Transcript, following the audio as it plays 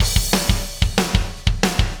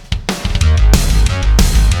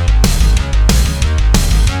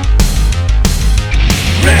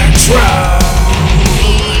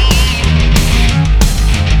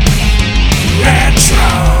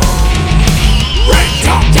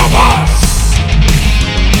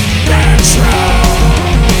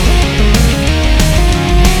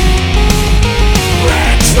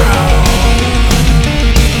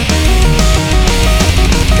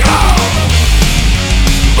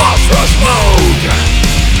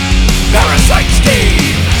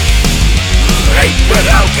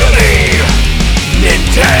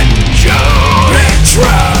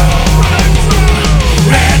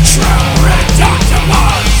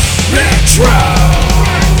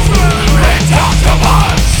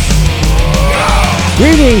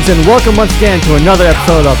Greetings and welcome once again to another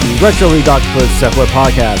episode of the Retro Redoctopus Cephalid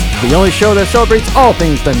Podcast, the only show that celebrates all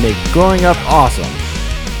things that make growing up awesome.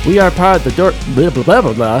 We are part of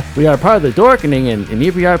the We are part of the Dorkening and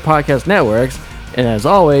Inebriar Podcast networks, and as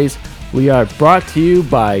always, we are brought to you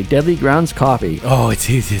by Deadly Grounds Coffee. Oh,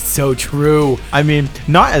 it's so true. I mean,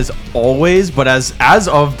 not as always, but as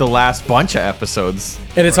of the last bunch of episodes.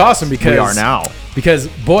 And it's awesome because we are now. Because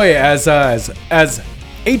boy, as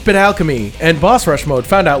 8-Bit Alchemy and Boss Rush Mode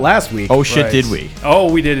found out last week. Oh shit, did we?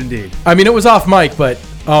 Oh, we did indeed. I mean, it was off mic, but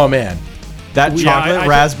oh man. That chocolate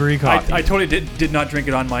raspberry coffee. I totally did not drink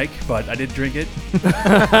it on mic, but I did drink it.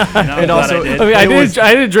 And also, I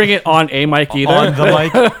didn't drink it on a mic either. On the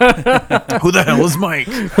mic. Who the hell is Mike?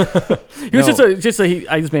 He was I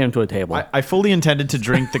just made him to a table. I fully intended to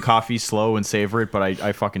drink the coffee slow and savor it, but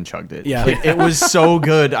I fucking chugged it. Yeah. It was so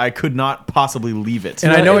good, I could not possibly leave it.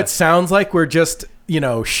 And I know it sounds like we're just,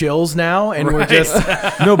 shills now, and we're just...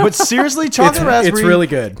 No, but seriously, chocolate raspberry it's really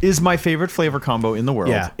good. Is my favorite flavor combo in the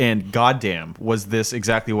world. Yeah. And goddamn, was this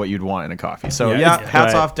exactly what you'd want in a coffee. So Yeah,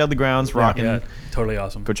 hats right. off, Deadly Grounds, rocking. Yeah, totally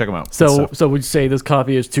awesome. Go check them out. So would you say this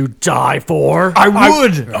coffee is to die for? I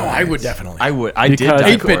would. I would definitely. I would. I did Because-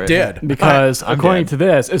 die for 8-Bit it. did. Because I'm according dead. to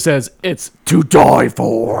this, it says it's to die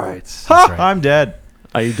for. Ha, I'm dead.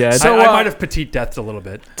 Are you dead? So, I might have petite deathed a little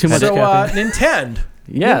bit. Too much So, caffeine. Nintendo.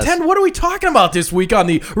 Yes. Nintendo, what are we talking about this week on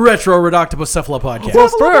the Retro Redoctopus Cephala Podcast? Well,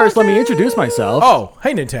 first, let me introduce myself. oh,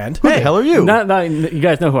 hey, Nintendo. Who the hell are you? Not, you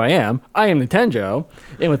guys know who I am. I am Nintendo,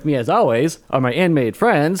 and with me, as always, are my animated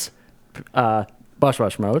friends, Boss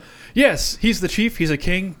Rush Mode. Yes, he's the chief, he's a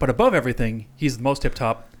king, but above everything, he's the most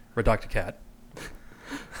tip-top Redocta Cat.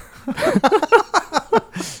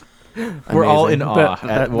 We're all in Amazing. awe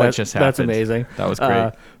at what just happened. That's amazing. That was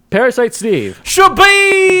great. Parasite Steve.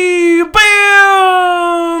 Shabby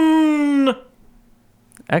Ban!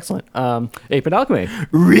 Excellent. 8-Bit Alchemy.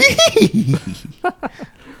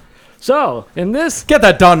 So, in this Get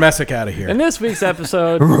that Don Messick out of here. week's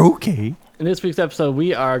episode, Okay.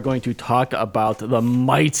 we are going to talk about the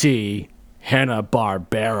mighty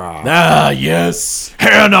Hanna-Barbera. Ah, yes.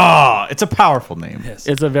 Hannah! It's a powerful name. Yes.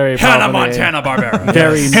 It's a very Hannah powerful name. Montana Barbera.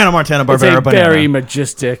 Very, Hannah Montana it's a Barbera Banana. very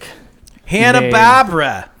majestic.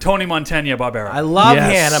 Hanna-Barbera. Tony Montana Barbera. I love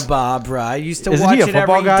Yes. Hanna-Barbera. I used to Isn't watch he a it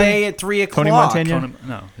football every guy? day at 3 o'clock. Tony Montana?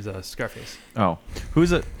 No, he's a Scarface. Oh. Who's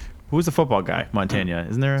the football guy? Montana.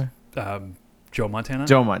 Isn't there a... Joe Montana?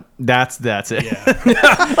 Joe That's it. Yeah.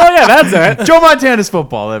 Oh, yeah, that's it. Joe Montana's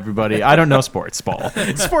football, everybody. I don't know sports ball.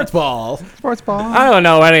 Sports ball. Sports ball. I don't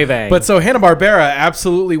know anything. But so Hanna-Barbera,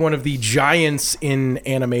 absolutely one of the giants in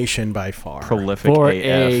animation by far. Prolific for AF.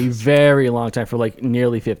 a very long time, for like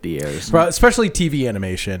nearly 50 years. Especially TV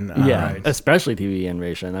animation. Yeah, especially TV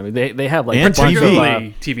animation. I mean, they have like And a bunch TV. of,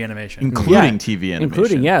 Particularly TV animation. Including TV animation.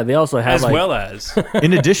 including they also have as like, well as.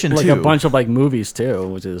 In addition like to... a bunch of like movies too,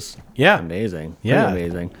 which is Yeah. amazing. Yeah. Pretty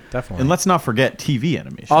amazing. Definitely. And let's not forget TV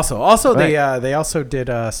animation. Also, Right. they also did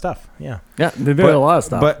stuff. Yeah. Yeah, they did a lot of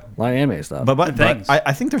stuff, but- a lot of anime stuff. But Thanks.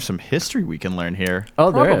 I think there's some history we can learn here.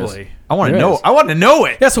 oh, there is. Probably. I want to There know. is. I want to know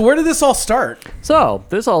it. Yeah. So where did this all start? So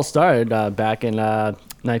this all started back in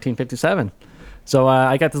 1957. So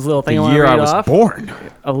I got this little thing I The want to year read I was off. born.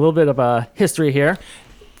 A little bit of history here.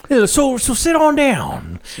 Yeah, so sit on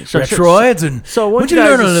down, Sure, Retroids, and So what would you you guys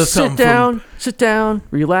learn a little just something sit down,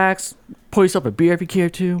 relax, pour yourself a beer if you care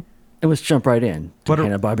to, and let's jump right in to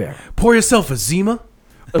Hanna-Barbera. pour yourself a Zima,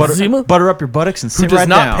 Zima? Butter up your buttocks and who sit does right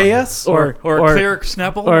not down. pay us. Or clear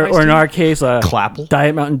Snapple. or in our case, a Clapple.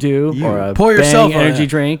 Diet Mountain Dew, or a Pour Bang yourself energy a-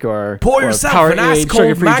 drink, or Pour or yourself Powerade an ice cold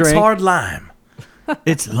sugar-free Max drink. Hard Lime.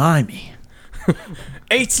 It's limey.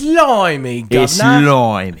 It's limey, It's governor.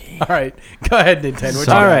 limey. All right, go ahead, Nintendo. What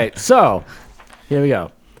you All got? right, so here we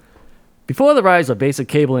go. Before the rise of basic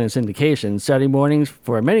cable and syndication, Saturday mornings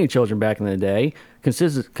for many children back in the day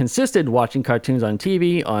consisted watching cartoons on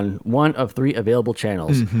TV on one of 3 available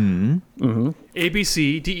channels. A, B,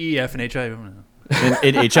 C, D, E, F, and H, I.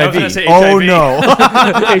 In I was HIV. gonna say Oh HIV. no.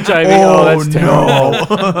 HIV, Oh, that's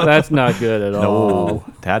terrible. That's not good at all. No,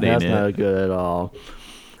 that ain't That's it. not good at all.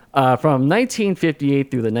 From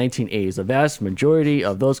 1958 through the 1980s, the vast majority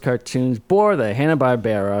of those cartoons bore the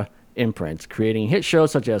Hanna-Barbera imprint, creating hit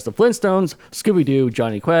shows such as The Flintstones, Scooby-Doo,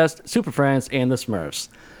 Johnny Quest, Super Friends, and The Smurfs.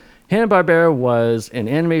 Hanna-Barbera was an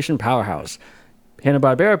animation powerhouse.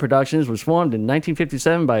 Hanna-Barbera Productions was formed in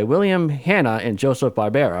 1957 by William Hanna and Joseph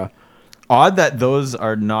Barbera. Odd that those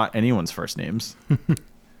are not anyone's first names.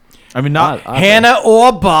 I mean, not Hannah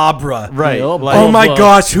or Barbara. right. Yeah, Like, Oh my Barbara.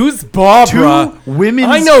 gosh, who's Barbara? two women's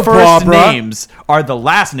I know first Barbara. names are the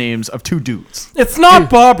last names of two dudes. It's not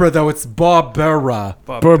Barbara though. It's Barbara.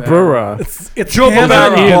 Barbara. It's Joe Hannah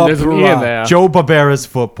Barbara. and Ian, there's an Ian Barbara. there. Joe Barbera's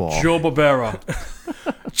football. Joe Barbera.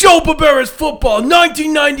 Joe Barbara's football,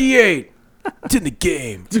 1998. It's in the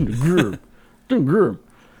game.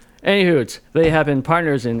 Anywho, they have been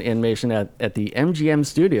partners in animation at the MGM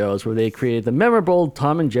Studios, where they created the memorable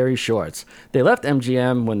Tom and Jerry shorts. They left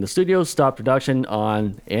MGM when the studio stopped production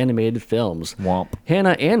on animated films. Womp.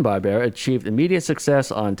 Hanna-Barbera achieved immediate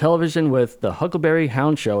success on television with the Huckleberry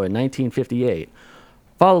Hound Show in 1958,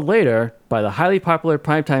 followed later by the highly popular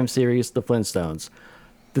primetime series The Flintstones.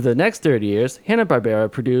 Through the next 30 years,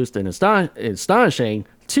 Hanna-Barbera produced an astonishing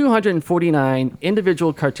 249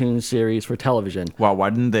 individual cartoon series for television. Wow,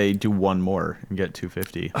 why didn't they do one more and get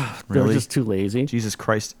 250? They were Really? just too lazy. Jesus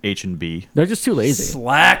Christ, H&B. They're just too lazy.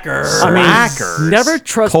 Slacker. I mean, Slackers. never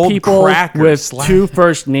trust Cold people crackers. with Slack- two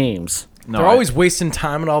first names. No, They're always wasting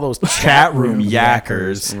time in all those chat room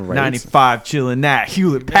yackers. Right. 95 chilling that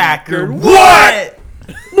Hewlett Packard. What?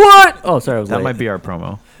 What? Oh, sorry, I was That late. might be our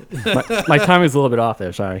promo. My timing is a little bit off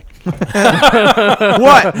there. Sorry.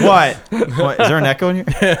 What? What? Is there an echo in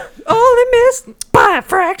here? Only missed by a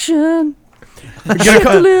fraction. Just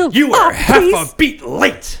a little You were off, half please. a beat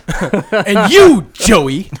late. And you,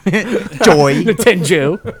 Joey, Joy.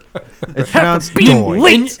 Nintendo. It's pronounced beat Joy.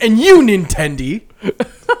 late. and you, Nintendi,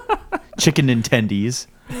 Chicken Nintendies.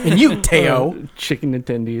 and you, Teo. Chicken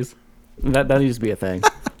Nintendies. That needs to be a thing.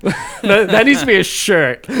 that needs to be a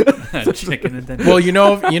shirt. Chicken and then Well, you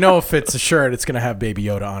know, if it's a shirt, it's gonna have Baby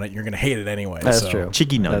Yoda on it. You're gonna hate it anyway. That's so. true.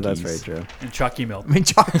 Chicky Nuggies. That's very true. and chalky milk. I mean,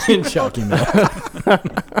 chocolate. Chalky milk.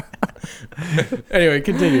 Anyway,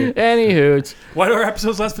 continue. Anywho, Why do our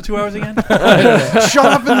episodes last for 2 hours again? Shut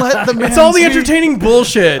up and let the man It's all the speak. entertaining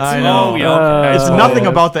bullshit. I know. Oh, yeah. Okay. It's nothing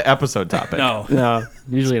about the episode topic. No. no,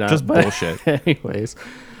 usually not. Just but bullshit. Anyways,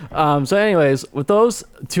 with those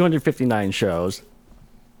 259 shows,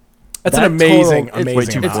 That's an that amazing, total- amazing.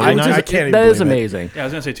 Wait, amount. it's- I it's- can't even that is believe it. amazing. Yeah, I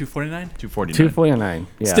was gonna say 249. 249. 249.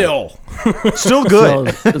 Yeah. Still, Still So good.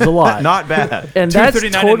 it's a lot. Not bad. And that's 239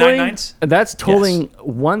 and totaling, 9/9? and that's totaling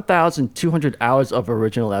 1,200 hours of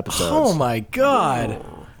original episodes. oh my god,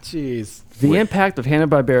 jeez. The impact of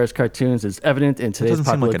Hanna-Barbera's cartoons is evident in today's doesn't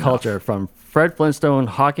seem popular like culture, from Fred Flintstone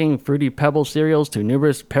hawking Fruity Pebble cereals to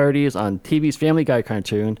numerous parodies on TV's Family Guy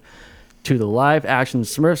cartoon, to the live-action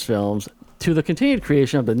Smurfs films, to the continued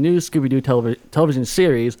creation of the new Scooby-Doo television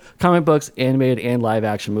series, comic books, animated, and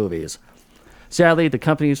live-action movies. Sadly, the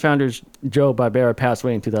company's founders, Joe Barbera, passed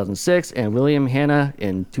away in 2006, and William Hanna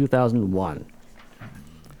in 2001.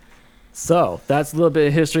 So, that's a little bit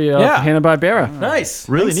of history of Yeah. Hanna-Barbera. Nice,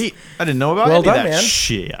 Really Thanks. neat. I didn't know about Well any done, of that man.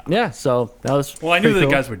 shit. Yeah, so that was Well, I knew pretty the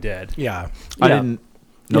cool. guys were dead. Yeah, I Yeah. didn't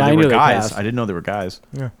know Yeah, I they knew were they guys. passed. I didn't know they were guys.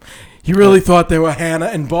 you really thought they were Hannah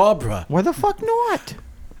and Barbara? Why the fuck not?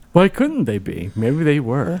 Why couldn't they be? Maybe they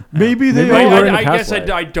were. Maybe they Maybe I, they were in the I past guess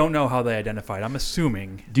life. I don't know how they identified. I'm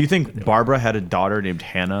assuming. Do you think Barbara had a daughter named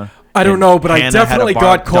Hannah? I don't and know, but I Hannah had a definitely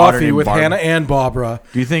got daughter coffee named with Barbara? Hannah and Barbara.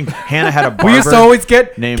 Do you think Hannah had a barber? We used to always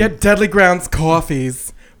get named- Deadly Grounds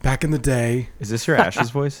coffees back in the day. Is this your Ashes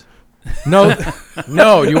voice? No,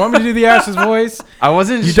 no. You want me to do the Ashes voice? I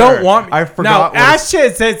wasn't You sure. don't want me. I forgot. No, what-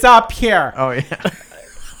 Ashes. It's up here. Oh, yeah.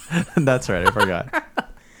 That's right. I forgot.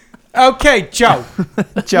 Okay, Joe.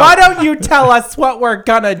 Joe. Why don't you tell us what we're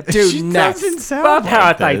gonna do She next? doesn't sound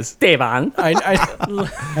like this. Stevan.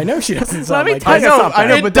 I know she doesn't sound me like tell that. you something. I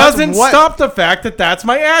know, It but that's doesn't what- stop the fact that that's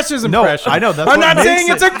my Ashes No, impression. I know, that's I'm what not makes saying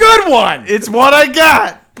it- it's a good one. It's what I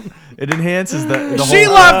got. It enhances the She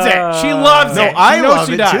whole. loves it. She loves No, it. She I knows love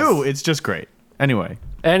she it does. too. It's just great. Anyway,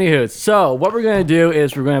 Anywho, so what we're going to do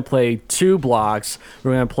is we're going to play 2 blocks.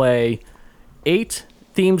 We're going to play 8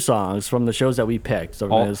 theme songs from the shows that we picked. So we're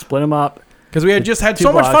going to split them up. Because we had just had Two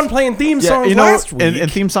so much blocks. fun playing theme songs you know, last week.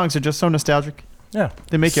 and theme songs are just so nostalgic. yeah.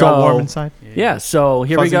 They make you all So- warm inside. Yeah, so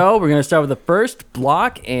here we Fuzzy. go. We're going to start with the first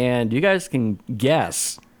block, and you guys can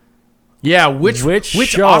guess Yeah, which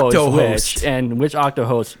show Octo is host. which and which Octo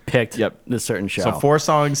host picked Yep. this certain show. So 4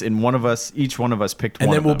 songs, and each one of us picked And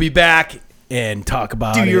one. then of we'll them. be back and talk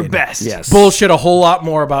about Do your it. best. Yes. Bullshit a whole lot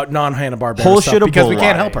more about non-Hanna-Barbera Bullshit stuff a because we bull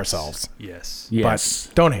can't lie. help ourselves. Yes. Yes.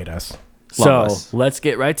 But don't hate us. So Love us. let's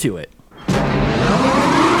get right to it.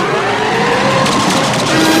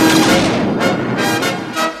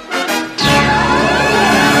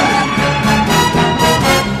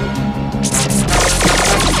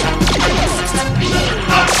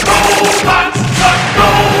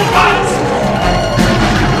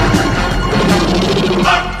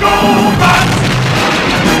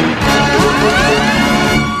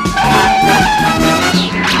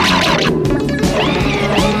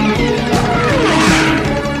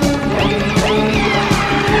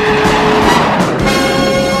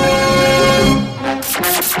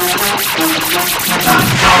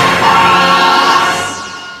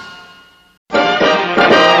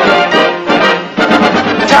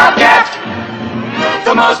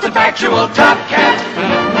 actual top cat,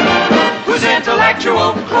 whose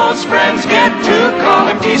intellectual close friends get to call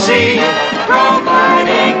him TC,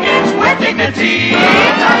 providing it's with dignity.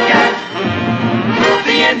 Top cat,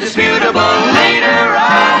 the indisputable leader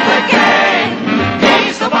of the gang.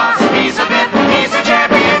 He's the boss, he's a bit, he's a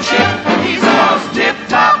championship, he's the most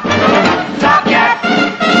tip-top, top cat.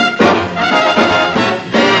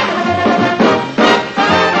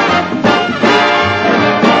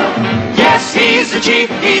 Yes, he's the chief,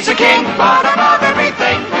 he's a king, but above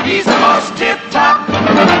everything, he's the most tip-top,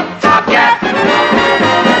 top cat,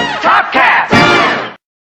 top cat.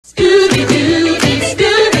 Scooby-Dooby,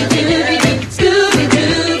 Scooby-Dooby-Doo,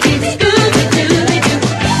 Scooby-Dooby, Scooby-Dooby-Doo.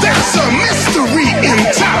 There's a mystery in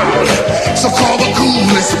town, so call the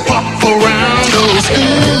coolest pop around. Oh,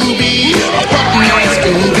 Scooby, a pop named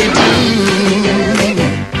Scooby-Doo.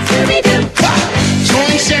 Scooby-Doo.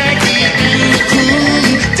 Join Shaggy and the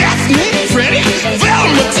crew, Daphne, Freddy,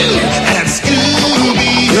 Velma too, and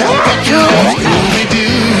Scooby, a pop named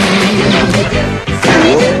Scooby-Doo.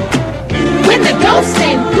 Scooby-Doo. When the ghosts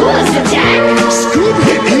and ghouls attack,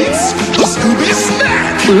 Scooby eats a Scooby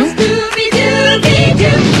snack.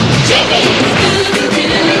 Scooby-Dooby-Doo. Chicken.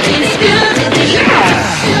 Scooby-Dooby, Scooby-Doo.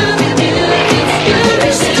 Scooby-Dooby,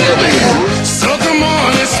 Scooby-Doo. So come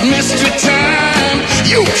on, it's mystery time.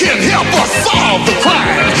 You can help us solve the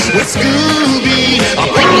crime with Scooby, a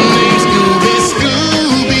puppy named Scooby,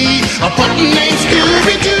 Scooby, a puppy named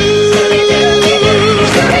Scooby-Doo.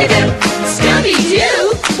 Scooby-Doo.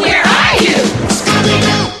 Scooby-Doo, where are you?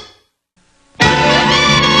 Scooby-Doo.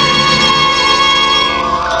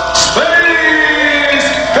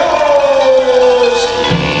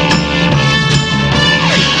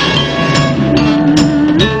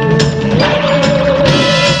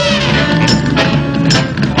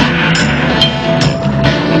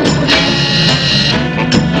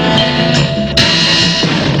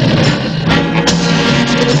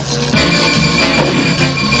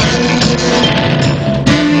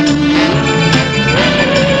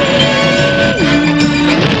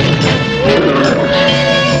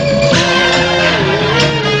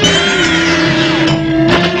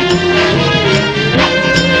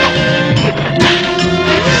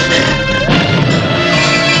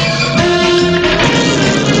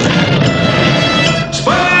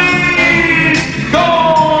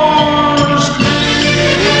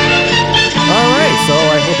 All right, so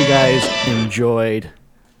I hope you guys enjoyed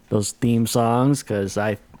those theme songs because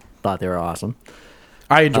I thought they were awesome.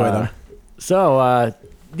 I enjoy them. So,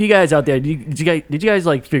 you guys out there, did you guys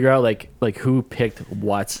like figure out like who picked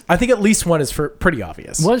what? I think at least one is pretty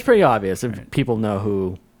obvious. Well, it's pretty obvious if people know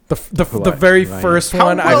who. The very right. first How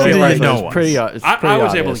one, well I do feel you like know? It's pretty. It's I pretty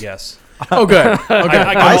was able to obvious. guess. Oh, good. Okay.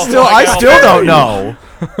 I still don't know.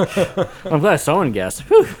 I'm glad someone guessed.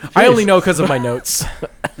 Whew, I jeez. only know because of my notes.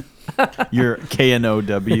 Your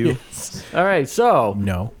KNOW. All right, so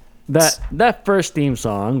No. that first theme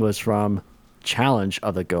song was from Challenge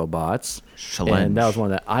of the GoBots, and that was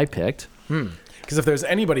one that I picked. Because if there's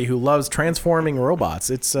anybody who loves transforming robots,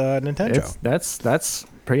 it's Nintendo. That's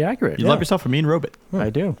pretty accurate. You love yourself a mean robot. I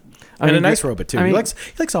do. I And mean, a nice robot, too. I mean, he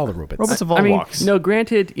likes all the robots. Robots of all I mean, walks.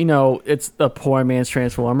 granted, it's the poor man's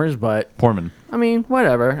Transformers, but Poorman. I mean,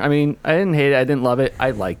 whatever. I mean, I didn't hate it. I didn't love it. I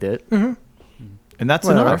liked it. And that's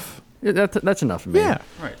Whatever. enough. Yeah, that's enough for me. Yeah.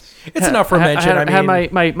 Right. It's enough for mention. I had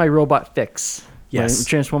my robot fix. Yes. When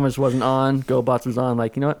Transformers wasn't on, GoBots was on.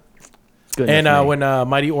 Like, you know what? It's good. And enough for me. when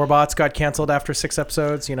Mighty Orbots got canceled after 6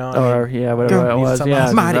 episodes, or yeah, whatever it Need was. something Yeah,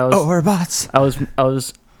 else. Mighty I was, Orbots. I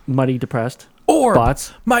was muddy depressed. Orb,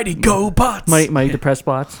 Bots. Mighty Go Bots. Mighty depressed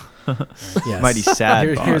bots. Yes. Mighty sad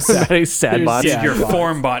Here's bots. sad. Mighty sad Here's bots. sad. Your bots.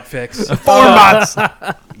 form bot fix.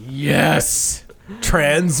 Orbots. Yes.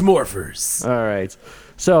 Transmorphers. All right.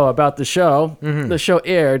 So about the show, the show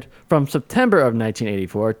aired from September of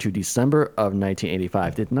 1984 to December of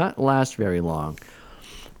 1985. Did not last very long.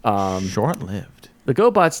 Short-lived. The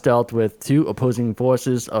GoBots dealt with two opposing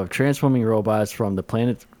forces of transforming robots from the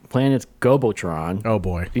planet Gobotron. Oh,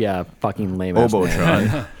 boy. Yeah, fucking lame ass name.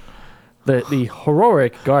 Obotron. The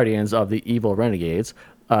heroic guardians of the evil renegades.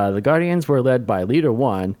 The guardians were led by Leader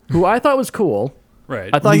One, who I thought was cool.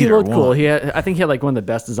 Right. I thought he Leader looked cool. One. I think he had like one of the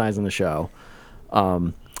best designs in the show.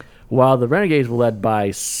 While the renegades were led by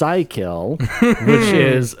Psykill, which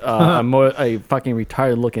is a fucking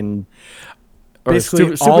retarded looking. Or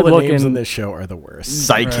Basically, stupid all the looking, names in this show are the worst.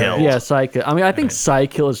 Psykill. Yeah, Psykill. I mean, I think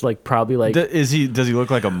Psykill is like probably like. Does he look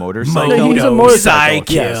like a motorcycle? No, he's a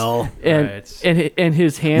motorcycle. Psykill. Yes. And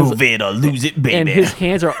his hands Move it or lose it, baby. and his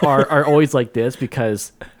hands are always like this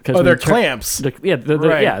because 'Cause Oh, when they're you turn- clamps. they're clamps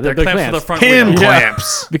They're clamps for the front Hand wheel.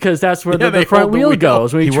 clamps. because that's where Yeah, the they front hold the wheel wheel.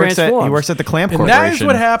 goes when He you works transform. at the Clamp And Corporation. that is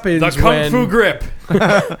what happens The Kung when Fu grip.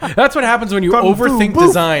 that's what happens when you Kung fu overthink boof.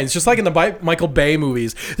 designs, just like in the Michael Bay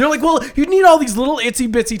movies. They're like, well, you need all these little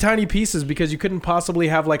itsy bitsy tiny pieces because you couldn't possibly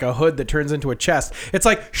have like a hood that turns into a chest. It's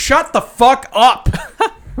like, shut the fuck up.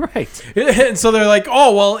 Right. And so they're like,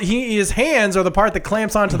 oh, well, his hands are the part that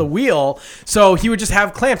clamps onto the wheel, so he would just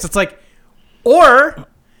have clamps. It's like, or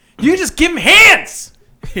you just give him hands.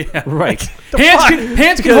 Right.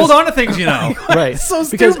 Hands can hold on to things, Right. So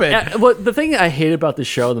Because, stupid. well, the thing I hate about the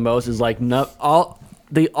show the most is like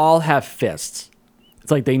they all have fists.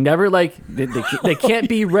 It's like they never like they can't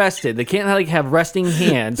be rested. They can't like have resting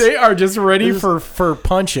hands. They are just ready for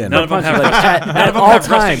punching. None of them have, Like, none at of them all have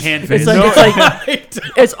resting times. hand It's face. like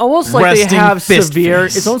it's almost like they Resting have fist severe.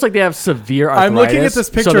 face. It's almost like they have severe arthritis. I'm looking at this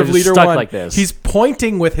so picture they're of just Leader stuck One. like this. He's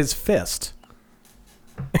pointing with his fist.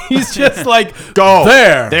 He's just like, Go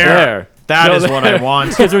there. there. That Go is what I there.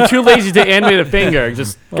 want. Because we're too lazy to animate a finger.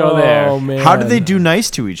 Just go there. Oh man. How do they do nice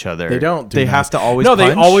to each other? They don't. They have to always. No, they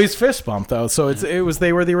punch? always fist bump though. So they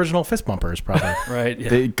were the original fist bumpers probably. Right. Yeah.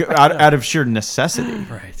 They out of sheer necessity.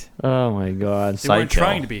 Right. Oh my god. They weren't Psycho.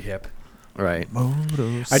 trying to be hip. Right.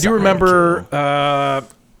 I do remember a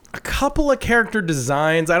couple of character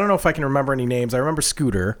designs. I don't know if I can remember any names. I remember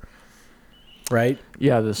Scooter. Right.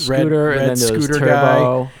 Yeah, the scooter and then there was scooter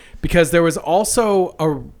Turbo. guy. Because there was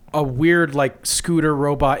also a weird like scooter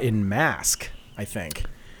robot in Mask, I think.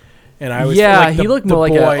 And I was like, he looked the more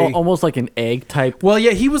like boy- almost like an egg type. Well,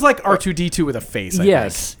 yeah, he was like R2D2 with a face. I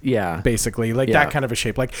Yes. think, Yeah. basically like Yeah. that kind of a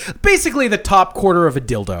shape, like basically the top quarter of a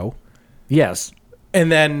dildo, Yes. and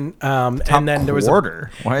then there was a, quarter.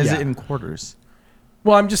 Why is Yeah. it in quarters?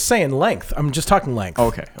 well, I'm just saying length. I'm just talking length.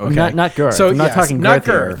 Okay. Okay. Not girth. So I'm not yes, talking not girth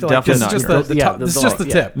girth. here. Like, Definitely this not is just girth. the Yeah, top. the This is just the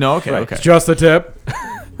yeah. tip. No. Okay. Okay. Just the tip.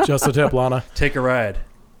 Just the tip, Lana. Take a ride.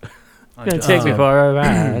 Gonna take me for a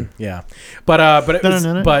ride. Yeah, but it was,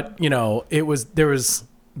 No. but you know, there was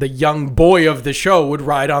the young boy of the show would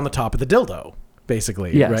ride on the top of the dildo,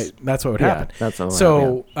 basically. Yes. Right. That's what would Yeah, happen. that's what would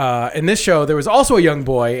so in this show, there was also a young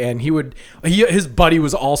boy, and his buddy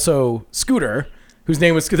was also Scooter, whose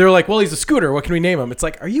name was. They were like, well, he's a Scooter. What can we name him? It's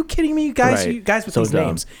like, are you kidding me, you guys? Right. You guys with So these dumb.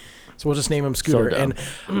 names. So we'll just name him Scooter. dumb.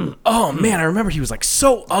 And oh man, I remember he was like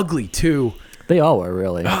so ugly too. They all were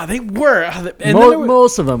really. Ah, they were. And then there were-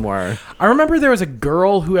 Most of them were. I remember there was a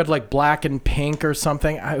girl who had like black and pink or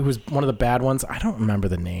something. Who was one of the bad ones. I don't remember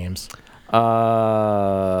the names.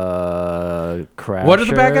 Crasher. What are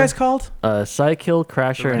the bad guys called? Psykill,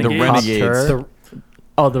 Crasher, and The Copter. Renegades.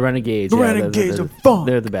 The Renegades. The Renegades of fun.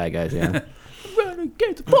 They're the bad guys. Yeah.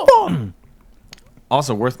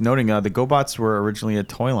 Also worth noting, the GoBots were originally a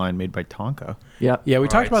toy line made by Tonka. Yep. Yeah, we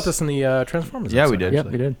talked Right. about this in the Transformers. Yeah, we episode, did. Yep.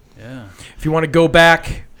 actually. We did. Yeah. If you want to go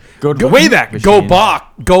back, Go go way back. Go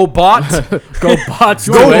bot. Go bot. Go bots.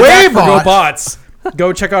 Go way way bot. Go bots.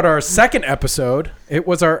 Go check out our second episode. It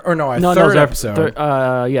was our third it was our episode.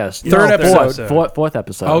 yes. Third episode. Fourth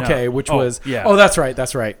episode. Okay, which Oh, was yeah. Oh, that's right.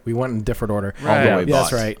 That's right. We went in different order. Right. All the way Yeah,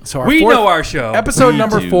 that's bots. right. So our We fourth know our show. episode We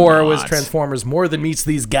number do 4 was not. Transformers More Than Meets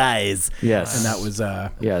These Guys. Yes. And that was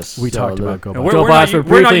Yes. we so talked the- about Go And Bots. we're GoBots not, were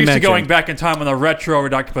we're not briefly used to mentioned. going back in time on the retro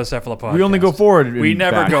Reductipocephala podcast. We only go forward. We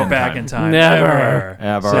never go back in time. Never.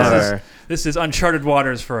 Ever. Never. This is uncharted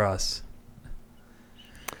waters for us.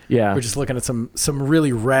 Yeah. We're just looking at some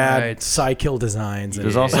really rad Right. Psykill designs.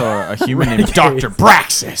 There's also a human named Dr.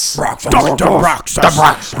 Braxis. Dr.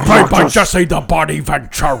 Braxis. Played by Jesse the Body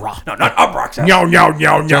Ventura. No, not Abraxas.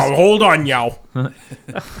 No. Hold on, yo.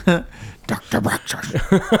 Dr.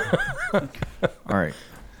 Braxis. All right.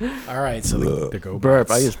 All right, so the Go burp.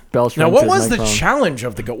 Bots. I just belched. Now, right what into was his the microphone. challenge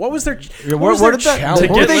of the Go? What was their what was their did that- challenge?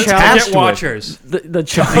 To What get, were they to challenged get with? watchers. The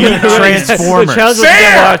challenge? Transformers. The challenge was to Fair!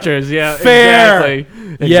 get watchers. Yeah. Fair!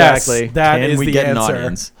 Exactly. Yes, Exactly. that Can is we the get an answer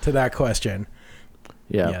audience? to that question.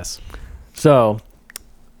 Yeah. Yes. So,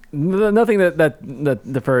 nothing that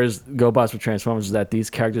differs GoBots with Transformers is that these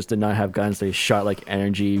characters did not have guns. They shot like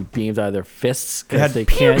energy beams out of their fists They had because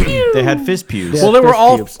they can't. They had fist pews. Yeah. Well, they were fist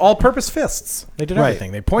all cubes. all-purpose fists. They did Right.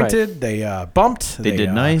 everything. They pointed. They bumped. They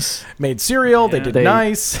did nice. Made cereal. They Yeah. did They-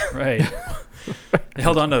 nice. Right. They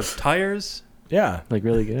held on to tires. Yeah. Like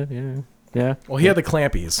really good. Yeah. Yeah. Well, he had the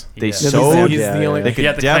clampies. They Yeah. sewed. He's the only. They could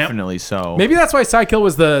had the clamp. definitely sew. Maybe that's why Psykill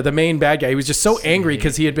was the main bad guy. He was just so angry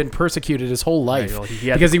because he had been persecuted his whole life well, he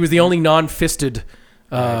had because the- he was the only non-fisted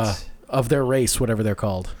Right. of their race, whatever they're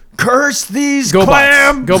called. Curse these GoBots.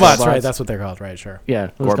 clams. GoBots, GoBots. right? That's what they're called, right? Sure.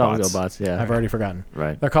 Yeah. Let's call them Gorbots. GoBots. Yeah. I've already forgotten.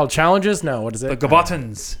 Right. They're called challenges. No, what is The it?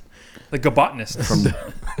 Gobotans. The Gobotanists.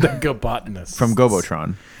 The Gobotanists. From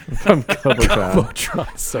Gobotron. From Gobotron.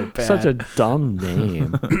 Gobotron. So bad. Such a dumb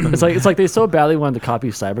name. It's like they so badly wanted to copy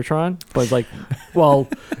Cybertron, but it's like, well,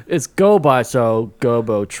 it's Gobot, so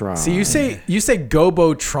Gobotron. See, you say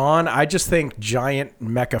Gobotron, I just think giant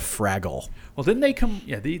mecha Fraggle. Well, didn't they come?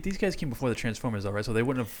 Yeah, these guys came before the Transformers, though, right? So they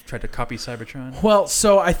wouldn't have tried to copy Cybertron. Well,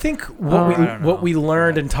 so I think I don't know. what we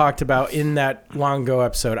learned and talked about in that long ago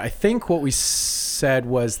episode, I think what we said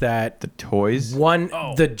was that The toys.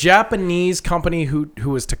 the Japanese company who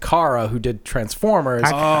was Takara, who did Transformers,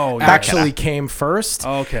 Oh, yeah. actually came first.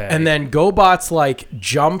 Okay. And then GoBots like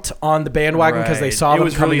jumped on the bandwagon because they Right. saw it them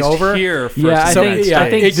was coming released over. Here first Yeah, I So, think, yeah, I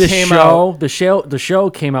think it the came show, the show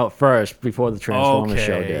came out first before the Transformers Okay.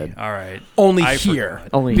 show did. All right. Only I here. forgot.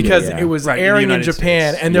 Only because here, yeah. it was Right, in the airing in United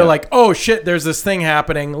Japan, States. and they're Yeah. like, "Oh shit, there's this thing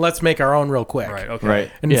happening. Let's make our own real quick." Right. Okay.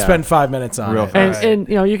 Right. And Yeah. spend 5 minutes on Real it. fast. And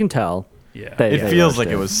you you can tell. Yeah. They- It they feels rushed like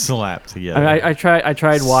it was slapped I, together mean, I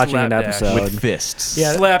tried watching an Slapdash. episode. with fists.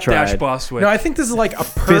 Yeah. Slapdash tried. Bostwick. No, I think this is like a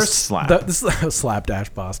Fist slap. This is Slapdash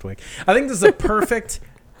Bostwick. I think this is a perfect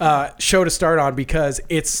show to start on because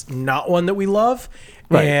it's not one that we love.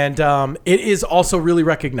 Right. And it is also really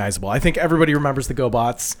recognizable. I think everybody remembers the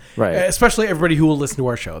GoBots, Right. Especially everybody who will listen to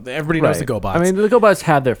our show. Everybody knows the Right. GoBots. I mean, the GoBots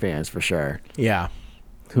have their fans for sure. yeah.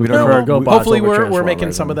 Who don't prefer know. GoBots Hopefully, over we're making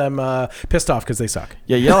Transformers some of them pissed off because they suck.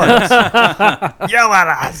 Yeah, yell at us. Yell at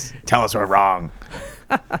us. Tell us we're wrong.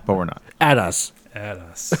 But we're not. At us. At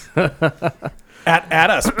us. At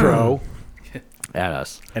us, bro. At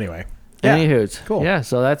us. Anyway, Any hoots. cool. Yeah,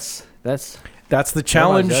 so that's that's the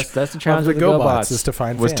challenge. That's the challenge of the of the GoBots GoBots. is to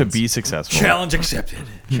find Was to fans. be successful. Challenge accepted.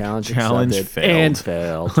 challenge Challenge accepted failed. and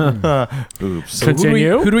failed. Oops. So who do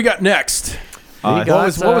Continue. we got next? got,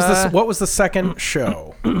 What was the second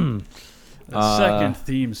show? The second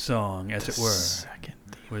theme song, as it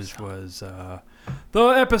were, which was the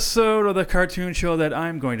episode of the cartoon show that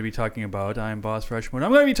I'm going to be talking about. I'm Boss Freshman. I'm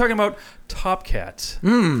going to be talking about Top Cat,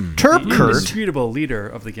 Terp the Kurt. indisputable leader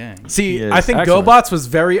of the gang. See, Yes. I think Excellent. GoBots was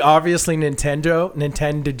very obviously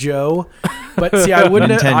Nintendo Joe, but see, I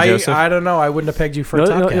wouldn't. Joseph. I don't know. I wouldn't have pegged you for a You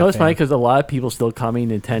Top know, Cat you know what's fan. funny? Because a lot of people still call me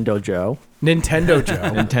Nintendo Joe. Nintendo Joe.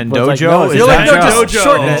 Nintendo like, Joe? no, Is you're that like, no, Joe? just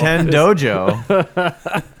shorten it. Nintendo Joe.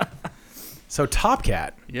 So Top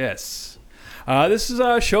Cat. Yes. This is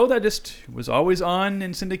a show that just was always on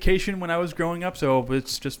in syndication when I was growing up, so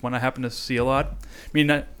it's just one I happened to see a lot. I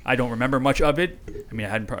mean, I don't remember much of it. I mean,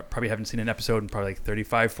 I probably haven't seen an episode in probably like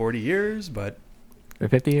 35, 40 years, but Or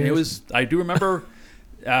 50 years. I do remember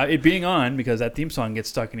it being on because that theme song gets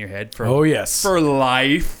stuck in your head for Oh yes. for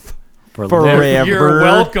life. Forever. You're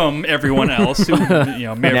welcome, everyone else who may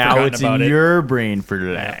have Now forgotten it's about in it. your brain for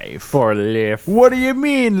life. For life. What do you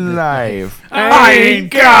mean life? I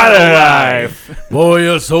ain't got a life. Boy,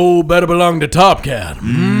 your soul better belong to Top Cat.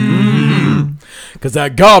 Because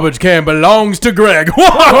that garbage can belongs to Greg.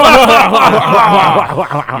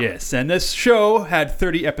 Yes, and this show had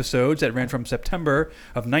 30 episodes that ran from September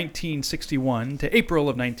of 1961 to April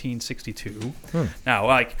of 1962. Now,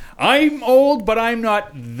 like, I'm old, but I'm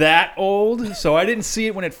not that old, so I didn't see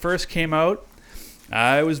it when it first came out.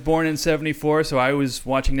 I was born in 74, so I was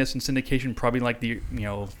watching this in syndication probably like the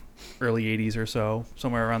early 80s or so,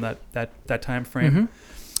 somewhere around that time frame.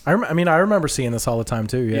 I remember seeing this all the time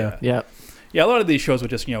too. Yeah. Yep. Yeah, a lot of these shows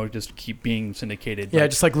would just keep being syndicated. Yeah, like,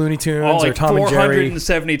 just like Looney Tunes all or like Tom and Jerry.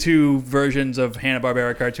 472 versions of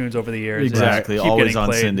Hanna-Barbera cartoons over the years. Exactly. Keep Always getting on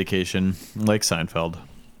played. syndication, like Seinfeld.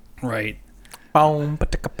 Right. Boom,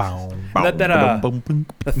 ba-ticka, boom.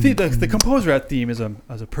 The composer of that theme is a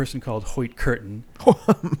person called Hoyt Curtin.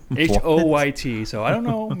 Hoyt. So I don't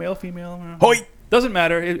know, male, female. Hoyt. Doesn't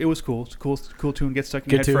matter. It was cool. It's a cool tune. Gets stuck in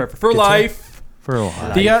Good your head tune. forever. For Good life. For a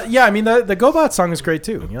while. The the GoBot song is great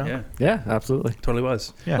too. You know? Yeah, Yeah, absolutely. totally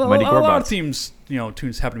was. Yeah, Well, Mighty a lot Gorbots. of themes,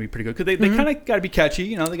 tunes happen to be pretty good because they kind of got to be catchy.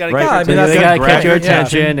 They got to Right. Yeah, I mean, They that's gotta great. catch your Yeah.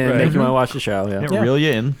 attention and Right. make you want to watch the show. Yeah. Yeah, reel you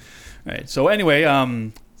in. Right. So anyway,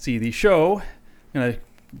 see the show. I'm gonna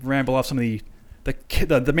ramble off some of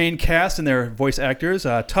the main cast and their voice actors.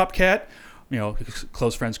 Top Cat,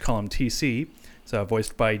 close friends call him TC. It's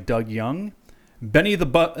voiced by Doug Young. Benny the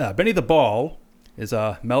Ball is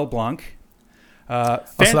Mel Blanc.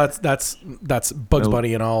 So that's Bugs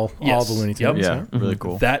Bunny and all Yes. the Looney Yep. Tunes. Yeah, really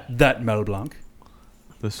cool. That Mel Blanc.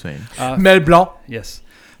 The same. Mel Blanc. Yes.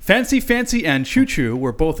 Fancy and Choo Choo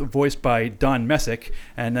were both voiced by Don Messick,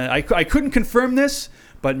 and I couldn't confirm this,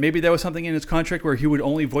 but maybe there was something in his contract where he would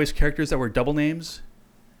only voice characters that were double names.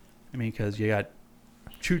 I mean, because you got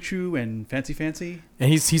Choo Choo and Fancy, And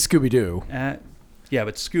he's Scooby Doo. yeah,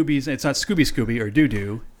 but Scooby's it's not Scooby or Doo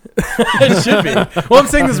Doo. It should be. Well, I'm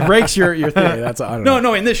saying this breaks your theory. That's I don't know.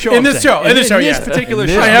 No, in this show. In I'm this saying. show, in this particular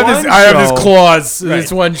this show. I have this clause. in Right.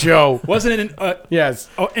 This one show. Wasn't it Yes.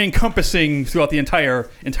 encompassing throughout the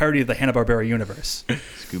entirety of the Hanna-Barbera universe?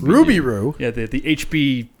 Ruby Roo. Yeah, the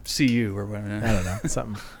HBCU or whatever. I don't know.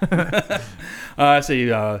 Something.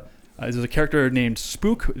 There's a character named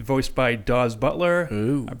Spook, voiced by Dawes Butler.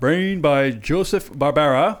 Ooh. Brain by Joseph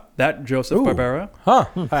Barbera. That Joseph Ooh. Barbera. Huh.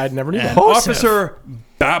 I never knew And that. Officer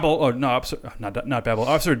Babel, or no, not Babel.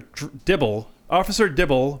 Officer Dibble. Officer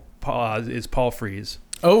Dibble is Paul Frees.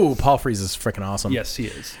 Oh, Paul Frees is freaking awesome. Yes, he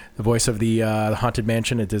is. The voice of the Haunted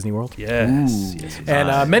Mansion at Disney World. Yes. Yes, he's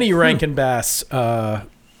And many Rankin Bass.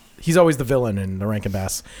 He's always the villain in the Rankin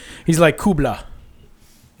Bass. He's like Kubla.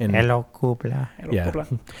 Hello, Kubla. Yeah.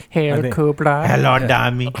 Hey, I think- Kubla. Hello,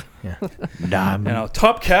 Dami. Yeah. Dami. Now,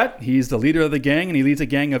 Top Cat, he's the leader of the gang, and he leads a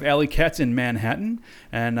gang of alley cats in Manhattan.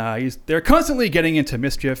 And they're constantly getting into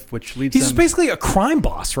mischief, which leads He's them... basically a crime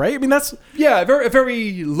boss, right? I mean, that's Yeah, a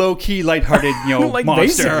very low-key, lighthearted, like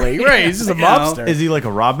monster. basically right. He's just a You know? mobster. Is he like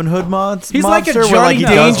a Robin Hood He's like a mobster where, Johnny he does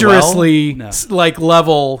well? Dangerously No. like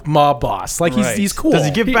level mob boss. Like Right. he's cool. Does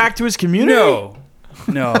he give back to his community?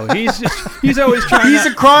 No, he's always trying. He's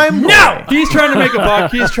a crime boy. No, he's trying to make a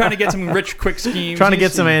buck. He's trying to get some rich, quick schemes. Trying to get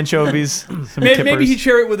He's- some anchovies. Some Maybe kippers. he'd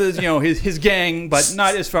share it with his gang, but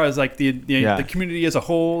not as far as like the Yeah. community as a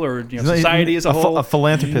whole or He's not- society as a whole. A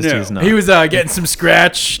philanthropist No. he's not. He was getting some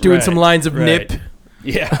scratch, doing Right, some lines of right. nip.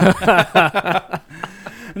 Yeah.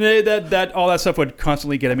 that all that stuff would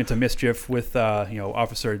constantly get him into mischief with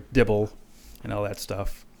Officer Dibble and all that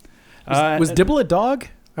stuff. Was Dibble a dog?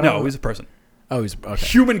 I don't No, know. he was a person. Oh, he's okay.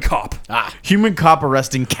 Human cop. Human cop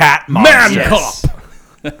arresting cat Man monster.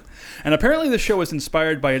 cop. And apparently the show was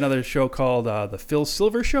inspired by another show called The Phil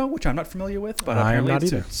Silver Show, which I'm not familiar with, but I am apparently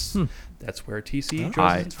not either. that's where TC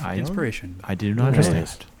draws his inspiration. I do not know.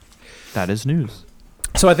 That is news.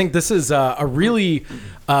 So I think this is a really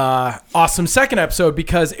awesome second episode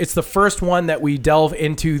because it's the first one that we delve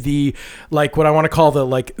into the like what I want to call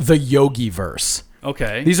the Yogi verse.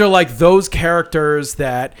 Okay. These are like those characters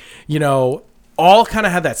that all kind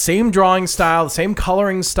of had that same drawing style, the same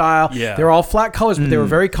coloring style. Yeah. They're all flat colors, but they were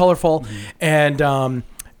very colorful. And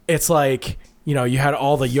it's like, you had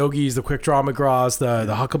all the Yogis, the Quick Draw McGraws,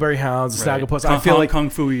 the Huckleberry Hounds, the Snagglepuss. I feel like Kung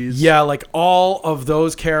Fuis. yeah, like all of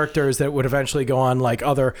those characters that would eventually go on like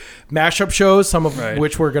other mashup shows, some of Right.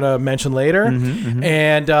 which we're going to mention later.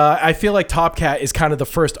 And I feel like Top Cat is kind of the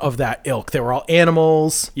first of that ilk. They were all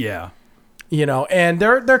animals, Yeah. and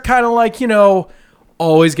they're kind of like,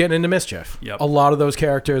 always getting into mischief. Yep. A lot of those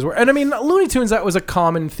characters were, and I mean, Looney Tunes, that was a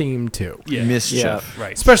common theme too. Yeah. Mischief.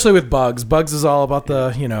 Right. Especially with Bugs. Bugs is all about the,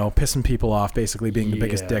 pissing people off, basically being the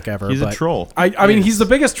biggest Yeah. dick ever. He's a but troll. I mean, he's the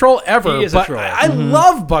biggest troll ever. He is a but troll. I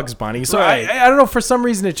love Bugs Bunny. So Right. I don't know, for some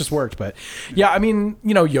reason it just worked. But yeah, I mean,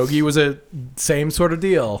 Yogi was a same sort of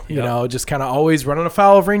deal. Yep. Just kind of always running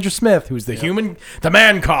afoul of Ranger Smith, who's the the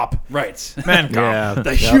man cop. Right. Man cop. Yeah.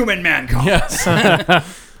 The human man cop. Yes.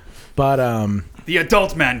 But The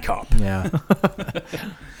adult man cop. yeah.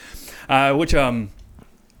 Which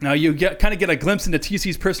now you kind of get a glimpse into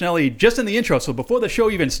TC's personality just in the intro. So before the show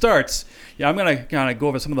even starts, I'm gonna kind of go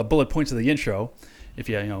over some of the bullet points of the intro. If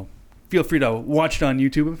you feel free to watch it on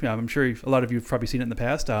YouTube. I'm sure a lot of you have probably seen it in the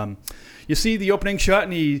past. You see the opening shot,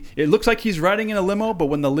 and it looks like he's riding in a limo, but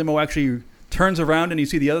when the limo actually turns around and you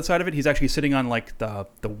see the other side of it, he's actually sitting on like the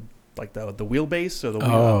wheelbase or the wheel,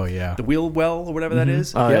 Oh, yeah. the wheel well or whatever that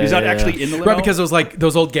is. Oh, yeah, He's not yeah, actually in the limo. Right, because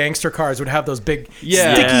those old gangster cars would have those big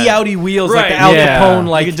Yeah. sticky outy wheels like Right. the Al Yeah. Capone. You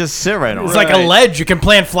Like can just sit right on it's it. like a Right. ledge. You can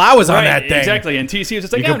plant flowers on Right, that thing. exactly. And TC was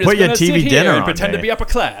just like, You can I'm just put your gonna TV sit dinner here and on pretend there. to be upper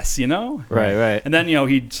class, Right, right. And then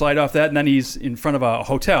he'd slide off that, and then he's in front of a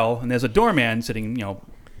hotel, and there's a doorman sitting,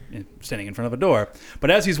 standing in front of a door. But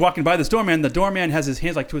as he's walking by this doorman, the doorman has his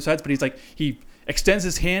hands like to his sides, but he extends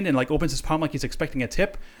his hand and like opens his palm like he's expecting a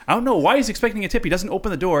tip. I don't know why he's expecting a tip. He doesn't open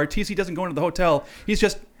the door. TC doesn't go into the hotel. He's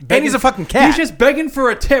just begging. And he's a fucking cat. He's just begging for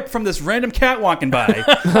a tip from this random cat walking by.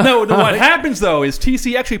 No, what happens though is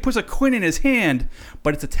TC actually puts a coin in his hand,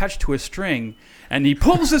 but it's attached to a string. And he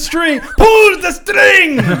pulls the string, and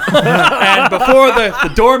before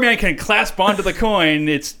the doorman can clasp onto the coin,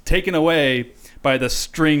 it's taken away by the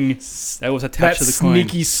string that was attached that to the coin.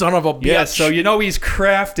 sneaky son of a bitch. Yeah, so he's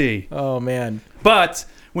crafty. Oh man. But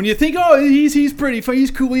when you think, oh, he's pretty, he's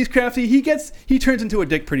cool, he's crafty, he turns into a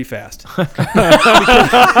dick pretty fast.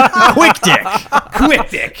 Quick dick.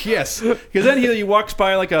 Quick, yes. Because then he walks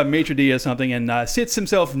by like a maitre d' or something and sits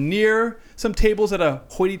himself near some tables at a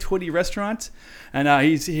hoity-toity restaurant. And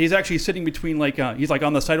he's actually sitting between he's like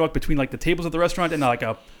on the sidewalk between like the tables of the restaurant and like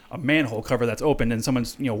a manhole cover that's open and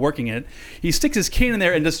someone's working in it. He sticks his cane in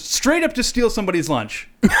there and just straight up just steals somebody's lunch.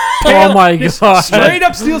 Oh my god! Straight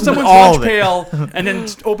up steals someone's lunch pail and then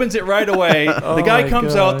opens it right away. The guy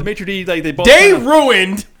comes out, the maitre d' they both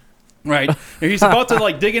ruined. Right. And he's about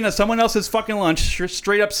to dig into someone else's fucking lunch,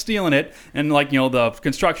 straight up stealing it, and the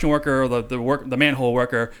construction worker or the manhole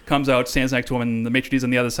worker comes out, stands next to him, and the maitre d's on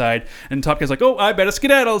the other side, and Top Cat's like, oh, I better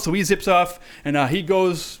skedaddle, so he zips off, and he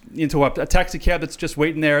goes into a taxi cab that's just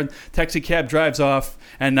waiting there, and taxi cab drives off,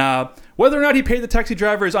 and whether or not he paid the taxi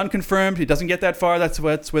driver is unconfirmed. He doesn't get that far. That's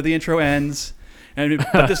where the intro ends.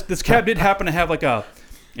 But this cab did happen to have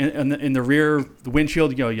in the rear, the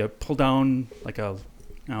windshield, you pull down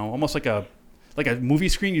almost like a movie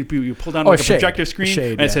screen. You pull down a projector screen,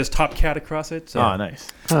 and it says Top Cat across it. So, nice.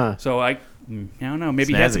 So I don't know.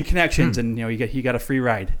 Maybe he had some connections, and he got a free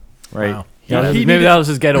ride. Right. Wow. Maybe that was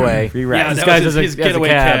his getaway. Free ride. Yeah, This that guy was does his as a getaway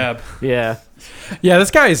cab. cab. Yeah. Yeah,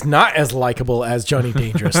 this guy is not as likable as Johnny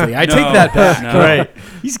Dangerously. I take that back. No. Right.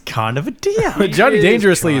 He's kind of a dick. But Johnny is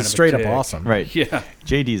Dangerously kind is of a straight up dick. awesome. Right. Yeah.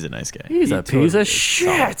 JD's a nice guy. He's a piece of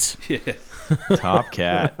shit. Top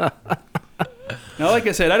cat. Now, like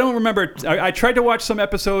I said, I don't remember. I tried to watch some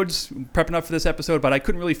episodes prepping up for this episode, but I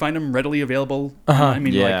couldn't really find them readily available. I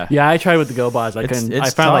mean, Yeah. Yeah, I tried with the GoBots. I couldn't. I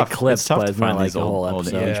found like clips, It's tough but to it's not find like these the whole old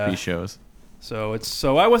episode. Yeah. HB shows.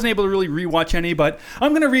 So I wasn't able to really rewatch any, but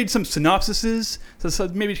I'm going to read some synopsises so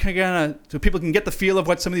maybe so people can get the feel of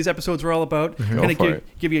what some of these episodes are all about. Go for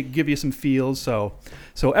it. Give you some feels. So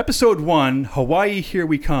episode 1, Hawaii, Here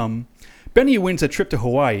We Come. Benny wins a trip to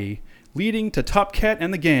Hawaii, leading to Top Cat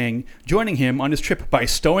and the gang joining him on his trip by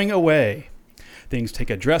stowing away. Things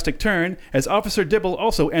take a drastic turn as Officer Dibble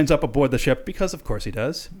also ends up aboard the ship because, of course, he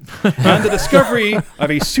does. And the discovery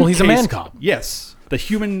of a suitcase. Well, he's a man cop. Yes. The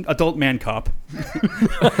human adult man cop.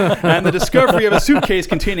 And the discovery of a suitcase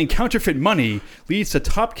containing counterfeit money leads to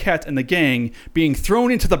Top Cat and the gang being thrown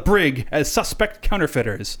into the brig as suspect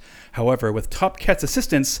counterfeiters. However, with Top Cat's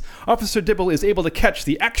assistance, Officer Dibble is able to catch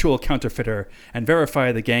the actual counterfeiter and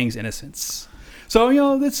verify the gang's innocence.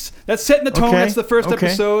 So, that's setting the tone. Okay, That's the first okay.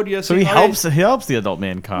 episode. Yeah, So he helps the adult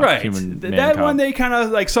man cop. Right. Human man That cop. one they kind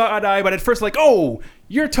of saw eye to eye, but at first oh,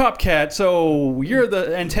 you're Top Cat, so you're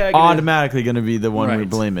the antagonist. Automatically going to be the one we're Right.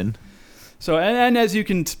 blaming. So, and as you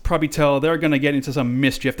can probably tell, they're going to get into some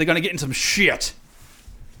mischief. They're going to get into some shit.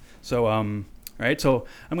 So, right. So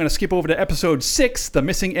I'm going to skip over to episode 6, The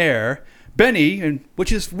Missing Heir. Benny, which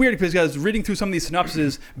is weird because I was reading through some of these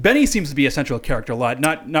synopses, Benny seems to be a central character a lot,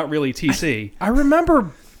 not really TC. I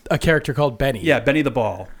remember a character called Benny. Yeah, Benny the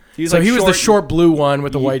Ball. He was the short blue one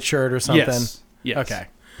with the white shirt or something. Yes. Okay.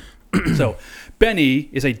 So Benny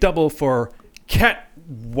is a double for Cat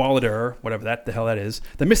Wallader, whatever the hell that is,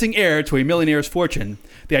 the missing heir to a millionaire's fortune,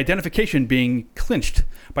 the identification being clinched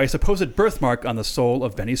by a supposed birthmark on the sole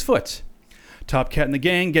of Benny's foot. Top Cat and the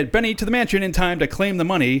gang get Benny to the mansion in time to claim the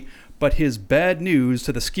money, but his bad news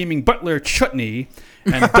to the scheming butler Chutney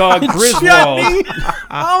and Dog Griswold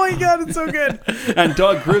Oh my god, it's so good. and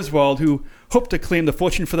Dog Griswold, who hope to claim the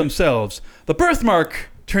fortune for themselves. The birthmark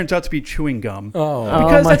turns out to be chewing gum. Oh.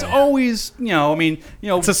 Because that's always,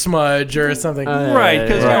 It's a smudge or something. right,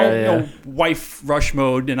 because yeah. wife Rush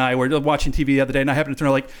Mode and I were watching TV the other day, and I happened to turn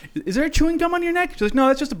her like, "Is there a chewing gum on your neck?" She's like, "No,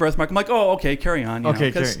 that's just a birthmark." I'm like, "Oh, okay, carry on." Okay,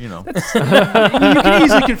 you can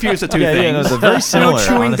easily confuse the two Yeah, things. no, they're very similar,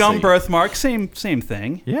 chewing gum, honestly. birthmark, same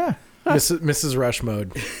thing. Yeah. Mrs. Rush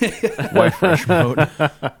mode. Wife rush mode.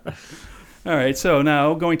 All right, so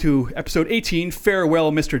now going to episode 18,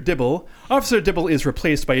 Farewell, Mr. Dibble. Officer Dibble is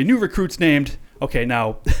replaced by a new recruit named... Okay,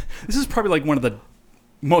 now, this is probably one of the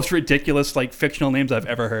most ridiculous fictional names I've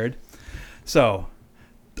ever heard. So,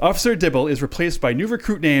 Officer Dibble is replaced by a new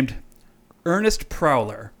recruit named Ernest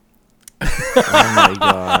Prowler. Oh my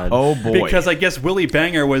god. Oh boy. Because I guess Willie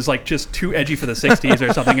Banger was just too edgy for the 60s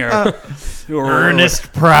or something. Or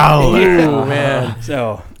Ernest Prowler. Oh man.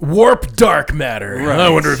 So, Warp dark matter. Right. I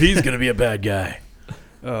wonder if he's gonna be a bad guy.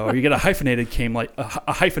 or you get a hyphenated name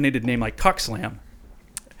like Coxlam.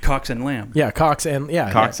 Cox and Lamb. Yeah, Cox and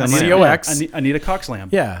Cox and Lamb. COX. Anita Coxlam.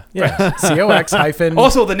 Yeah. COX hyphen.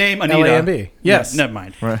 Also the name Anita. LAMB. Yes. Never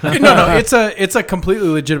mind. No, it's a completely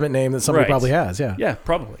legitimate name that somebody Right. probably has. Yeah. Yeah,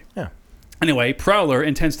 probably. Yeah. Anyway, Prowler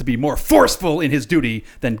intends to be more forceful in his duty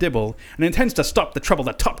than Dibble and intends to stop the trouble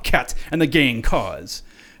that Top Cat and the gang cause.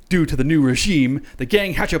 Due to the new regime, the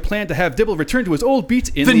gang hatch a plan to have Dibble return to his old beat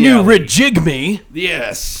in the The new alley. Rejigme.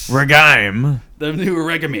 Yes. Regaim. The new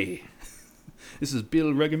regime. This is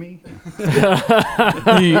Bill Regamy.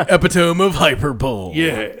 The epitome of hyperbole.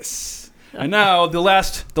 Yes. And now the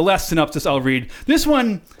last synopsis I'll read. This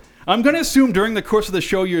one, I'm going to assume during the course of the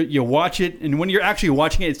show you watch it, and when you're actually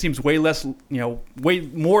watching it, it seems way less, way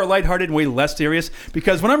more lighthearted and way less serious.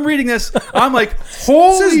 Because when I'm reading this, I'm like,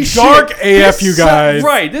 holy This is shit, dark AF, this you guys.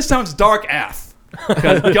 right, this sounds dark AF.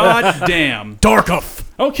 God damn. Darkoff.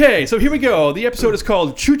 Okay, so here we go. The episode is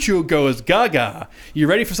called Choo Choo Goes Gaga. You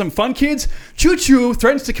ready for some fun, kids? Choo Choo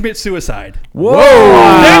threatens to commit suicide. Whoa!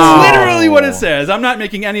 That's literally what it says. I'm not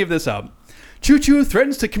making any of this up. Choo Choo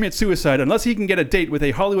threatens to commit suicide unless he can get a date with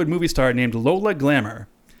a Hollywood movie star named Lola Glamour.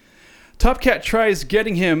 Top Cat tries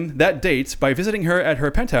getting him that date by visiting her at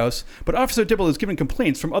her penthouse, but Officer Dibble is given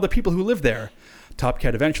complaints from other people who live there. Top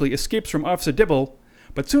Cat eventually escapes from Officer Dibble,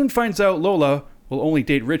 but soon finds out Lola will only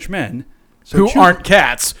date rich men. So Who aren't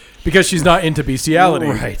cats because she's not into bestiality.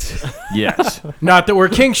 Right. Yes. Not that we're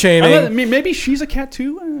kink shaming. Maybe she's a cat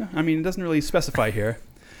too? It doesn't really specify here.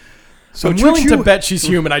 So I'm Choo willing Choo- to bet she's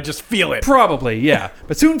human. I just feel it. Probably, yeah.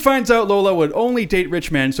 But soon finds out Lola would only date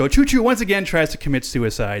rich men, so Choo Choo once again tries to commit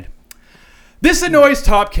suicide. This annoys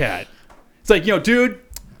Top Cat. It's like, dude,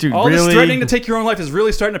 all really? this threatening to take your own life is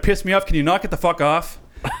really starting to piss me off. Can you knock it the fuck off?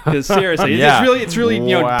 Because seriously, Yeah. it's really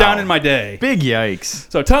Wow. down in my day. Big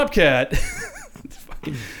yikes. So Top Cat,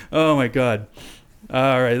 oh my god.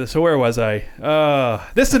 All right, so where was I?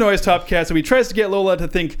 This annoys Top Cat, so he tries to get Lola to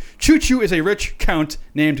think Choo Choo is a rich count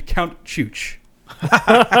named Count Chooch.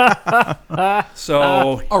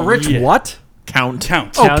 So A rich yeah. what? Count.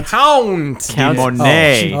 Count. Oh, Count. count. Count.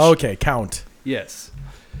 Monet. Oh, okay, count. Yes.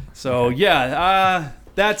 So yeah,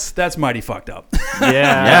 that's mighty fucked up. Yeah,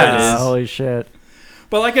 Yeah, it is. Holy shit.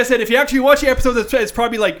 But like I said, if you actually watch the episodes, it's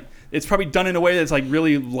probably done in a way that's like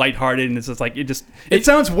really lighthearted, and it's just like it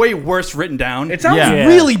sounds way worse written down. It sounds Yeah.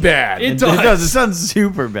 really bad. It It does. does. It sounds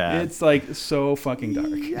super bad. It's like so fucking dark.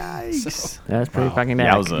 Yikes. That's pretty fucking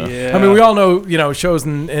bad. Yowza. Yeah. I mean, we all know, shows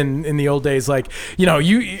in the old days, like,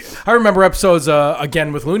 I remember episodes,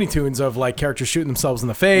 again, with Looney Tunes of, like, characters shooting themselves in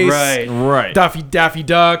the face. Right. Right. Daffy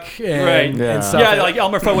Duck and, Right. Yeah. and stuff. Yeah, like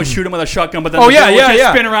Elmer Fudd would shoot him with a shotgun, but then Oh, the yeah, gun would yeah, just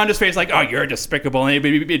yeah. spin around his face like, "Oh, you're despicable," and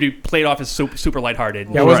it'd be played off as super lighthearted.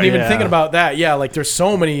 Yeah, I wasn't Right. even Yeah. thinking about that. Yeah, like there's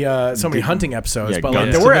so many hunting episodes, Yeah, but like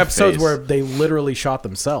guns there to were the episodes face. where they literally shot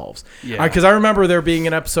themselves. Yeah. Because I remember there being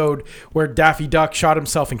an episode where Daffy Duck shot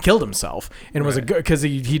himself and killed himself, and it was because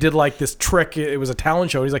he did like this trick. It was a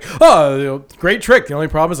talent show. He's like, "Oh, great trick. The only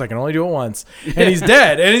problem is I can only do it once," and he's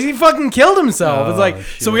dead, and he fucking killed himself. It's like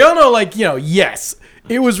so we all know, like yes.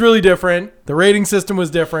 It was really different. The rating system was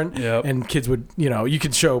different, Yep. and kids would, you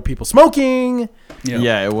could show people smoking.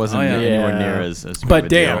 Yeah, it wasn't Oh, yeah. anywhere Yeah. near as big But of a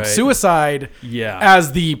deal. damn, Right. suicide Yeah.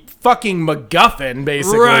 as the fucking MacGuffin,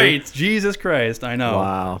 basically. Right. Jesus Christ. I know.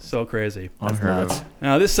 Wow. So crazy. Unheard of.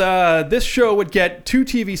 Now this show would get 2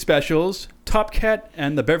 TV specials: Top Cat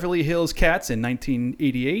and the Beverly Hills Cats in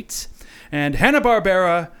 1988, and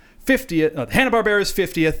Hanna-Barbera's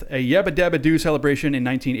 50th, a Yabba Dabba Doo celebration in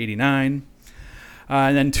 1989,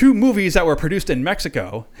 and then 2 movies that were produced in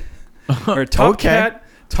Mexico: or Top Cat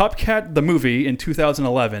the movie in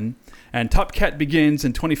 2011, and Top Cat Begins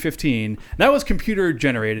in 2015. That was computer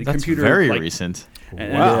generated. That's computer very like, recent.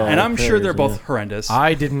 And, Wow. and I'm Very sure they're recent, both horrendous.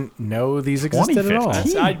 I didn't know these existed at all.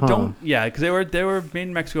 2015. I don't. Yeah, because they were made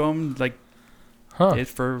in Mexico. And like Huh. it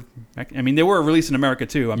for. I mean, they were released in America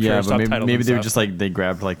too. I'm Yeah, sure but subtitled. maybe and they were stuff. just like they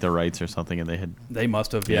grabbed like the rights or something and they had. They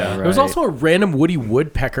must have. Yeah, Yeah. There was Right. also a random Woody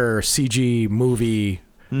Woodpecker CG movie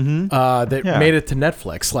that Yeah. made it to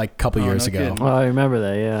Netflix like a couple years no ago. kidding. Oh, I remember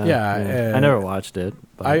that. Yeah. Yeah, I never watched it.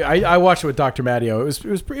 But I watched it with Dr. Matteo. It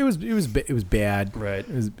was bad. Right.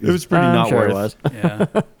 It was pretty I'm not sure worth. it was.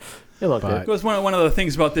 Yeah. It looked But- good. Because one of the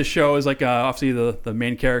things about this show is like obviously the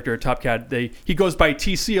main character Top Cat, he goes by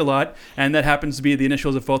TC a lot, and that happens to be the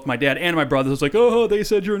initials of both my dad and my brothers. It's like, oh, they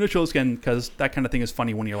said your initials again, because that kind of thing is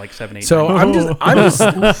funny when you're like 7, 8. So 9.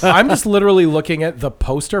 I'm just literally looking at the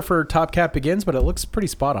poster for Top Cat Begins, but it looks pretty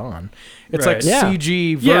spot on. It's Right. like Yeah.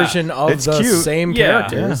 CG Yeah. version of It's the cute. same Yeah.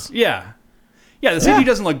 characters. Yeah. Yeah, the CG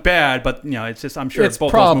doesn't look bad, but it's just I'm sure It's both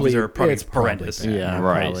probably- those movies are probably it's probably horrendous. bad. Yeah.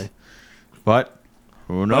 Right. Probably. But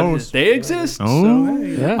who But knows? they exist. Oh. So,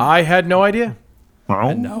 hey. Yeah. I had no idea.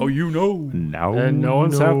 And now you know. No. And no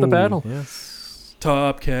one's half the battle.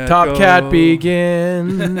 Top Cat. Top go. Cat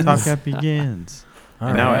Begins. Top Cat begins.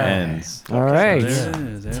 And now it ends. All right.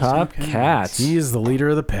 There's Top Cat. He is the leader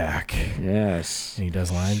of the pack. Yes. And he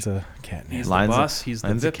does lines of cat He's names. the Lines of- boss. He's the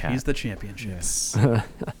lines of VIP. cat. He's the championship. Yes.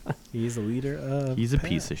 He's the leader of He's a pack.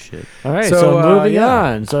 piece of shit. All right. So, So, moving yeah.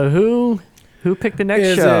 on. So who picked the next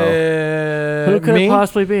Is show? it Who could me? it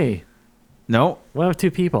possibly be? No, One of 2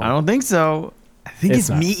 people. I don't think so. I think It's it's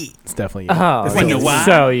not. me It's definitely you. Oh, It's Wonder like- why?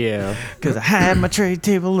 so you. because I had my tray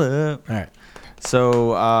table up. All right.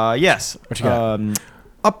 So yes, What you got?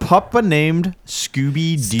 A puppa named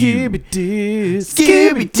Scooby Doo. Scooby-Doo.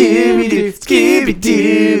 Scooby-Doo,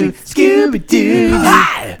 Scooby-Doo,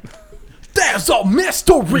 Scooby-Doo. There's a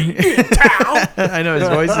mystery in town. I know his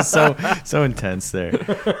voice is so intense there.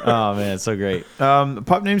 Oh man, it's so great. A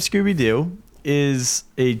pup named Scooby Doo is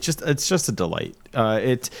it's just a delight.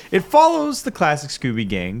 It follows the classic Scooby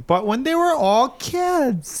Gang, but when they were all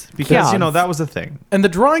kids, because Kids. that was the thing. And the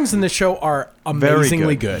drawings in this show are Very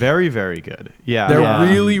amazingly good. very very good. Yeah, They're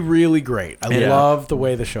really, really great. I Yeah. love the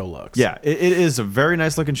way the show looks. Yeah, it is a very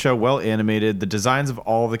nice looking show, well animated. The designs of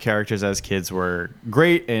all the characters as kids were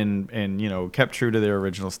great and kept true to their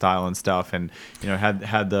original style and stuff, and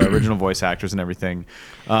had the original voice actors and everything.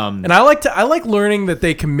 And I like learning that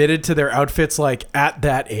they committed to their outfits like at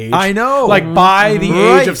that age. I know. Like by the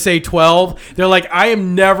Right. age of say 12, they're like, I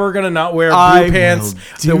am never gonna not wear blue I pants, will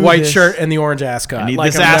the do white this. shirt, and the orange ascot. I need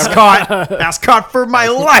like, this I'm never- ascot, ascot for my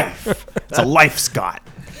life. It's a life scot.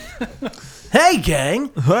 Hey, gang.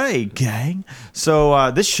 Hey, gang. So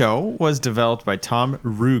this show was developed by Tom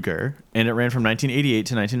Ruger, and it ran from 1988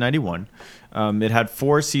 to 1991. It had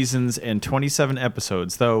 4 seasons and 27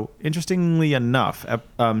 episodes, though, interestingly enough,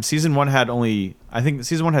 season 1 had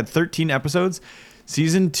 13 episodes.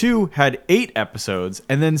 Season 2 had 8 episodes,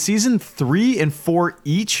 and then season 3 and 4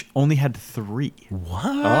 each only had 3. What?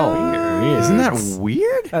 Oh, Isn't that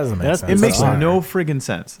weird? That doesn't make That's- sense. It makes That's no friggin'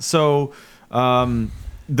 sense. So, I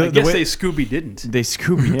guess they Scooby didn't. they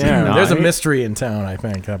Scooby did Yeah, not. There's a mystery in town, I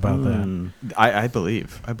think, about that. I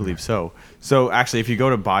believe so. So actually, if you go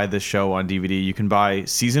to buy this show on DVD, you can buy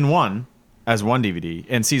season 1 as one DVD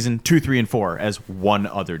and season 2, 3, and 4 as one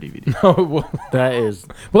other DVD. That is.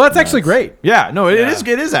 Well, that's actually great. Yeah, no, it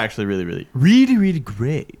is actually really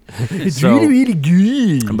great. It's really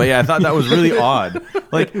good. But yeah, I thought that was really odd.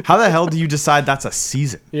 Like, how the hell do you decide that's a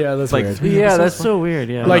season? Yeah, that's Like, weird. 3 Yeah, episodes? that's so weird.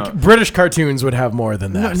 Yeah. Like British cartoons would have more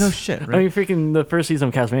than that. No shit, I right? mean, freaking the first season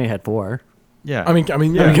of Castlevania had 4. Yeah. I mean,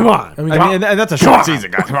 yeah. come on. I mean, I mean, and that's a short season,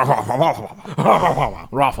 guys.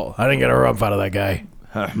 Raffle. I didn't get a rump out of that guy.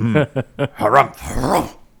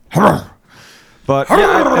 But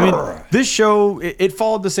yeah, I mean, this show it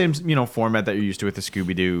followed the same format that you're used to with the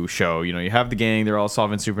Scooby-Doo show. You have the gang; they're all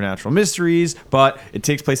solving supernatural mysteries, but it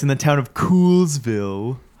takes place in the town of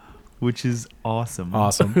Coolsville, which is awesome.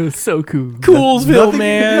 Awesome. So cool. Coolsville,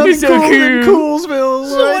 man. Nothing So cooler than cool.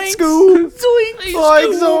 Zoinks! Right, Scoob? Like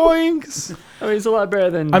zoinks! I mean, it's a lot better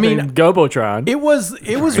than, I mean, than Gobotron. It was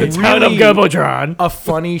Town of really Gobotron. a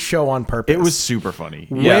funny show on purpose. It was super funny.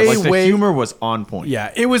 Way, like the way- humor was on point.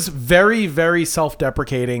 Yeah, it was very, very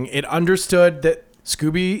self-deprecating. It understood that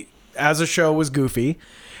Scooby as a show was goofy,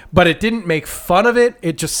 but it didn't make fun of it.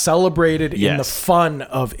 It just celebrated in the Yes. fun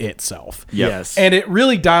of itself. Yep. Yes. And it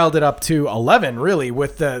really dialed it up to 11, really,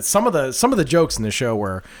 with some of the jokes in the show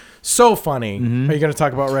were so funny. Are you going to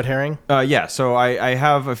talk about Red Herring? Yeah, so I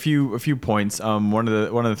have a few points. One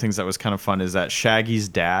of the things that was kind of fun is that Shaggy's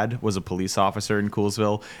dad was a police officer in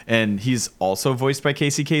Coolsville, and he's also voiced by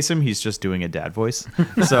Casey Kasem. He's just doing a dad voice,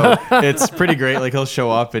 so it's pretty great. Like he'll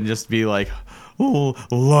show up and just be like, "Oh,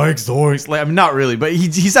 like zoinks." Like, I mean, not really, but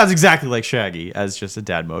he sounds exactly like Shaggy as just a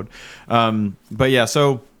dad mode. But yeah,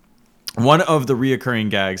 so. One of the reoccurring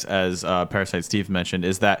gags, as Parasite Steve mentioned,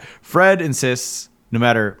 is that Fred insists no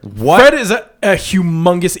matter what. Fred is a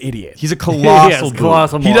humongous idiot. He's a colossal Yes, dude.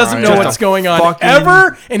 colossal He doesn't moron. know Just what's a going on fucking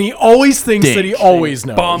ever, and he always thinks that he dink. always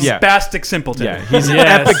knows. Bombastic simpleton. Yeah, he's an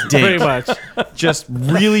Yes, epic dick. pretty much. Just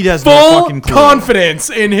really does no Full fucking clue. confidence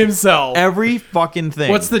in himself. Every fucking thing.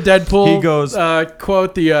 What's the Deadpool? He goes-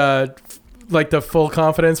 quote the like the full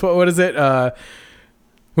confidence. What is it?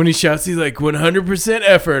 When he shouts, he's like 100%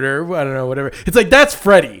 effort, or I don't know, whatever. It's like that's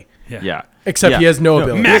Freddy, Yeah. except Yeah. he has no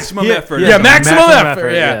ability. Maximum Yeah, effort. Yeah, maximum effort. effort,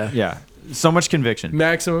 Yeah. yeah. Yeah. So much conviction.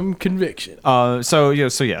 Maximum conviction. So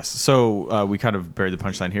yes. So we kind of buried the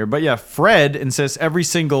punchline here, but yeah, Fred insists every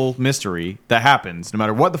single mystery that happens, no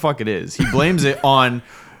matter what the fuck it is, he blames it on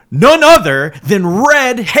none other than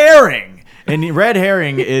Red Herring. And Red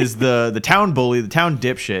Herring is the town bully, the town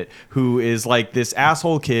dipshit, who is like this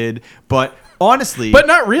asshole kid, but honestly, But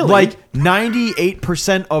not really. Like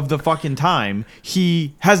 98% of the fucking time,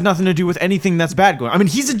 he has nothing to do with anything that's bad going on. I mean,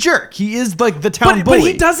 he's a jerk. He is like the town bully. But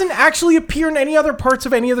he doesn't actually appear in any other parts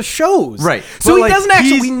of any of the shows. Right. So But, he like, doesn't actually.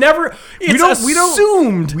 he's- We never. It's we don't-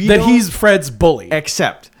 assumed we that don't- he's Fred's bully.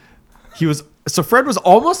 Except he was. So Fred was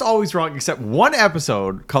almost always wrong, except one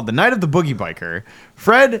episode called "The Night of the Boogie Biker."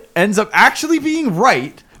 Fred ends up actually being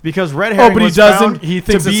right because Red Herring but he was doesn't- found he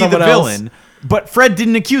thinks to it's be the someone else. villain. But Fred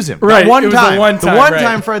didn't accuse him. Right, That one it was the time. one time, right.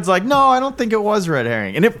 time Fred's like, no, I don't think it was red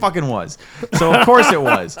herring. And it fucking was. So of course it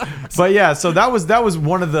was. But yeah, so that was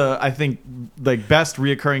one of the, I think, like best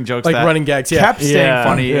reoccurring jokes Like that running gags, yeah. kept staying Yeah,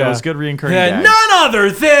 funny. It yeah. was good reoccurring And gags. none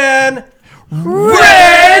other than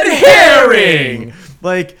Red Herring.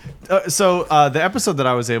 Like the episode that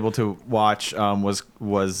I was able to watch was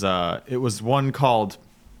it was one called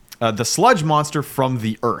The Sludge Monster from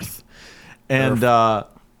the Earth. And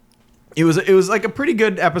it was like a pretty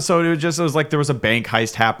good episode. It was like there was a bank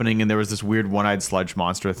heist happening and there was this weird one-eyed sludge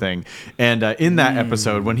monster thing. And in that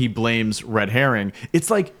episode when he blames Red Herring, it's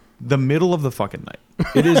like the middle of the fucking night.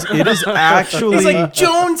 It is actually He's like,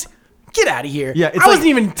 Jones, get out of here. Yeah, it's I wasn't like-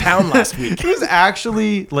 even in town last week. It was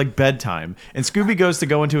actually like bedtime, and Scooby goes to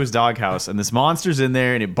go into his doghouse, and this monster's in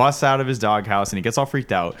there, and it busts out of his doghouse, and he gets all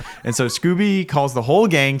freaked out. And so Scooby calls the whole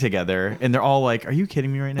gang together, and they're all like, "Are you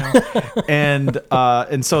kidding me right now?"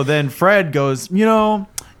 and so then Fred goes,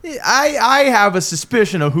 I have a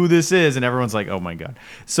suspicion of who this is, and everyone's like, oh my god.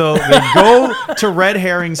 So they go to Red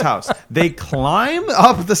Herring's house. They climb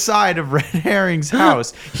up the side of Red Herring's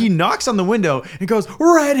house. He knocks on the window and goes,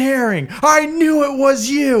 Red Herring, I knew it was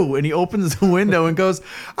you. And he opens the window and goes,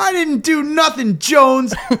 I didn't do nothing,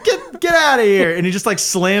 Jones. Get out of here. And he just like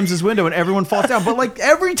slams his window and everyone falls down. But like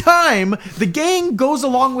every time the gang goes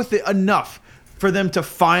along with it enough for them to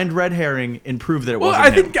find Red Herring and prove that it Well,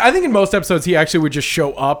 wasn't him. I think in most episodes he actually would just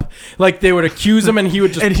show up. Like they would accuse him and he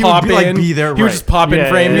would just And he would pop be, like, in. be there, He would right. just pop in Yeah,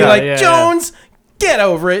 frame and yeah, be like, yeah, Jones, get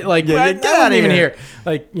over it. Like, Yeah, I get wasn't outta even here. here.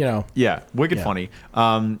 Like, Yeah, wicked funny.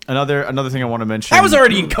 Another thing I want to mention. I was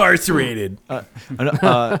already incarcerated.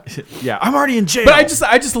 yeah, I'm already in jail. But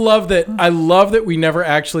I just love that. I love that we never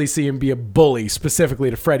actually see him be a bully specifically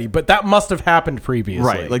to Freddy. But that must have happened previously,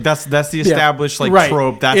 right, like that's the Yeah. established like Right.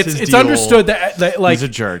 trope. That's it's his it's deal. understood that like He's a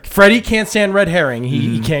jerk. Mm-hmm. Freddy can't stand Red Herring.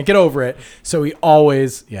 He can't get over it. So he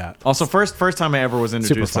always Also, first time I ever was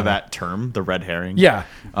introduced to funny. that term, the red herring. Yeah.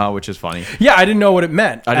 Which is funny. yeah. I didn't know what it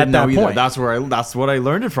meant. I didn't at know that either. point. That's what I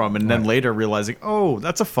learned it from, and then later realizing, oh,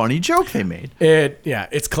 that's a funny joke they made.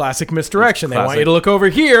 It's classic misdirection. They want classic. you to look over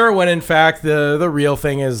here when in fact the real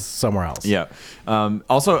thing is somewhere else. Yeah.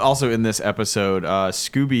 Also in this episode,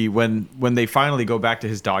 Scooby, when they finally go back to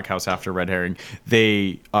his doghouse after Red Herring,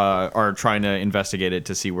 they are trying to investigate it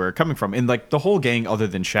to see where it's coming from. And like the whole gang, other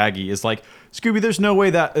than Shaggy, is like, Scooby, there's no way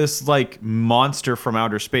that this like monster from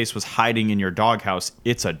outer space was hiding in your doghouse.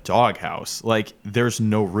 It's a doghouse. Like there's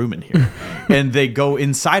no room in here. And they go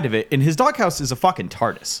inside of it, and his doghouse is a fucking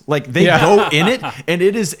TARDIS. Like they go in it, and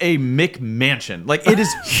it is a McMansion. Like it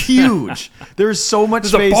is huge. There's so much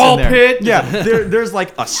There's a space ball in there. pit. Yeah, there's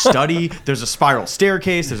like a study. There's a spiral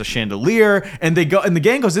staircase. There's a chandelier, and they go, and the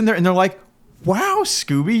gang goes in there, and they're like, wow,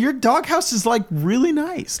 Scooby, your doghouse is like really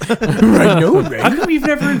nice. I know, right? How come you've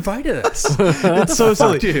never invited us? It's so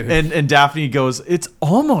silly. dude? And Daphne goes, it's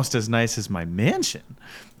almost as nice as my mansion.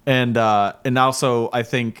 And also I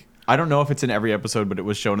think, I don't know if it's in every episode, but it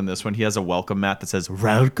was shown in this one. He has a welcome mat that says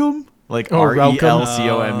welcome, like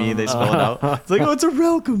RELCOME. They spell it out. It's like, oh, it's a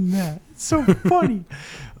welcome mat. It's so funny.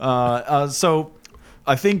 So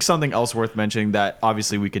I think something else worth mentioning that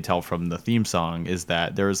obviously we could tell from the theme song is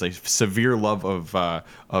that there is a severe love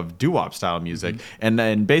of doo-wop style music,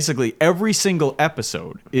 and basically every single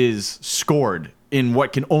episode is scored in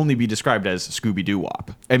what can only be described as Scooby Doo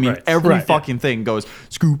Wop. I mean, Right. every fucking thing goes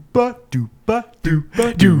Scooba Dooba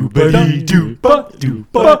Dooba Dooba Dooba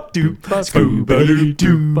Dooba Dooba Scooba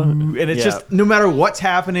Doo, and it's just no matter what's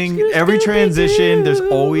happening, every transition, there's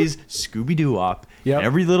always Scooby Doo Wop. Yep.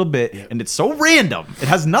 Every little bit, and it's so random. It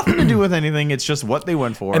has nothing to do with anything. It's just what they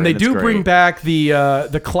went for, And they it's do great. bring back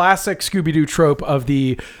the classic Scooby Doo trope of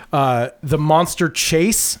the monster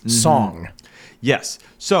chase song. Yes.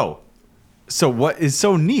 So what is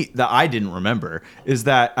so neat that I didn't remember is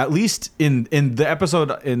that at least in the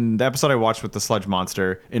episode I watched with the sludge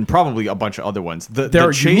monster, and probably a bunch of other ones, the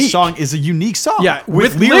chase unique. song is a unique song. Yeah,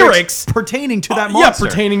 with with lyrics pertaining to that yeah, monster.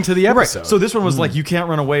 pertaining to the episode. Right. So this one was like, you can't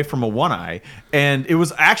run away from a one-eye, and it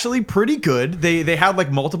was actually pretty good. They had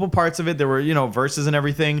like multiple parts of it. There were, verses and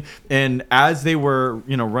everything, and as they were,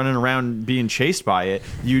 running around being chased by it,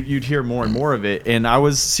 you'd hear more and more of it, and I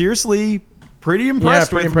was seriously pretty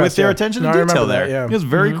impressed with their attention to No, I detail remember there. that, yeah. It was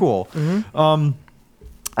very cool.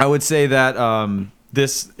 I would say that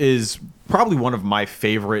this is probably one of my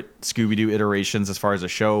favorite Scooby-Doo iterations as far as a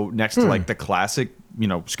show, next to like the classic,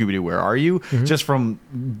 Scooby-Doo, Where Are You? Just from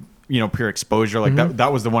pure exposure. Like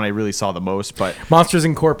that was the one I really saw the most. But Monsters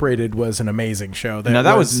Incorporated was an amazing show.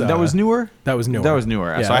 that was newer. That was newer. That was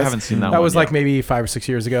newer. So I haven't seen that one. That was like yet. maybe 5 or 6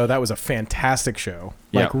 years ago. That was a fantastic show.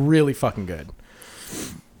 Like Yeah. really fucking good.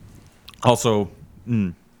 Also,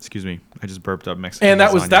 Excuse me, I just burped up Mexican. And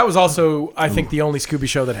that lasagna. was also, I think, the only Scooby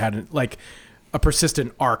show that had like a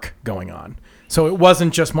persistent arc going on. So it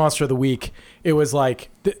wasn't just Monster of the Week. It was like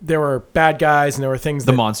there were bad guys and there were things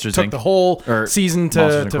The that Monsters, took Inc. the whole Or season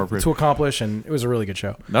Monsters to Incorporated. accomplish, and it was a really good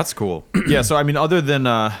show. That's cool. Yeah. So I mean, other than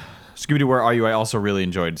Scooby-Doo, Where Are You? I also really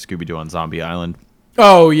enjoyed Scooby-Doo on Zombie Island.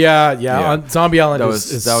 Oh yeah. On Zombie Island That is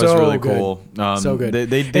was so really good. cool. So good.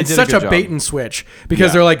 They it's did such a, good a bait job. and switch because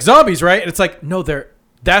Yeah. they're like zombies, right? And it's like no,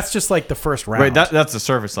 that's just like the first round. Right, that's the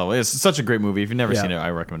surface level. It's such a great movie. If you've never Yeah. seen it, I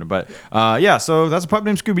recommend it. But yeah, so that's a pup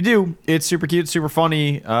named Scooby-Doo. It's super cute, super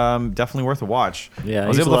funny. Definitely worth a watch. Yeah, I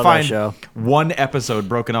was used able to to love that find show. one episode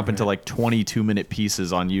broken up into like 22-minute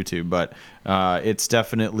pieces on YouTube, but it's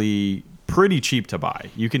definitely pretty cheap to buy.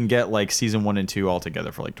 You can get like season 1 and 2 all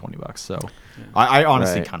together for like $20. So I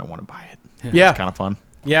honestly Right. kind of want to buy it. Yeah. It's kind of fun.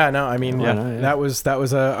 Yeah, no, I mean Yeah. Yeah. that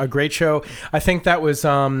was a great show. I think that was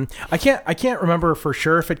I can't remember for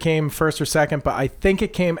sure if it came first or second, but I think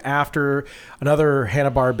it came after another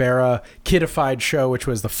Hanna-Barbera kidified show, which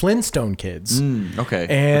was the Flintstone Kids. Okay.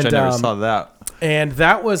 And, Which I never um, saw that. And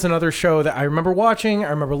that was another show that I remember watching, I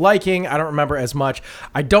remember liking. I don't remember as much.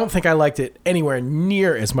 I don't think I liked it anywhere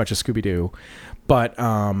near as much as Scooby-Doo. But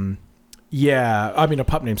yeah, I mean a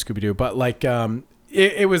pup named Scooby-Doo, but like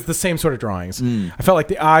it was the same sort of drawings. I felt like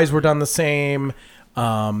the eyes were done the same.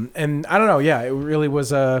 And I don't know, yeah, it really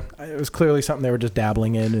was it was clearly something they were just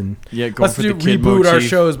dabbling in, and Yeah, going let's for do the kid reboot our motif.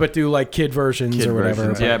 shows but do like kid versions Kid or whatever.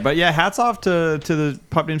 versions. Yeah, but yeah, hats off to the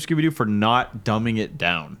pup named Scooby-Doo for not dumbing it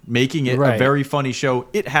down, making it a Right. very funny show.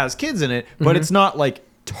 It has kids in it, but it's not like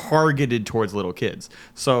targeted towards little kids.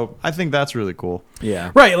 So I think that's really cool.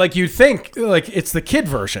 Yeah. Right, like you think like it's the kid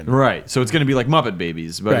version. Right. So it's gonna be like Muppet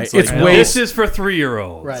Babies, but Right, it's like it's no. way- This is for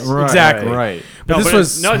 3-year-olds. Right. Right, Exactly. Right. But No, this but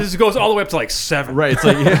was this goes all the way up to like 7. Right. It's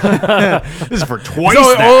like this is for twice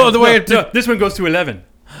So, that. all the way up to No, this one goes to 11.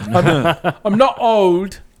 I'm not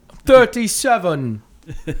old. 37.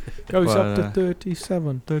 Goes up to But,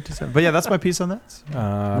 37. But yeah, that's my piece on that.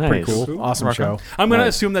 Pretty Nice. cool. Awesome Rock show. on. I'm going to Right.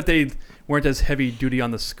 assume that they weren't as heavy duty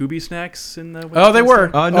on the Scooby snacks in the. Oh, they were.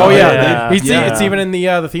 Oh, no, oh yeah. yeah. It's, Yeah. it's even in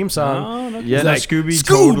the theme song. Oh, no. Yeah, It's no, like, Scooby Scooby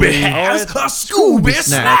totally has a Scooby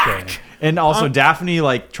snack. Okay. And also, Daphne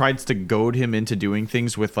like tries to goad him into doing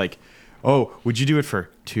things with like, "Oh, would you do it for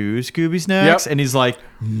 2 Scooby snacks?" Yep. And he's like,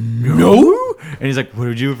 "No." And he's like, "What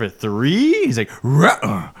would you do it for 3?" He's like,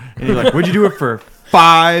 "Ruh-uh." And he's like, "Would you do it for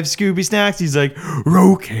 5 Scooby snacks?" He's like,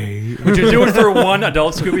 "Okay." Would you do it for 1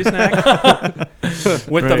 adult Scooby snack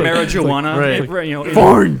with the marijuana? right. You know, in-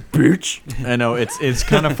 Fine, bitch. I know it's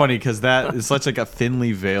kind of funny because that is such like a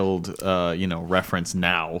thinly veiled, reference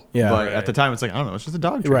now. Yeah. but Right. at the time it's like I don't know, it's just a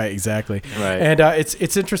dog treat. Right, exactly. Right. And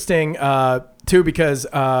it's interesting too because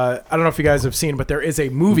I don't know if you guys have seen, but there is a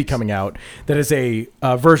movie coming out that is a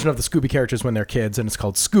version of the Scooby characters when they're kids, and it's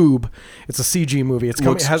called Scoob. It's a CG movie. It's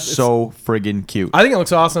coming. Looks It's, so friggin' cute. I think it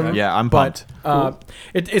looks awesome. Yeah, I'm but pumped.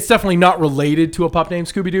 it's definitely not related to a pup named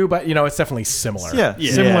Scooby Doo, but it's definitely similar. yeah,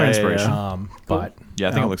 Yeah. similar Yeah, inspiration. But Yeah,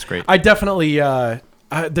 I think it looks great. I definitely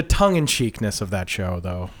the tongue in cheekness of that show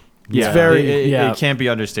though. Yeah, It's very yeah. it can't be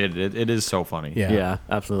understated. It is so funny. yeah. Yeah,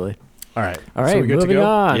 absolutely. All right. All right, So we good to moving go?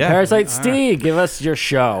 on. Yeah. Parasite Steve, give us your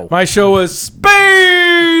show. My show was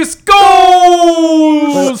Space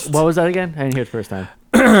Ghost. What was that again? I didn't hear it the first time.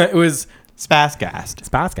 It was Spazcast.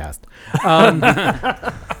 Spazcast.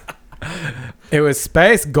 It was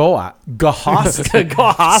Space Ghost.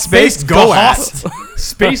 Space Ghost.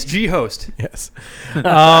 Space G host. Yes.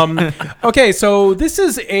 Okay, so this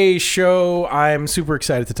is a show I'm super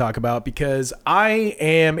excited to talk about because I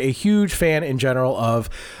am a huge fan in general of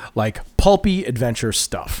like pulpy adventure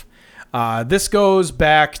stuff. This goes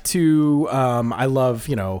back to I love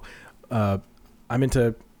I'm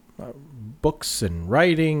into books and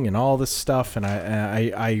writing and all this stuff, and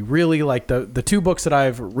I really like the 2 books that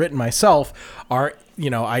I've written myself are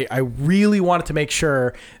I really wanted to make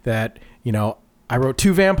sure that I wrote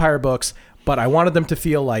 2 vampire books, but I wanted them to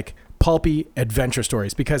feel like pulpy adventure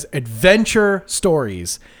stories, because adventure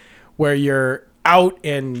stories where you're out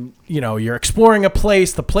and you're exploring a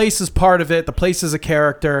place, the place is part of it, the place is a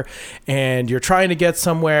character, and you're trying to get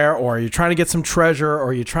somewhere, or you're trying to get some treasure,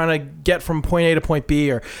 or you're trying to get from point A to point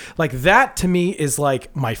B, or like that to me is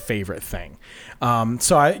like my favorite thing.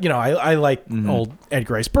 So I like old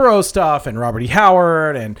Edgar Rice Burroughs stuff and Robert E.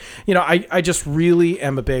 Howard, and I just really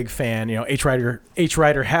am a big fan. H.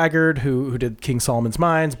 Rider Haggard, who did King Solomon's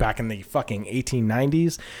Mines back in the fucking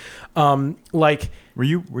 1890s. Were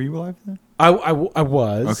you alive then? I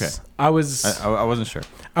was. Okay. I was. I wasn't sure.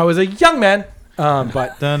 I was a young man.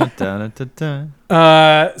 But Dun, dun, dun, dun,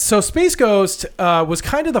 dun. so Space Ghost was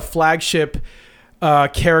kind of the flagship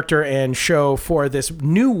character and show for this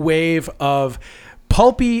new wave of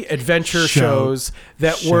pulpy adventure shows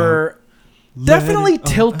that were definitely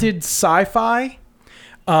tilted sci-fi.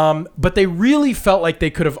 But they really felt like they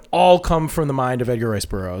could have all come from the mind of Edgar Rice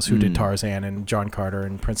Burroughs, who did Tarzan and John Carter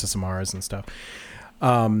and Princess of Mars and stuff.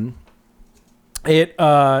 Adventure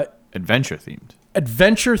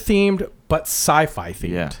themed, but sci-fi themed.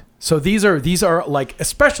 Yeah. So these are like,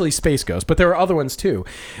 especially Space Ghost, but there are other ones too.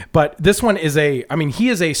 But this one is he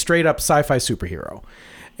is a straight up sci-fi superhero.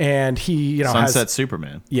 And he, Sunset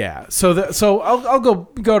Superman. Yeah. So I'll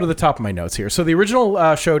go to the top of my notes here. So the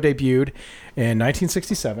original show debuted in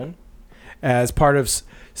 1967 as part of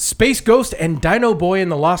Space Ghost and Dino Boy in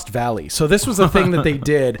the Lost Valley. So this was a thing that they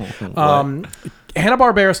did.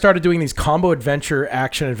 Hanna-Barbera started doing these combo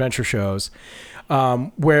action adventure shows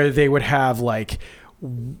where they would have like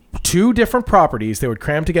 2 different properties. They would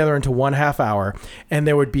cram together into 1/2 hour, and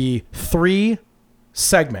there would be 3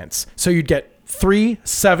 segments. So you'd get 3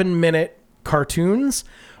 7-minute cartoons,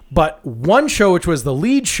 but one show, which was the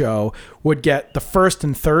lead show, would get the first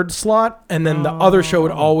and third slot, and then the other show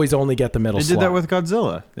would always only get the middle slot. They did that with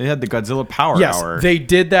Godzilla. They had the Godzilla Power Hour. Yes, they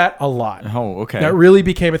did that a lot. Oh, okay. That really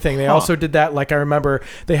became a thing. They also did that, like I remember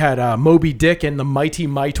they had Moby Dick and the Mighty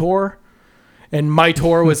Mightor, and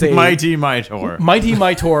Mightor was a... Mighty Mightor. Mighty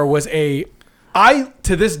Mightor was I,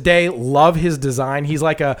 to this day, love his design. He's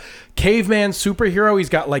like a caveman superhero. He's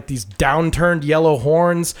got like these downturned yellow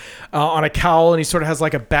horns on a cowl, and he sort of has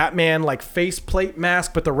like a Batman like faceplate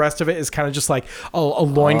mask, but the rest of it is kind of just like a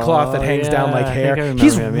loincloth that hangs down like hair.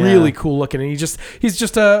 He's really cool looking, and he's just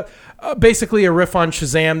basically a riff on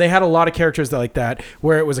Shazam. They had a lot of characters like that,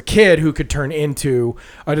 where it was a kid who could turn into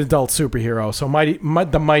an adult superhero. So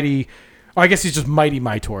I guess he's just Mighty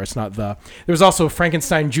Mightor. It's not the... There was also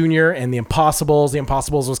Frankenstein Jr. and The Impossibles. The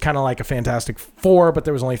Impossibles was kind of like a Fantastic Four, but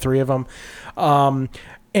there was only 3 of them.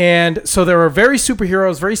 And so there were very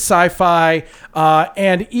superheroes, very sci-fi.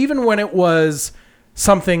 And even when it was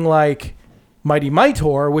something like Mighty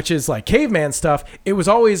Mightor, which is like caveman stuff, it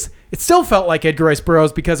still felt like Edgar Rice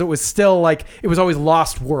Burroughs, because it was still like, it was always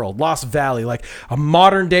Lost World, Lost Valley, like a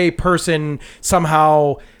modern day person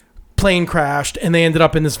somehow... plane crashed and they ended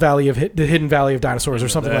up in this valley of the hidden valley of dinosaurs or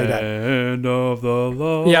something like that. Land of the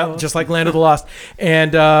Lost. Yeah, just like Land of the Lost.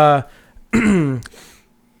 And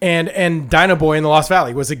and Dino Boy in the Lost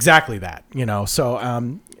Valley was exactly that,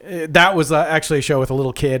 So that was actually a show with a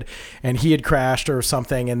little kid, and he had crashed or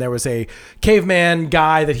something, and there was a caveman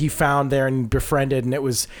guy that he found there and befriended, and it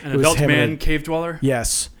was adult him man cave dweller.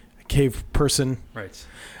 Yes, a cave person. Right.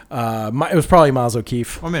 It was probably Miles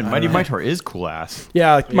O'Keefe. Oh man, Mighty Mightor is cool ass.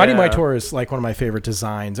 Yeah, Mighty Mightor is like one of my favorite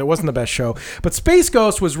designs. It wasn't the best show, but Space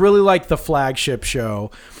Ghost was really like the flagship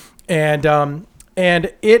show, and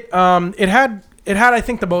it had I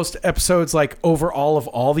think the most episodes like overall of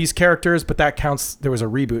all these characters, but that counts. There was a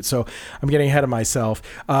reboot, so I'm getting ahead of myself.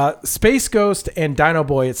 Space Ghost and Dino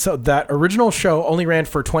Boy. So that original show only ran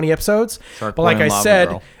for 20 episodes, but like I said.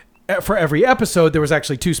 Girl. For every episode, there was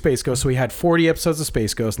actually 2 Space Ghosts. So we had 40 episodes of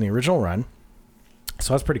Space Ghost in the original run.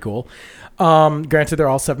 So that's pretty cool. Granted, they're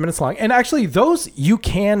all 7 minutes long. And actually, those you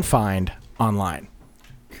can find online.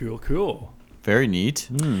 Cool. Very neat.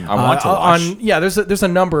 I want to watch. There's a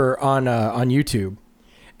number on YouTube.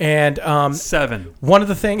 And 7. One of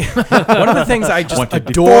the things I just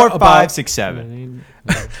adore 4, about 5, 6, 7.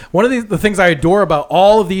 One of the things I adore about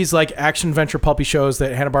all of these like action adventure pulpy shows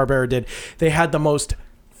that Hanna-Barbera did, they had the most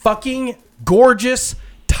fucking gorgeous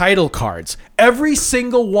title cards. Every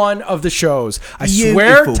single one of the shows. I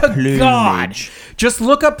swear to God. Just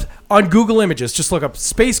look up on Google Images. Just look up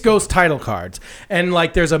Space Ghost title cards. And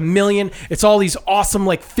like there's a million. It's all these awesome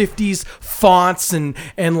like 50s fonts and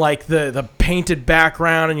like the painted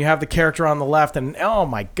background, and you have the character on the left, and oh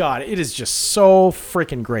my God, it is just so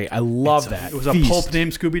freaking great. I love that. It was a pulp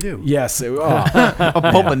named Scooby-Doo. Yes. A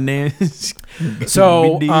pulp name.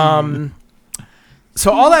 So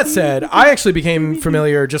all that said, I actually became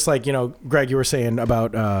familiar, just like, Greg, you were saying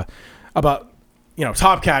about Top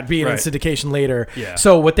Cat being in syndication later. Yeah.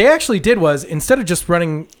 So what they actually did was, instead of just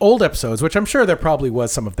running old episodes, which I'm sure there probably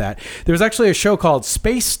was some of that, there was actually a show called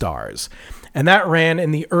Space Stars. And that ran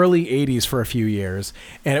in the early 80s for a few years.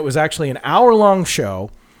 And it was actually an hour-long show.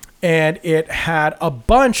 And it had a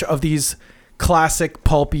bunch of these classic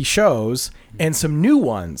pulpy shows and some new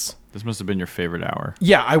ones. This must have been your favorite hour.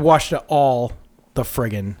 Yeah, I watched it all the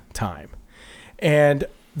friggin' time. And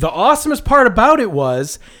the awesomest part about it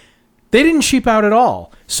was they didn't cheap out at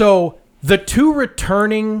all. So the 2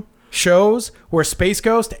 returning shows were Space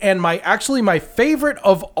Ghost, and my favorite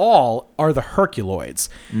of all are the Herculoids.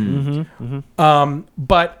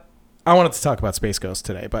 But I wanted to talk about Space Ghost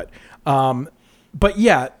today. But but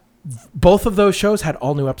yeah, both of those shows had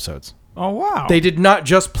all new episodes. Oh wow. They did not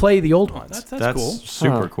just play the old ones. That's cool.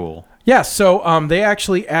 super cool. Yeah, so they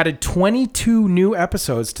actually added 22 new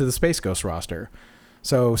episodes to the Space Ghost roster.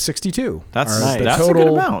 So 62. That's are the that's a total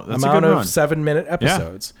good amount. That's a amount good of run. 7-minute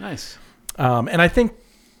episodes. Nice. And I think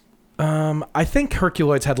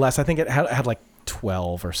Herculoids had less. I think it had like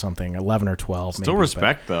 12 or something, 11 or 12. Still maybe,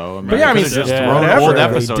 respect though. I mean, But yeah, I they mean, could've just yeah, thrown whatever, old they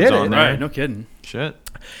episodes did on it. there. Right. No kidding. Shit.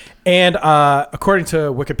 And according to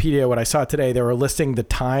Wikipedia, what I saw today, they were listing the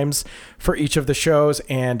times for each of the shows,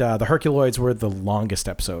 and the Herculoids were the longest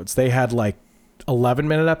episodes. They had like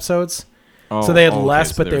 11-minute episodes, so they had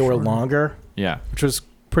less, but they were longer, Yeah. which was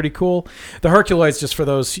pretty cool. The Herculoids, just for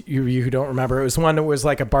those you who don't remember, it was one that was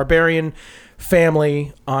like a barbarian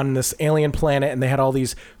family on this alien planet, and they had all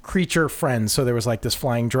these creature friends. So there was like this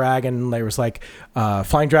flying dragon, there was like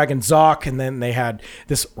flying dragon Zoc, and then they had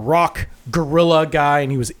this rock gorilla guy,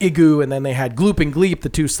 and he was Igu, and then they had Gloop and Gleep, the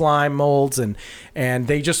two slime molds, and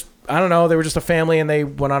they just, I don't know, they were just a family, and they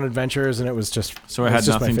went on adventures, and it was just So it was had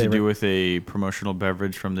just my nothing to favorite. do with a promotional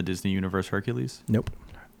beverage from the Disney Universe Hercules. Nope.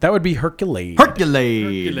 That would be Hercules.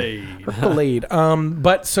 Hercules. Herculade.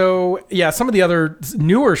 But so yeah, some of the other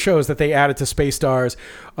newer shows that they added to Space Stars,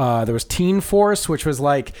 there was Teen Force, which was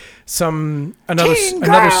like another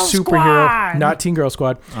superhero, not Teen Girl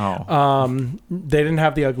Squad. Oh. They didn't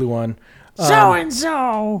have the ugly one. So and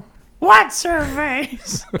so. What's her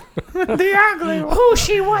face? The ugly one. Who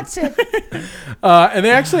she wants it? And they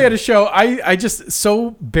actually had a show. I just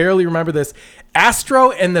so barely remember this. Astro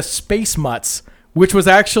and the Space Mutts, which was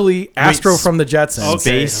actually Astro from the Jetsons.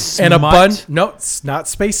 Space And a Mutt? bunch. No, it's not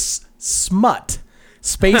Space Smut.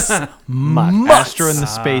 Space Mutt. Astro and the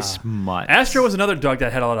Space Mutt. Astro was another dog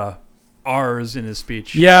that had a lot of R's in his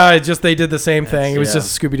speech. Yeah, they did the same thing. It was yeah.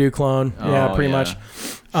 just a Scooby Doo clone. Yeah, Oh, pretty yeah. much.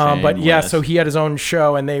 But yeah, Shameless. so he had his own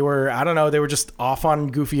show, and they were, I don't know, they were just off on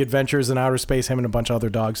goofy adventures in outer space, him and a bunch of other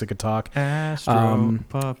dogs that could talk. Astro.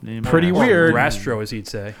 pup named pretty Astro. weird. Rastro, as he'd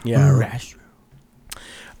say. Yeah.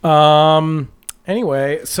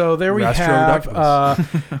 Anyway, so there we have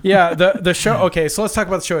the show. Okay, so let's talk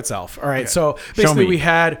about the show itself. All right, so basically me. we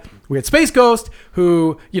had Space Ghost,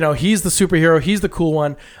 who, he's the superhero, he's the cool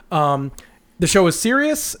one. The show was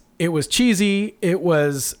serious, it was cheesy, it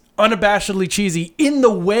was unabashedly cheesy in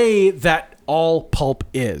the way that all pulp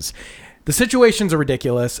is. The situations are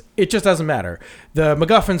ridiculous. It just doesn't matter. The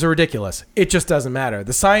MacGuffins are ridiculous. It just doesn't matter.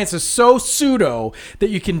 The science is so pseudo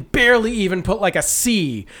that you can barely even put like a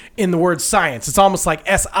C in the word science. It's almost like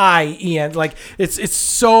S-I-E-N. Like it's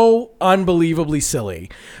so unbelievably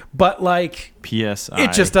silly. But like PSI.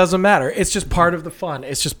 it just doesn't matter. It's just part of the fun.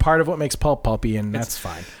 It's just part of what makes pulp pulpy, and that's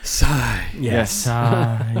fine. Sigh. Yes.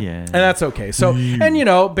 Yeah. And that's okay. So,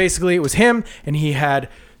 and basically it was him, and he had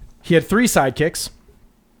 3 sidekicks.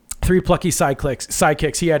 3 plucky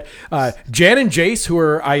sidekicks. He had Jan and Jace, who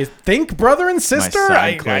are, I think, brother and sister.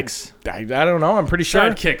 sidekicks. I don't know. I'm pretty sure.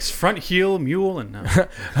 Sidekicks, front heel, mule, and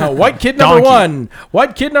White kid number Donkey. 1,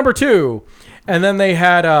 white kid number 2, and then they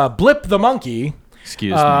had Blip the monkey.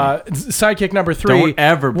 Excuse me. Sidekick number 3. Don't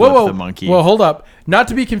ever Blip the monkey. Well, hold up. Not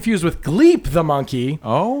to be confused with Gleep the monkey,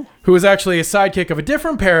 Oh? who was actually a sidekick of a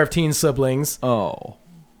different pair of teen siblings. Oh.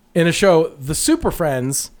 In a show, The Super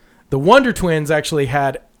Friends, the Wonder Twins actually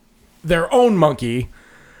had their own monkey.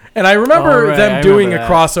 And I remember them I doing a remember that.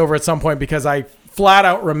 crossover at some point because I flat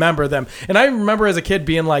out remember them. And I remember as a kid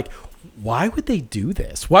being like, why would they do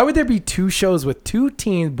this? Why would there be 2 shows with 2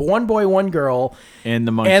 teens, 1 boy, 1 girl, And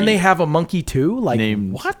the monkey. and they have a monkey too? Like,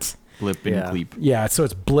 Named what? Blip and Yeah. Gleep. Yeah, so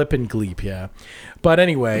it's Blip and Gleep, yeah. But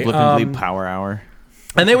anyway, Blip and Gleep Power Hour.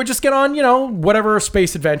 and they would just get on, whatever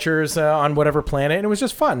space adventures on whatever planet, and it was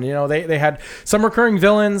just fun. They had some recurring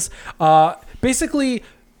villains. Basically,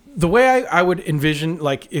 the way I would envision,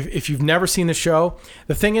 like, if you've never seen the show,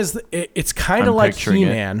 the thing is, it's kind of I'm like picturing it.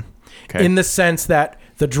 He-Man Okay. in the sense that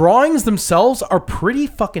the drawings themselves are pretty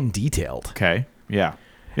fucking detailed. Okay. Yeah.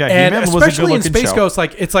 Yeah. And He-Man was a especially in good-looking Space show. Ghost,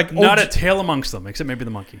 like, it's like not old- a tail amongst them, except maybe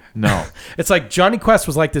the monkey. No. it's like Johnny Quest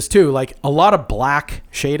was like this too, like a lot of black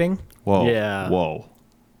shading. Whoa. Yeah. Whoa.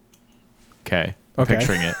 Okay. Okay.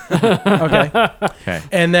 Picturing it. Okay. Okay.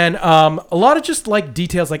 And then a lot of just like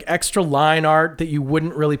details, like extra line art that you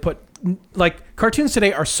wouldn't really put. Like cartoons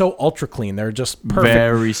today are so ultra clean; they're just perfect,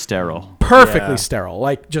 Very sterile. perfectly Yeah. sterile.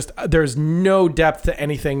 Like just there's no depth to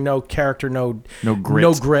anything, no character, no grit.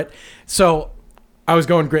 no grit. So I was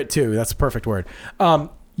going grit too. That's the perfect word.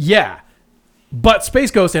 Yeah. But Space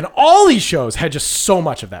Ghost and all these shows had just so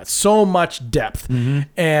much of that, so much depth,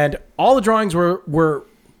 and all the drawings were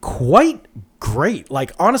quite great.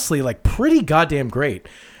 Like honestly, like pretty goddamn great.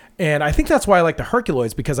 And I think that's why I like the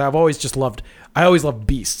Herculoids, because I always love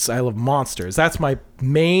beasts. I love monsters. That's my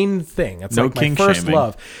main thing. That's No like my kink first shaming.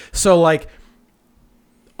 love. So like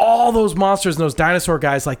all those monsters and those dinosaur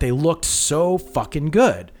guys, like they looked so fucking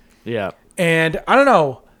good. Yeah. And I don't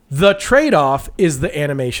know, the trade-off is the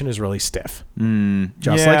animation is really stiff.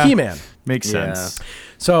 Just like He-Man. Makes Yeah. sense.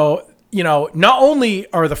 So, not only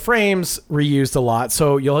are the frames reused a lot,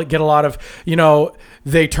 so you'll get a lot of,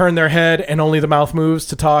 they turn their head and only the mouth moves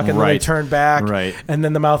to talk, and then they Right. turn back, Right. and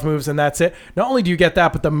then the mouth moves, and that's it. Not only do you get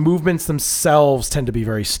that, but the movements themselves tend to be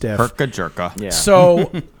very stiff. Herka jerka. Yeah.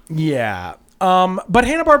 So, yeah. But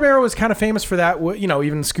Hanna-Barbera was kind of famous for that.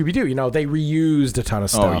 Even Scooby-Doo, they reused a ton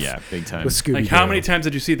of stuff. Oh yeah, big time. With Scooby-Doo. Like, how many times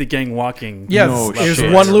did you see the gang walking? Yes, No it was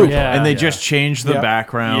shit. one loop. Yeah. And they just changed the Yep.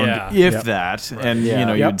 background, Yeah. if Yep. that, and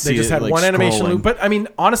Yeah. you'd see They just it, had like, one animation scrolling. loop. But I mean,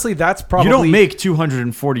 honestly, that's probably You don't make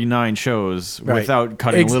 249 shows Right. without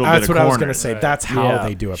cutting a little That's bit of what I was corners. going to say. That's how Yeah.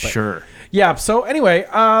 they do it. But Sure. yeah. So anyway,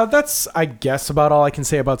 that's I guess about all I can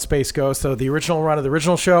say about Space Ghost. So the original run of the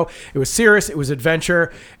original show, it was serious. It was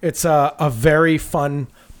adventure. It's a very fun,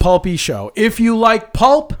 pulpy show. If you like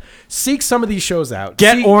pulp, seek some of these shows out.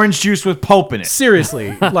 Get orange juice with pulp in it.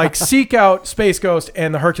 Seriously, like seek out Space Ghost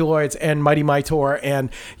and the Herculoids and Mighty Mightor, and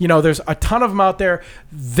there's a ton of them out there.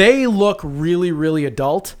 They look really, really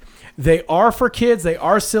adult. They are for kids. They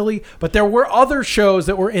are silly, but there were other shows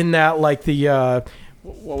that were in that, like the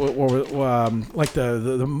like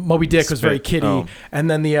the Moby Dick was very kiddie, Oh. and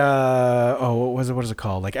then the what is it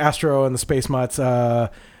called? Like Astro and the Space Mutts.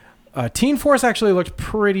 Teen Force actually looked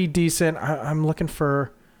pretty decent. I'm looking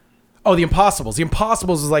for. Oh, the Impossibles. The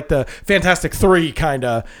Impossibles is like the Fantastic Three kind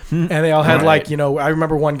of, and they all had Right. I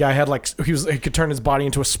remember one guy had like he could turn his body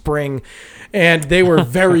into a spring, and they were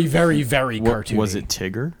very, very, very cartoony. Was it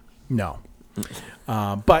Tigger? No.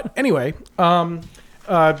 But anyway,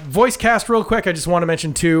 voice cast real quick. I just want to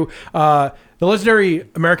mention too, the legendary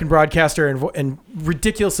American broadcaster and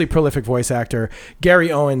ridiculously prolific voice actor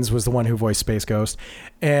Gary Owens was the one who voiced Space Ghost,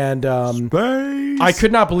 and I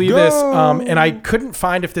could not believe this, and I couldn't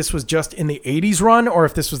find if this was just in the 80s run or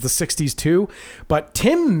if this was the 60s too. But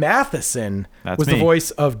Tim Matheson That's was the me.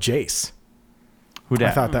 voice of Jace. Who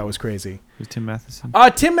dat? I thought that was crazy. Who's Tim Matheson?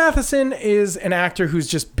 Tim Matheson is an actor who's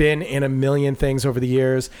just been in a million things over the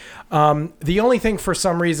years. The only thing, for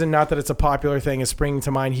some reason, not that it's a popular thing, is springing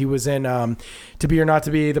to mind. He was in To Be or Not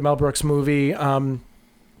to Be, the Mel Brooks movie. I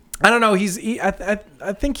don't know.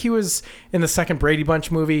 I think he was in the second Brady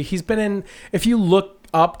Bunch movie. He's been in. If you look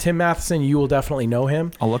up Tim Matheson, you will definitely know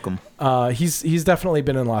him. I'll look him. He's definitely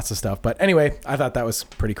been in lots of stuff. But anyway, I thought that was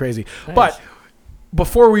pretty crazy. Nice. But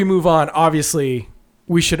before we move on, obviously,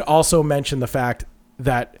 we should also mention the fact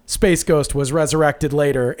that Space Ghost was resurrected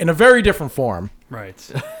later in a very different form Right.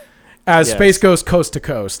 as Yes. Space Ghost Coast to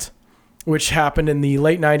Coast, which happened in the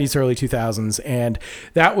late 90s, early 2000s. And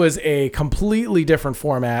that was a completely different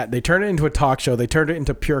format. They turned it into a talk show. They turned it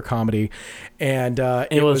into pure comedy. And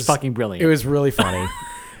It was fucking brilliant. It was really funny.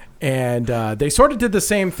 And they sort of did the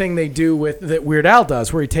same thing they do that Weird Al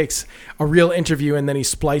does, where he takes a real interview and then he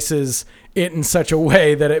splices it in such a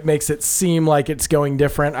way that it makes it seem like it's going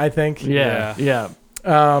different, I think. Yeah.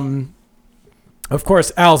 Of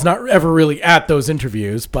course, Al's not ever really at those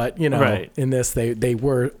interviews, but, Right. in this, they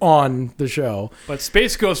were on the show. But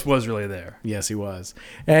Space Ghost was really there. Yes, he was.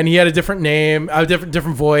 And he had a different name, a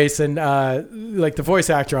different voice, and like the voice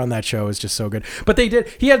actor on that show is just so good. But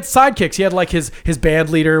he had sidekicks. He had like his band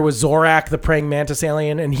leader was Zorak, the praying mantis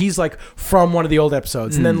alien, and he's like from one of the old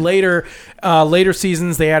episodes. And then later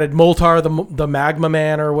seasons, they added Moltar, the magma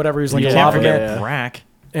man or whatever. He was like a Yeah, lava man. yeah. Brack.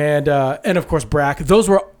 And of course Brack. Those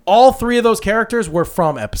were all three of those characters were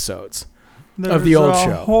from episodes of the old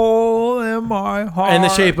show. Hole in my heart. In the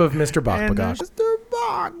shape of Mr. Bokbagosh.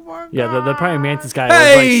 Yeah, the praying mantis guy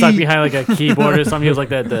Hey! was like stuck behind like a keyboard or something. He was like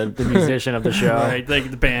the musician of the show. Right. Like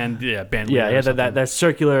the band. Band. Yeah, leader or something. that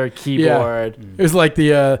circular keyboard. It was like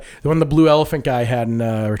the one the blue elephant guy had in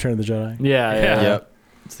Return of the Jedi. Yeah. Yep.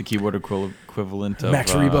 It's the keyboard equivalent of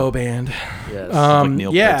Max Rebo band. Yes. like Neil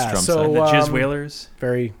Peart's Yeah, drum so set. The Jizz Whalers.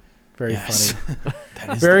 very, very Yes. funny.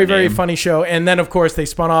 That is Very, the very name. funny show. And then, of course, they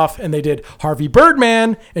spun off and they did Harvey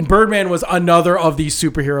Birdman. And Birdman was another of these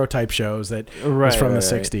superhero type shows that was Right, from the right.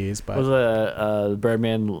 60s. But Was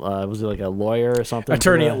Birdman? Was it like a lawyer or something?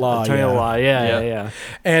 Attorney at law, Attorney yeah. at law. Yeah.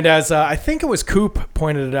 And as I think it was Coop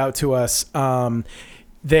pointed it out to us,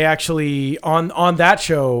 they actually on that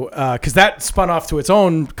show, because that spun off to its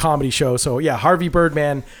own comedy show. So yeah, Harvey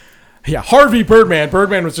Birdman. Yeah, Harvey Birdman.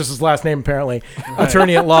 Birdman was just his last name, apparently.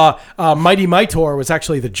 Attorney at law. Mighty Mightor was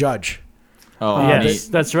actually the judge. Oh, Yes,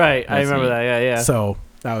 neat. that's right. I That's remember neat. that. Yeah. So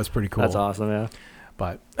that was pretty cool. That's awesome. Yeah.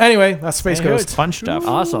 But anyway, that's Space Ghost. Fun stuff.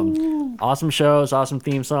 Awesome shows, awesome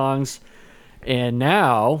theme songs. And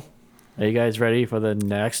now, are you guys ready for the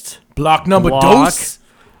next Block number block dos.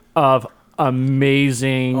 of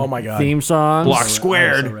amazing Oh my God. theme songs? Block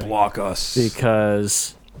squared. Block us.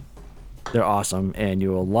 Because they're awesome and you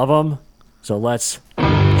will love them. So let's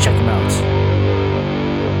check them out.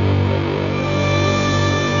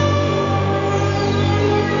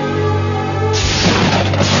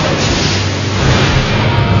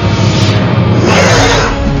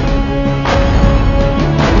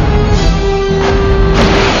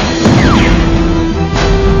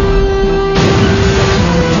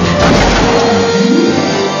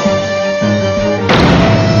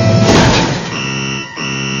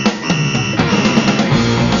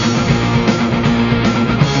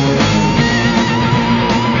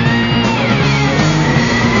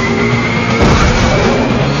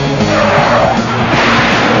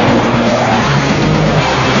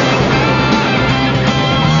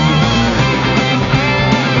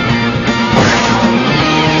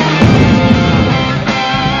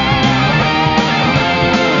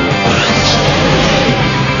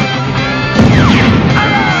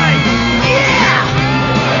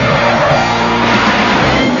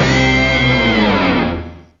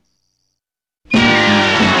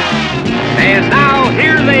 And now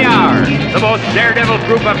here they are, the most daredevil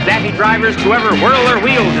group of daffy drivers to ever whirl their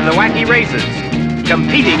wheels in the wacky races,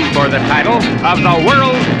 competing for the title of the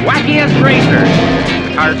world's wackiest racers.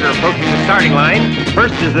 The cars are approaching the starting line.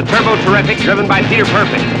 First is the Turbo Terrific, driven by Peter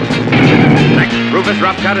Perfect. Next, Rufus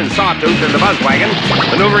Roughcut and Sawtooth in the Buzzwagon.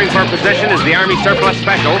 Maneuvering for position is the Army Surplus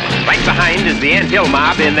Special. Right behind is the Ant Hill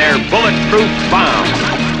Mob in their bulletproof bomb.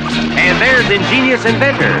 And there's ingenious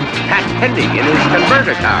inventor, Pat Pendy in his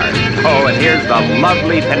converter car. Oh, and here's the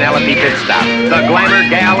lovely Penelope Pitstop, the glamour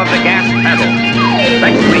gal of the gas pedal.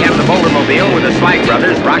 Next, we have the Bouldermobile with the Slag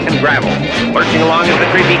Brothers, Rock and Gravel. Lurching along is the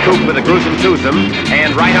creepy coupe with the gruesome twosome,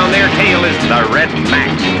 and right on their tail is the Red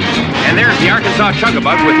Max. And there's the Arkansas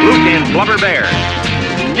Chugabug with Luke and Blubber Bear.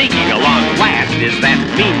 Sneaking along last is that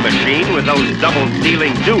mean machine with those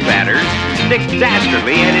double-dealing do-batters, Dick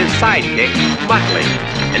Dastardly and his sidekick, Muttley.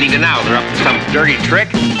 And even now they're up to some dirty trick,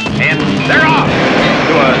 and they're off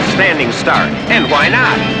to a standing start. And why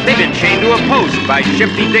not? They've been chained to a post by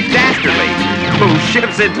Shifty Dick Dastardly, who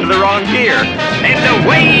shifts into the wrong gear. And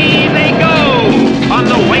away they go on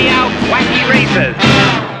the way out wacky races.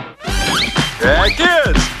 Hey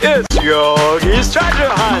kids, it's Yogi's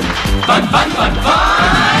Treasure Hunt. Fun, fun, fun,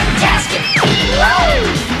 fantastic!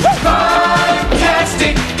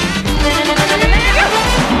 Fantastic!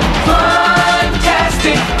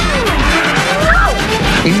 Fantastic!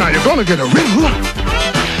 Now you're gonna get a riddle,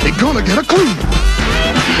 you're gonna get a clue.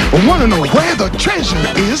 Wanna know where the treasure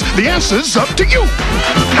is? The answer's up to you.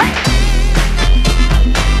 Hey!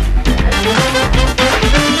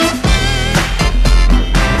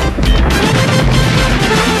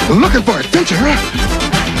 Looking for adventure?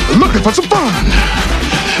 Looking for some fun?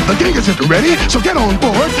 The gang is getting ready, so get on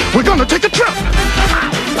board. We're gonna take a trip.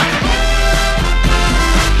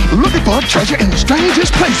 Looking for treasure in the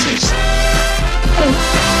strangest places.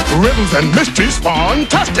 Riddles and mysteries,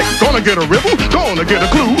 fantastic. Gonna get a riddle, gonna get a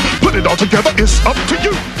clue. Put it all together, it's up to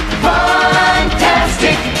you.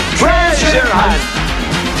 Fantastic! Treasure Hunt.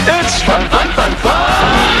 It's fun, fun, fun,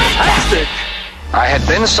 fantastic. I had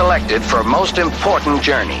been selected for a most important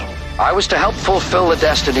journey. I was to help fulfill the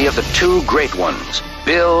destiny of the two great ones,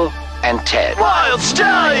 Bill and Ted. Wild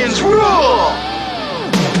Stallions rule!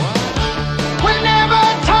 Whenever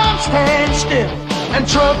time stands still and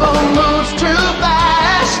trouble moves too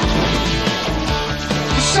fast,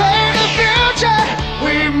 to save the future,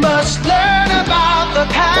 we must learn about the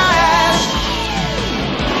past.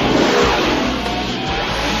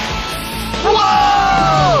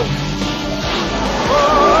 Whoa!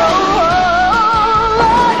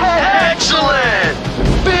 Excellent!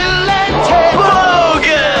 Bill and Ted,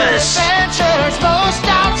 Bogus! adventures most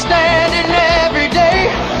outstanding every day.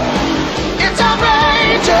 It's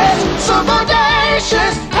outrageous, so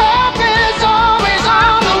bodacious, help is always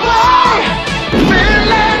on the way.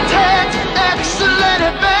 Bill and Ted's excellent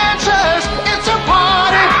adventures, it's a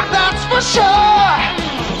party, that's for sure.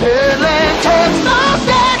 Bill and Ted's most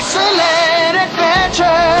excellent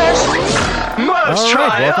adventures. All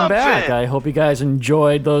right, welcome back. I hope you guys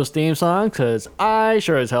enjoyed those theme songs because I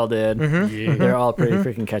sure as hell did. They're all pretty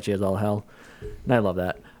freaking catchy as all hell, and I love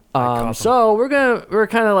that. So we're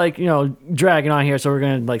kind of like dragging on here, so we're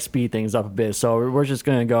gonna like speed things up a bit. So we're just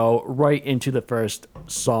gonna go right into the first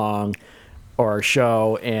song or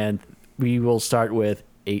show, and we will start with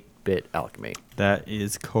 8 8-bit alchemy. That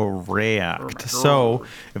is correct. So,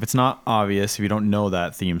 if it's not obvious, if you don't know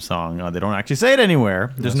that theme song, they don't actually say it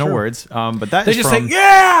anywhere. There's no words. But that They is just from, say,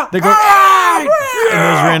 yeah! They go, and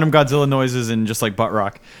those random Godzilla noises and just like butt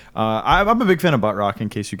rock. I'm a big fan of butt rock, in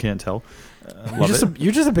case you can't tell.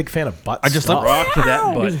 You're just a big fan of butt I just stuff. love Rock to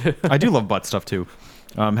that butt. I do love butt stuff too.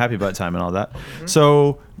 Happy butt time and all that.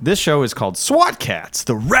 So this show is called SWAT Cats,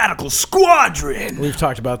 the Radical Squadron. We've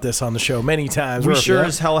talked about this on the show many times. We We're- sure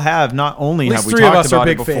as hell have. Not only At have least we three of talked us are about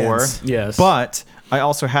it big before, fans. Yes. but I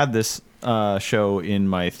also had this show in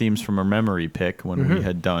my Themes from a Memory pick when we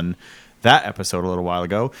had done that episode a little while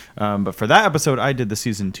ago. But for that episode, I did the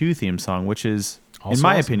season 2 theme song, which is, Also in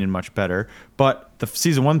my awesome. opinion, much better. But the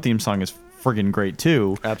season 1 theme song is friggin' great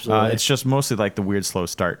too. Absolutely. It's just mostly like the weird slow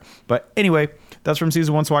start. But anyway, that's from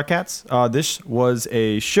season 1 SWAT Cats. This was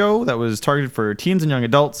a show that was targeted for teens and young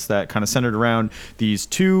adults that kind of centered around these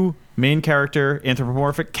two main character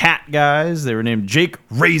anthropomorphic cat guys. They were named Jake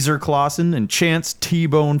Razor Clausen and Chance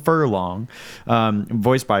T-Bone Furlong,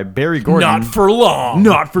 voiced by Barry Gordon. Not for long.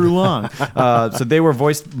 Not for long. So they were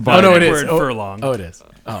voiced by... Oh, no, it is. Word furlong. Oh, it is.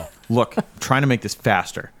 Oh. Look, I'm trying to make this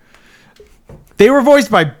faster. They were voiced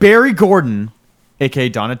by Barry Gordon, a.k.a.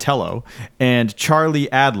 Donatello, and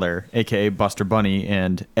Charlie Adler, a.k.a. Buster Bunny,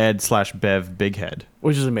 and Ed/Bev Bighead,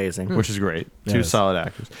 Which is amazing. which is great. Two Yes. solid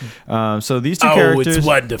actors. So these two characters...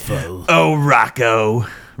 wonderful. Oh, Rocco.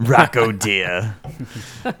 Rocco dear.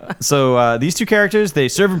 So these two characters, they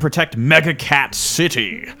serve and protect Mega Cat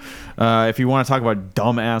City. If you want to talk about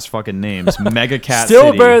dumbass fucking names, Mega Cat Still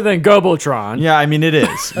City. better than Gobotron. Yeah, I mean, it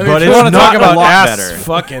is. I mean, but if it's you want to not talk about a lot ass better.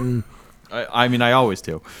 fucking... I mean, I always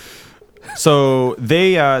do. So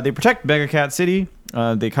they protect Mega Cat City.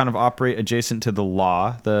 They kind of operate adjacent to the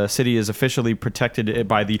law. The city is officially protected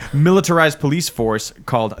by the militarized police force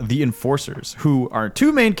called the Enforcers, who our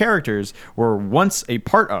two main characters were once a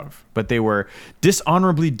part of, but they were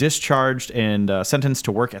dishonorably discharged and sentenced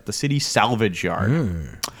to work at the city salvage yard.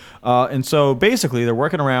 And so basically they're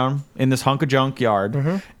working around in this hunk of junk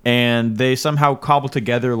yard, and they somehow cobble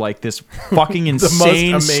together like this fucking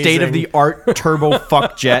insane amazing- state-of-the-art turbo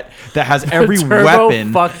fuck jet that has every Turbo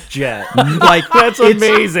weapon. fuck jet. Like That's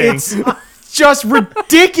amazing. It's just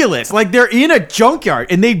ridiculous. Like they're in a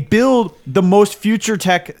junkyard and they build the most future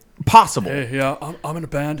tech possible. Hey, yeah, I'm in a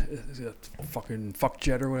band. Is it fucking fuck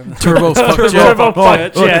jet or whatever? Turbo fuck jet. Turbo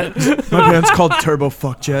fuck jet. My band's called Turbo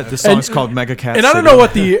Fuck Jet. This song's called Mega Cat And I don't City. know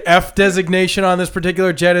what the F designation on this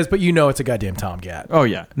particular jet is, but you know it's a goddamn Tomcat. Oh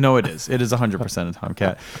yeah, no, it is. It is 100% a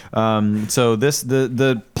Tomcat. So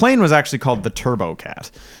the plane was actually called the Turbo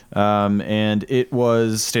Cat, and it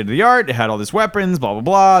was state of the art. It had all these weapons, blah blah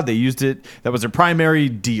blah. They used it. That was their primary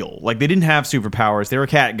deal. Like they didn't have superpowers. They were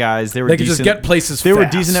cat guys. They were They could decent. just get places They were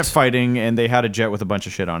fast. decent at fighting, and they had a jet with a bunch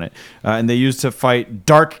of shit on it. And they used to fight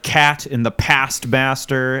Dark Cat and the Past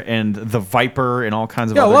Master and the Viper and all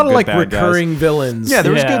kinds of Yeah, a other lot of good like bad guys. recurring villains. Yeah,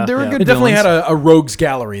 there was Yeah, good. There were yeah. good. It definitely villains. had a rogues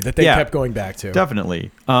gallery that they Yeah. kept going back to.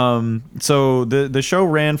 Definitely. So the show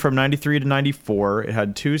ran from 93 to 94. It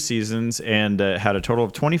had 2 seasons and had a total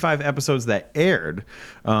of 25 episodes that aired.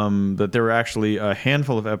 But there were actually a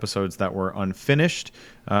handful of episodes that were unfinished.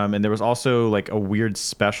 And there was also like a weird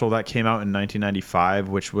special that came out in 1995,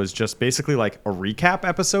 which was just basically like a recap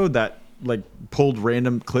episode that like pulled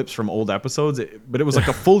random clips from old episodes, but it was like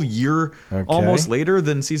a full year almost later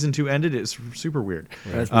than season 2 ended. It's super weird.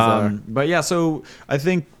 That's bizarre. But yeah, so I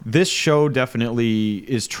think this show definitely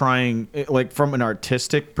is trying, like from an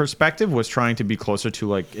artistic perspective, was trying to be closer to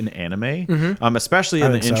like an anime, especially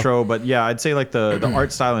in the think so. intro. But yeah, I'd say like the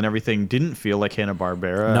art style and everything didn't feel like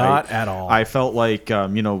Hanna-Barbera. Not at all. I felt like,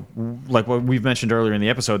 like what we've mentioned earlier in the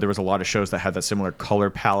episode, there was a lot of shows that had that similar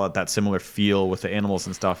color palette, that similar feel with the animals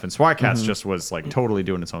and stuff. And SWAT Cats just was like totally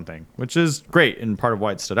doing its own thing, which is great and part of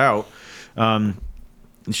why it stood out.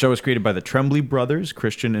 The show was created by the Tremblay brothers,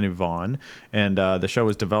 Christian and Yvonne, and the show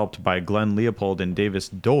was developed by Glenn Leopold and Davis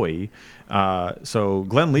Doy. So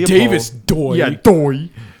Glenn Leopold... Davis Doy? Yeah, Doy.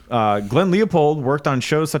 Glenn Leopold worked on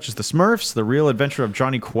shows such as The Smurfs, The Real Adventure of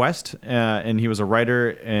Johnny Quest, and he was a writer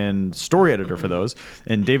and story editor for those.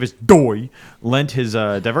 And Davis Doy lent his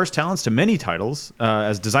diverse talents to many titles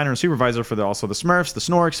as designer and supervisor for also The Smurfs, The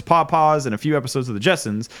Snorks, Paw Paws, and a few episodes of The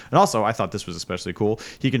Jetsons. And also, I thought this was especially cool,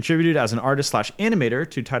 he contributed as an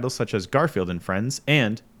artist/animator to titles such as Garfield and Friends,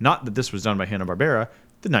 and, not that this was done by Hanna-Barbera,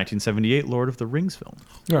 the 1978 Lord of the Rings film.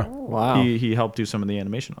 Yeah. Wow. He helped do some of the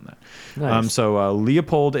animation on that. Nice. So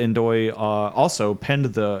Leopold and Doy also penned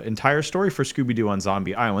the entire story for Scooby-Doo on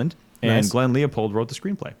Zombie Island, and Nice. Glenn Leopold wrote the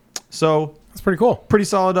screenplay. So That's pretty cool. pretty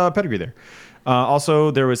solid pedigree there.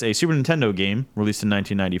 Also, there was a Super Nintendo game released in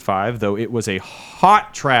 1995, though it was a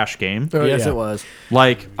hot trash game. Yes, it was.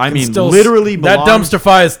 Like, I mean, Still, literally that belonged- dumpster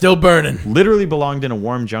fire is still burning. literally belonged in a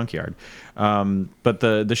warm junkyard. But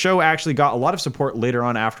the show actually got a lot of support later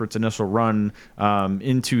on after its initial run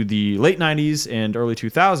into the late 90s and early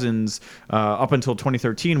 2000s up until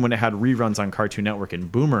 2013 when it had reruns on Cartoon Network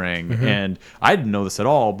and Boomerang. And I didn't know this at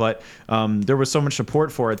all, but there was so much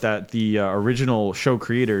support for it that the original show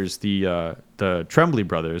creators, the Tremblay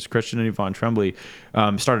brothers, Christian and Yvonne Tremblay,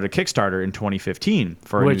 started a Kickstarter in 2015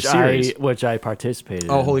 for a new series. Which I participated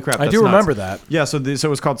in. Oh, holy crap. I that's do nuts. remember that. Yeah, so it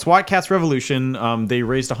was called SWAT Cats Revolution. They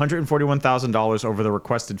raised $141,000 over the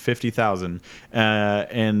requested $50,000.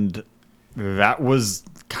 And that was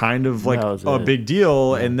kind of like That was a it. big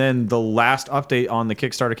deal. And then the last update on the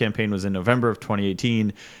Kickstarter campaign was in November of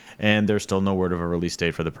 2018. And there's still no word of a release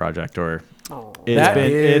date for the project, or That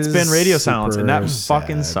it's been is radio silence, and that super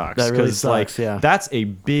fucking sad. sucks. That really 'cause, like, sucks, yeah. that's a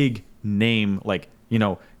big name, like, you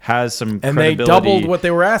know, has some And they credibility. doubled what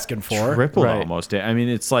they were asking for. Tripled Right. almost. I mean,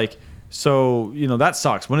 it's like, so, you know, that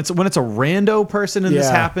sucks. When it's a rando person and this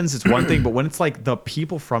Yeah. happens, it's one thing, but when it's like the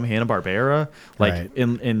people from Hanna-Barbera, like Right.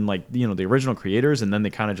 in like, you know, the original creators, and then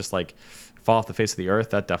they kind of just like fall off the face of the earth,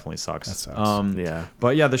 that definitely sucks. That sucks. Yeah.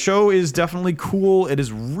 But yeah, the show is definitely cool. It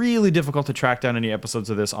is really difficult to track down any episodes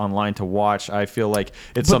of this online to watch. I feel like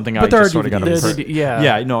it's something I but there just are sort of got DVDs. to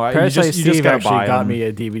Yeah. no, you Parasite just Steve gotta actually buy got them. me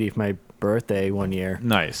a DVD for my birthday one year.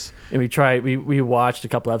 Nice. And we watched a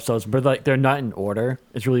couple episodes, but like they're not in order.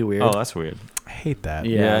 It's really weird. Oh, that's weird. I hate that.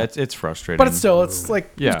 Yeah. Yeah, it's frustrating. But it's still, it's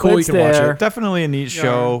like, Yeah. it's cool. It's You can watch there. it. Definitely a neat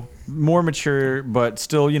show. More mature, but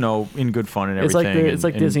still, you know, in good fun and It's everything. like it's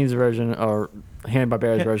like Disney's version or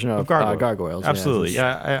Hanna-Barbera's version of Gargoyles. Absolutely.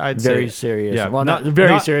 Yeah, I'd very say serious. Yeah, Well, not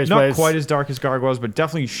very serious, Not but it's- quite as dark as Gargoyles, but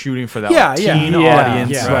definitely shooting for that Yeah, like, yeah. teen Yeah,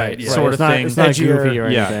 audience, yeah. right, yeah. sort It's of not- thing. it's not Edgier. goofy or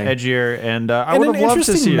yeah, anything. edgier, and I And would an have loved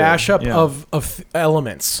to interesting see mashup it. Yeah. of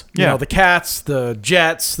elements. You Yeah. know, the cats, the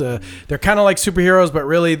jets, they're kind of like superheroes, but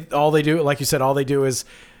really all they do, like you said, all they do is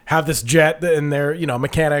have this jet and they're, you know,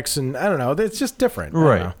 mechanics, and I don't know, it's just different. I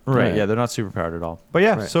don't know. Right. Yeah, they're not super powered at all. But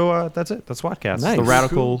yeah, so that's it. That's SWAT Cats, Nice. the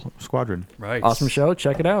Radical Squadron. Right. Awesome show.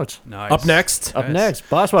 Check it out. Nice. Up next, Up Yes. next,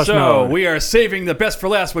 Boss Watch So Mode. we are saving the best for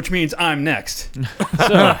last, which means I'm next.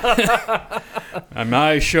 So, and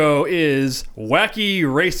my show is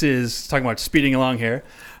Wacky Races. Talking about speeding along here.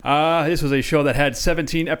 This was a show that had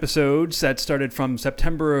 17 episodes that started from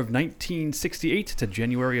September of 1968 to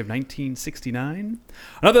January of 1969.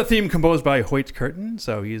 Another theme composed by Hoyt Curtin.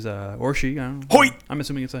 So he's or she. I don't know. Hoyt! I'm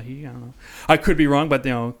assuming it's a he. I don't know. I could be wrong, but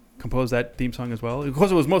you know, composed that theme song as well.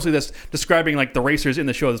 Because it was mostly this describing like the racers in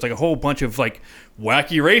the show. There's like a whole bunch of like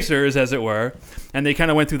wacky racers, as it were, and they kind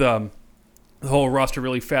of went through the whole roster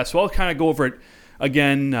really fast. So I'll kind of go over it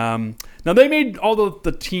again. Now they made all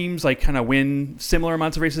the teams like kind of win similar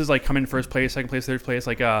amounts of races, like come in first place, second place, third place.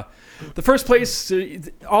 Like the first place,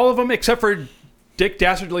 all of them except for Dick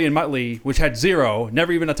Dastardly and Muttley, which had 0,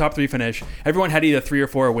 never even a top 3 finish. Everyone had either 3 or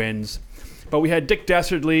 4 wins. But we had Dick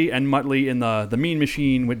Dastardly and Muttley in the Mean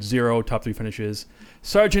Machine with 0 top 3 finishes.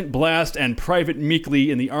 Sergeant Blast and Private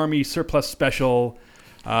Meekly in the Army Surplus Special.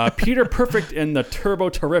 Peter Perfect in the Turbo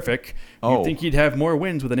Terrific. You'd think he'd have more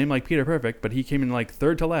wins with a name like Peter Perfect, but he came in like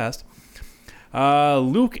 3rd to last.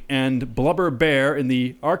 Luke and Blubber Bear in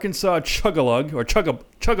the Arkansas Chugalug, or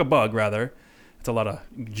Chugabug rather. It's a lot of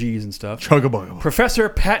G's and stuff. Chugabug. Professor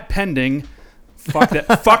Pat Pending. Fuck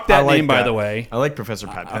that I like name, by that. the way. I like Professor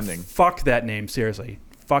Pat Pending. Fuck that name, seriously.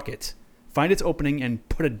 Fuck it. Find its opening and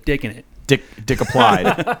put a dick in it. Dick applied.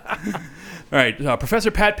 All right, Professor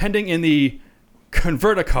Pat Pending in the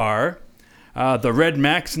Converticar, the Red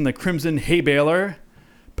Max in the Crimson Hay Baler,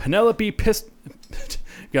 Penelope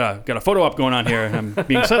got a photo op going on here, and I'm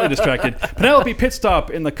being slightly distracted. Penelope Pitstop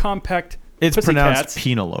in the Compact It's pronounced Pussycats.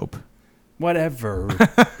 Penelope. Whatever.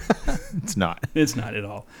 It's not. It's not at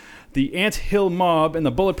all. The Ant Hill Mob in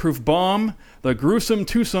the Bulletproof Bomb, the Gruesome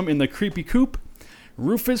Twosome in the Creepy Coop,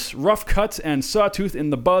 Rufus, Rough Cut, and Sawtooth in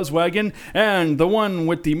the Buzz Wagon, and the one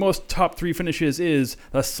with the most top 3 finishes is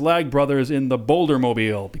the Slag Brothers in the Boulder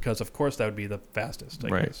Mobile, because of course that would be the fastest. I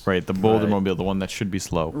guess. Right. The Boulder Mobile, the one that should be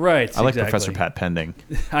slow. Right, I like exactly. Professor Pat Pending.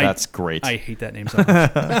 That's great. I hate that name so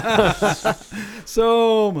much.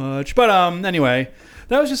 So much. But anyway,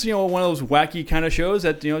 that was just, one of those wacky kind of shows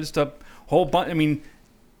that, just a whole bunch. I mean,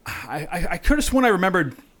 I could have sworn I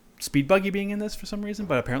remembered Speed Buggy being in this for some reason,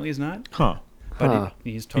 but apparently he's not. Huh. But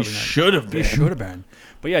he's totally not. should have been. He should have been.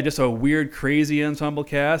 But yeah, just a weird, crazy ensemble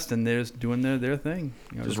cast, and they're just doing their thing.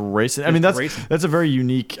 Just racing. I mean, that's a very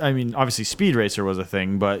unique. I mean, obviously, Speed Racer was a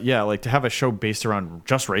thing, but yeah, like to have a show based around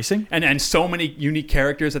just racing. And so many unique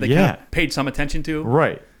characters that they kind of paid some attention to.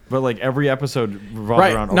 Right. But like every episode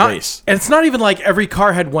revolved around a race. And it's not even like every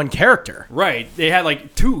car had one character. Right. They had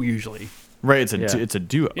like 2 usually. Right, it's a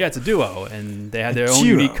duo. Yeah, it's a duo, and they had their own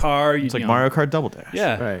unique car. It's like Mario Kart Double Dash.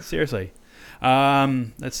 Yeah, Right. seriously.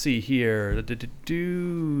 Let's see here. Let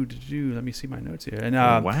me see my notes here. And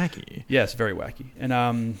wacky. Yes, very wacky.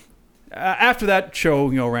 And after that show,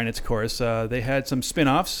 ran its course, they had some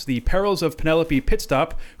spin-offs. The Perils of Penelope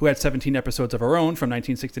Pitstop, who had 17 episodes of her own from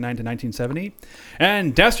 1969 to 1970,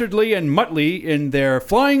 and Dastardly and Muttley in their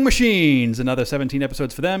Flying Machines, another 17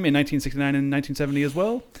 episodes for them in 1969 and 1970 as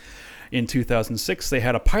well. In 2006, they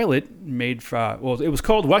had a pilot made for, it was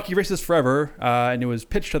called Wacky Races Forever, and it was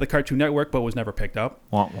pitched to the Cartoon Network, but was never picked up.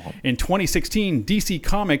 In 2016, DC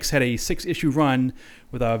Comics had a 6-issue run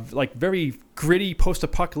with a very gritty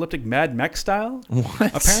post-apocalyptic Mad Max style.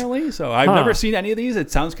 What? Apparently. So I've never seen any of these.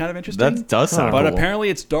 It sounds kind of interesting. That does sound But cool. apparently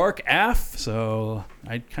it's dark AF, so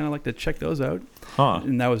I'd kind of like to check those out. Huh.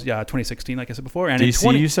 And that was, 2016, like I said before. And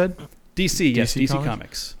DC, you said? DC, yes, DC Comics?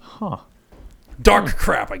 Comics. Huh. Dark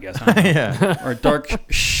crap, I guess. I don't know. Yeah. Or dark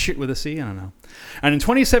shit with a C. I don't know. And in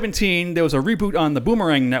 2017, there was a reboot on the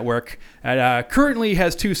Boomerang Network. It currently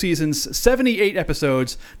has 2 seasons, 78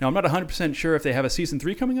 episodes. Now, I'm not 100% sure if they have a season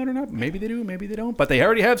 3 coming out or not. Maybe they do, maybe they don't. But they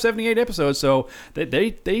already have 78 episodes, so they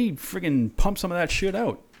friggin' pump some of that shit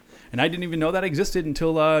out. And I didn't even know that existed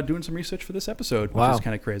until doing some research for this episode, which is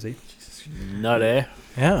kind of crazy. Nutty.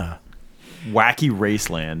 Yeah. Wacky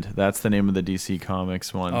Raceland. That's the name of the DC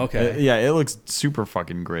Comics one. Okay. Yeah, it looks super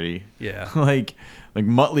fucking gritty. Yeah. like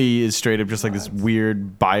Muttley is straight up just like this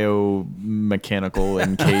weird biomechanical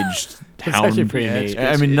encaged hound. actually pretty neat.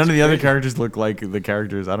 I mean, none of the other characters look like the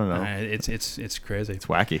characters. I don't know. It's crazy. It's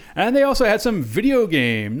wacky. And they also had some video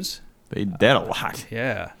games. They did a lot.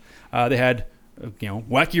 Yeah. They had,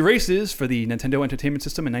 Wacky Races for the Nintendo Entertainment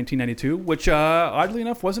System in 1992, which, oddly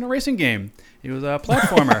enough, wasn't a racing game. It was a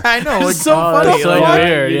platformer. I know. It's so funny. That's so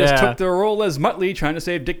weird. You Yeah. just took the role as Muttley trying to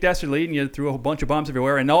save Dick Dastardly, and you threw a whole bunch of bombs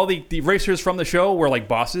everywhere. And all the racers from the show were like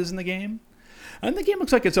bosses in the game. And the game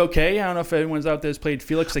looks like it's okay. I don't know if anyone's out there has played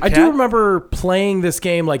Felix the Cat. I do remember playing this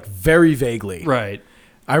game very vaguely. Right.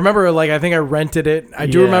 I remember I think I rented it. I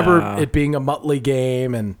do remember it being a Muttley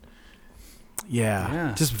game and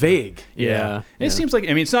just vague. Yeah. It seems like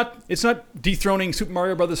it's not dethroning Super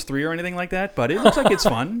Mario Brothers 3 or anything like that, but it looks like it's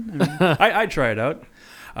fun. I mean, I'd try it out.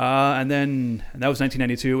 And that was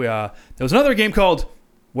 1992. There was another game called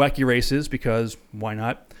Wacky Races, because why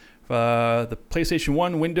not? The PlayStation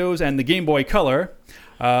 1, Windows, and the Game Boy Color.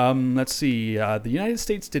 Let's see. The United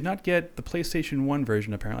States did not get the PlayStation 1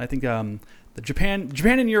 version, apparently. I think the Japan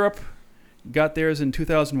and Europe got theirs in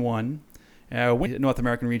 2001. North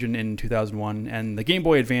American region in 2001, and the Game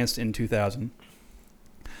Boy Advanced in 2000.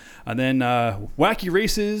 And then Wacky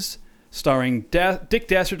Races, starring Dick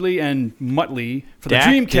Dastardly and Muttley for the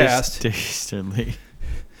Dreamcast. Dastardly.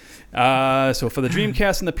 So for the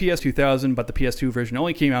Dreamcast and the PS 2000, but the PS2 version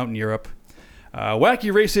only came out in Europe.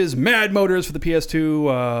 Wacky Races Mad Motors for the PS2,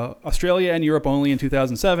 Australia and Europe only in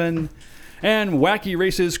 2007. And Wacky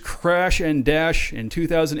Races Crash and Dash in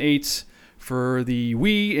 2008 for the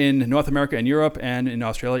Wii in North America and Europe, and in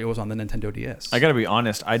Australia it was on the Nintendo DS. I gotta be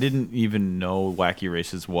honest, I didn't even know Wacky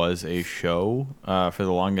Races was a show for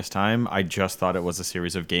the longest time. I just thought it was a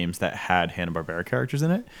series of games that had Hanna-Barbera characters in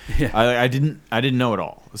it. Yeah. I didn't know it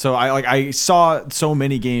all. So I saw so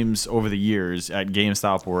many games over the years at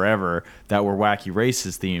GameStop or wherever that were Wacky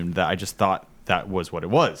Races themed that I just thought that was what it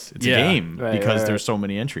was. It's a game because there's so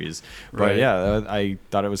many entries. But I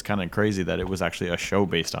thought it was kind of crazy that it was actually a show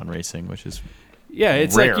based on racing, which is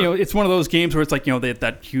it's rare. like it's one of those games where it's like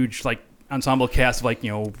that huge ensemble cast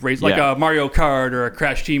of race like a Mario Kart or a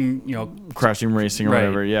Crash Team Crash Team Racing or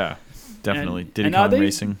whatever. Yeah, definitely. Diddy Kong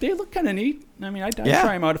Racing. They look kind of neat. I mean, I'd try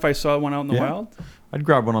them out if I saw one out in the wild. I'd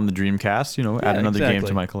grab one on the Dreamcast. Add another game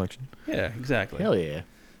to my collection. Yeah, exactly. Hell yeah.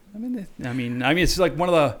 I mean, it's like one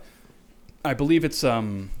of the. I believe it's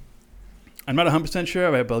I'm not 100% sure,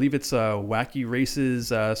 but I believe it's Wacky Races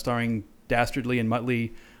starring Dastardly and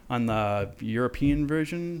Muttley on the European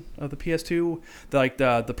version of the PS2.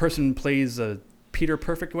 The person plays Peter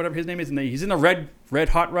Perfect, whatever his name is, and he's in a red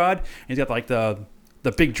hot rod, and he's got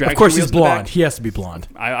the big drag. Of course, wheels he's in the back. blonde. He has to be blonde.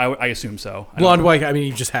 I assume so. Blonde white. I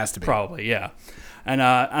mean, he just has to be. Probably, yeah. And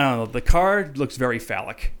I don't know. The car looks very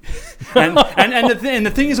phallic, and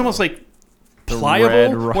the thing is almost like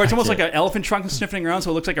pliable, where it's almost like an elephant trunk sniffing around,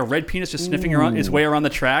 so it looks like a red penis just sniffing around its way around the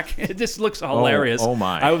track. It just looks hilarious. Oh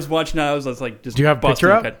my! I was watching. I was like, just. Do you have a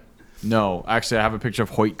picture up? No, actually, I have a picture of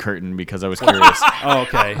Hoyt Curtin because I was curious. Oh,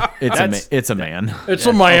 okay. It's a man. It's a man. It's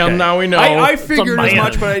a man. Okay. Now we know. I figured as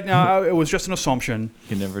much, but it was just an assumption. You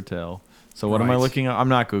can never tell. So what am I Right. looking at? I'm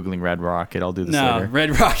not Googling Red Rocket. I'll do this No, later.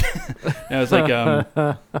 Red Rocket. It was like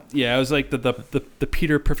it was like the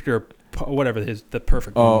Peter Perfect or whatever the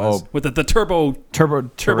perfect one was with the turbo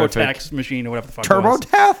Terrific. TurboTax machine or whatever the fuck it was.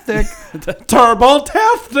 Turbotastic.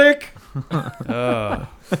 Turbotastic.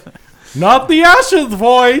 Not the Ashes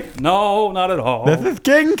Void. No, not at all. This is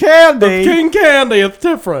King Candy. King Candy. It's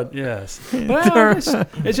different. Yes. Well,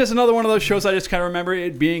 it's just another one of those shows I just kind of remember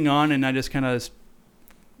it being on, and I just kind of,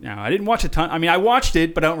 I didn't watch a ton. I mean, I watched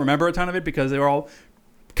it, but I don't remember a ton of it because they were all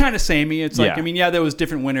kind of samey. It's like, there was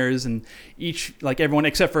different winners, and each, like everyone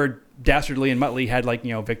except for Dastardly and Muttley had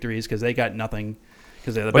victories because they got nothing.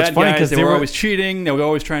 Because they're the bad guys, they were always cheating. They were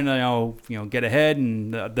always trying to, get ahead,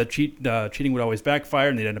 and the cheating would always backfire,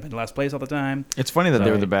 and they'd end up in last place all the time. It's funny that they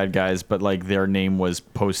were the bad guys, but like their name was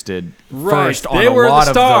posted Right. first on They a were lot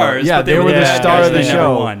the stars. of the. Yeah, but they were the bad star guys, of the they never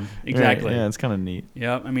show. won. Exactly. Right, yeah, it's kind of neat.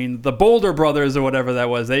 Yeah, I mean the Boulder Brothers or whatever that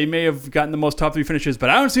was. They may have gotten the most top 3 finishes, but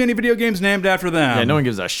I don't see any video games named after them. Yeah, no one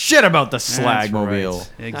gives a shit about the That's slag mobile. right.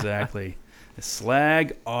 Exactly.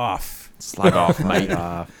 Slag off. Slag off, mate.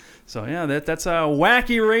 So yeah, that's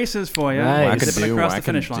wacky races for you. Nice. Zipping across the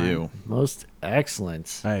finish line. Most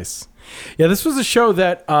excellent. Nice. Yeah, this was a show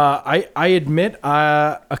that I admit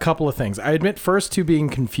a couple of things. I admit first to being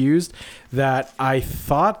confused that I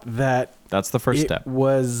thought that that's the first step. It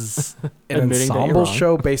was an Admitting that you're ensemble wrong.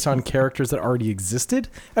 show based on characters that already existed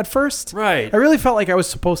at first. Right. I really felt like I was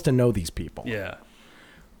supposed to know these people. Yeah.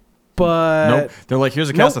 But Nope. They're like, here's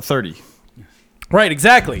a cast of 30. Right,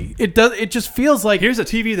 exactly. It does. It just feels like Here's a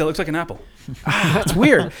TV that looks like an apple. that's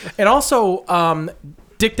weird. And also,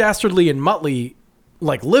 Dick Dastardly and Muttley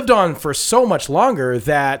lived on for so much longer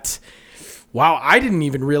that, wow, I didn't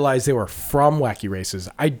even realize they were from Wacky Races.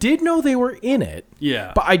 I did know they were in it.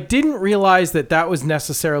 Yeah. But I didn't realize that was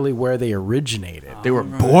necessarily where they originated. They were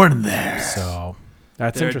born there. So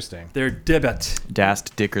that's interesting. They're Dibbit.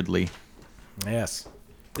 Dast Dickardly. Yes.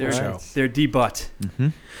 They're D-Butt. Mm-hmm.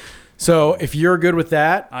 So if you're good with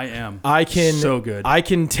that, I am. I can So good. I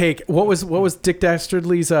can take what was Dick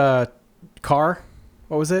Dastardly's car?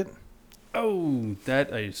 What was it? Oh,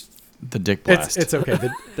 that is. The Dick Blast. It's okay.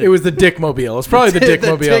 It was the Dick Mobile. It's probably the Dick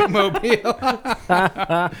Mobile.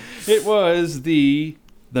 Mobile. It was the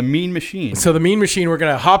Mean Machine. So the Mean Machine, we're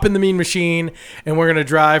gonna hop in the Mean Machine, and we're gonna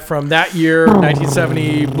drive from that year,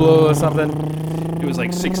 1970, blah, something. It was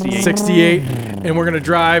like 68. 68, and we're gonna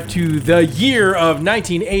drive to the year of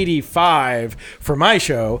 1985 for my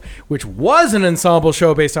show, which was an ensemble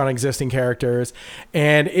show based on existing characters,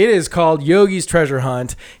 and it is called Yogi's Treasure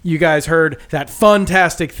Hunt. You guys heard that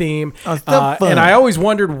fantastic theme, and I always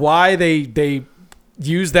wondered why they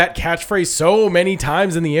used that catchphrase so many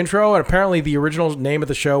times in the intro, and apparently the original name of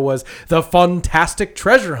the show was The Fantastic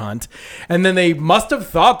Treasure Hunt, and then they must have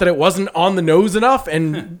thought that it wasn't on the nose enough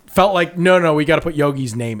and felt like no, we got to put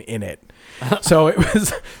Yogi's name in it. So it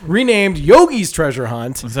was renamed Yogi's Treasure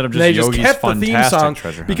Hunt. Instead of just they Yogi's kept the theme Fantastic song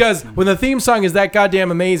Treasure Hunt. because when the theme song is that goddamn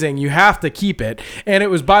amazing, you have to keep it. And it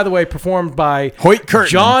was, by the way, performed by Hoyt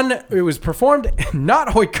Curtin. It was performed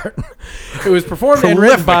not Hoyt Curtin. It was performed and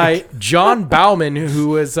written by John Bauman, who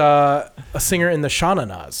was a singer in the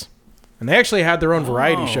Shaunanas. And they actually had their own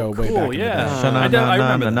variety show way cool, back in the yeah. day. I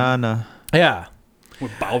remember that. Yeah.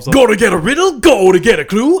 With Bowser. Go to get a riddle, go to get a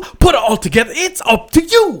clue, put it all together, it's up to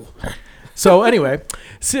you. So anyway,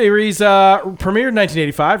 series premiered in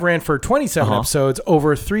 1985, ran for 27 episodes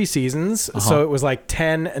over 3 seasons. So it was like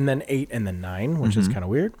 10 and then 8 and then 9, which is kind of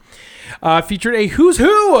weird. Featured a who's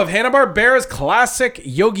who of Hanna-Barbera's classic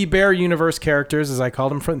Yogi Bear universe characters, as I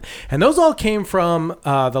called them, and those all came from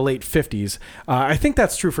the late 50s. I think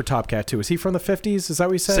that's true for Top Cat too. Is he from the 50s? Is that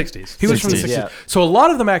what he said? 60s. He was from the 60s, 60s. yeah. So a lot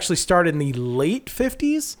of them actually started in the late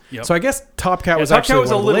 50s. Yep. So I guess Top Cat was Top actually Cat was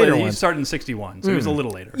one a of the little later later. He ones. started in 61, so he was a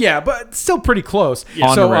little later. Yeah, but still pretty close.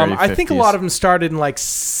 Yeah. So Honorary I think a 50s. lot of them started in like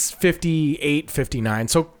 58, 59.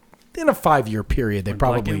 So in a 5-year period, they Black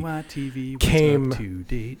probably and white TV was came- up to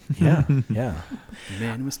date. yeah, yeah.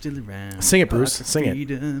 Man was still around. Sing it, Bruce. Hearts of Sing it.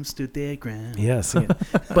 freedom stood their ground. Yeah, sing it.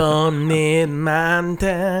 Born in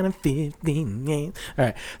Montana, 15. All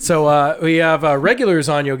right. So we have regulars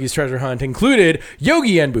on Yogi's Treasure Hunt included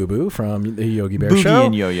Yogi and Boo Boo from the Yogi Bear Boogie Show.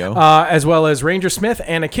 and Yo-Yo. As well as Ranger Smith,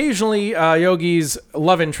 and occasionally Yogi's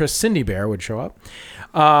love interest, Cindy Bear, would show up.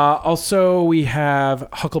 Also, we have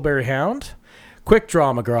Huckleberry Hound, Quick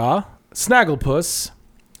Draw McGraw, Snagglepuss,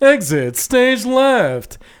 Exit, Stage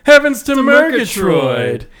Left, Heavens to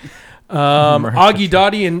Murgatroyd, Augie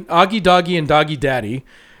Doggy and Doggy Daddy.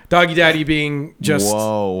 Doggy Daddy being just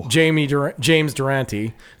Whoa. James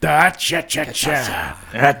Durante. That's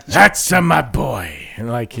my boy. And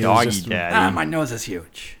like he was Doggy just, Daddy. My nose is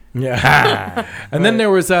huge. Yeah. And then there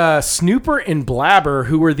was Snooper and Blabber,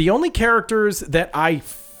 who were the only characters that I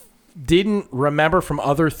didn't remember from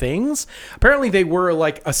other things. Apparently they were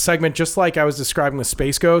like a segment, just like I was describing with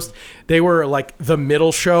Space Ghost. They were like the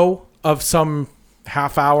middle show of some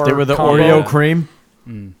half-hour They were the combo. Oreo cream.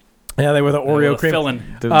 Yeah, they were the Oreo cream. Filling.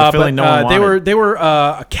 The filling no one wanted. They were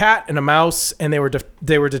a cat and a mouse, and they were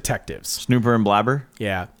detectives. Snooper and Blabber.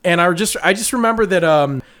 Yeah, and I just remember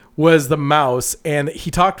that was the mouse, and he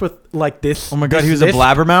talked with like this. Oh my god, this he was a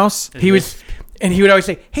blabbermouse. He was, and he would always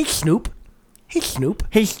say, "Hey Snoop, hey Snoop,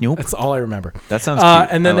 Hey Snoop. That's all I remember. That sounds cute.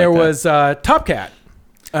 And then I like there that. was Top Cat.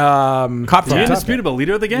 Cop The Cat. indisputable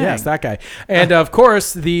leader of the gang. Yes, that guy. And of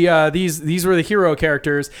course, these were the hero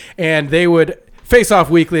characters, and they would face off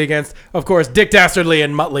weekly against, of course, Dick Dastardly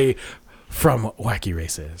and Muttley from Wacky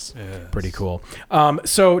Races. Pretty cool.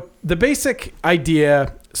 So the basic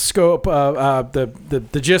idea, scope,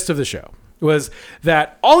 the gist of the show was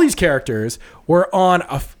that all these characters were on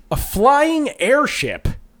a flying airship,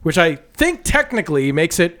 which I think technically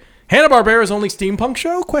makes it Hanna-Barbera's only steampunk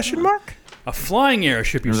show? Question mark. A flying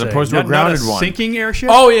airship, you As say? opposed to a Not grounded a one. sinking airship?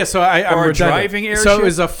 Oh yeah, so I'm Or a redundant. driving So airship? it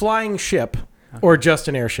was a flying ship, or just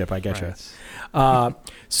an airship, I get you.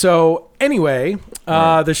 So anyway,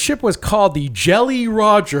 the ship was called the Jelly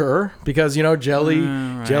Roger because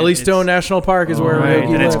Jellystone National Park is where Right,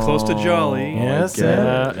 Yogi and it's lived. close to Jolly. Yes, I get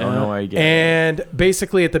it. yeah. Oh no, I get it. And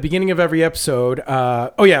basically, at the beginning of every episode,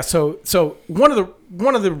 so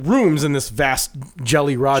one of the rooms in this vast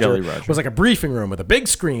Jelly Roger was like a briefing room with a big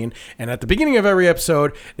screen. And at the beginning of every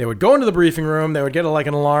episode, they would go into the briefing room, they would get like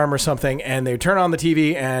an alarm or something, and they would turn on the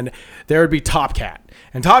TV, and there would be Top Cat.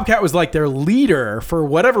 And Top Cat was like their leader for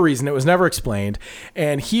whatever reason. It was never explained.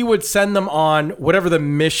 And he would send them on whatever the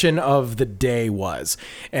mission of the day was.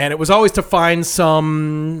 And it was always to find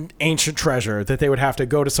some ancient treasure that they would have to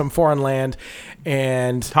go to some foreign land.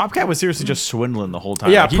 And Top Cat was seriously just swindling the whole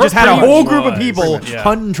time. Yeah, Like, he just had a pretty whole much group of was. people Pretty much, yeah.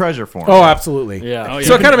 hunting treasure for him. oh, absolutely. Yeah. Oh, yeah.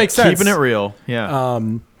 So it kind of makes sense. Keeping it real. Yeah.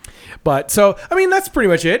 But so, I mean, that's pretty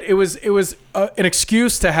much it. It was an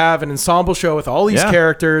excuse to have an ensemble show with all these Yeah.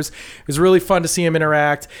 characters. It was really fun to see them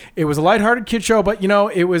interact. It was a lighthearted kid show, but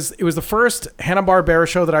it was the first Hanna-Barbera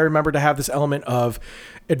show that I remember to have this element of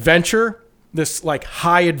adventure, this like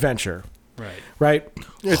high adventure. Right.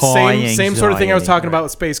 It's High same sort of thing I was anxiety. talking about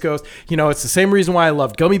with Space Ghost. It's the same reason why I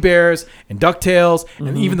loved Gummy Bears and DuckTales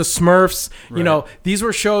and even the Smurfs. These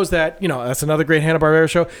were shows that, that's another great Hanna-Barbera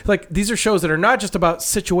show. Like, these are shows that are not just about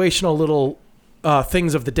situational little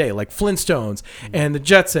things of the day, like Flintstones and the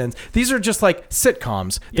Jetsons. These are just like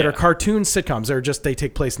sitcoms that are cartoon sitcoms. They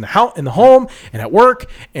take place in the home and at work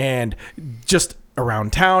and just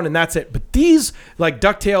around town, and that's it. But these, like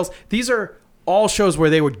DuckTales, these are all shows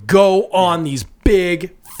where they would go on these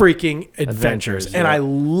big freaking adventures. And I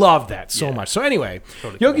love that so much. So anyway,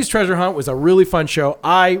 Yogi's Treasure Hunt was a really fun show.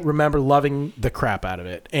 I remember loving the crap out of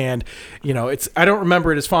it. And I don't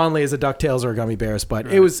remember it as fondly as a DuckTales or a Gummy Bears, but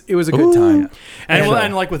it was a good time.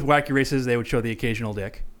 And like with Wacky Races, they would show the occasional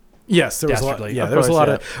dick. Yes, there was a lot. Dastardly. Yeah, Of there was a course, lot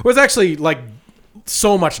yeah. of. It was actually like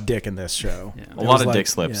so much dick in this show. a lot of dick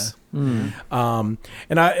slips. And I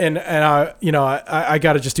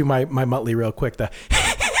got to just do my Muttley real quick.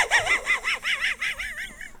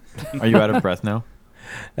 Are you out of breath now?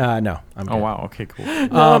 No, I'm Oh good. wow. Okay. Cool.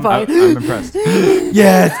 I'm I'm impressed. So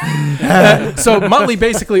Muttley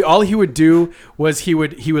basically all he would do was he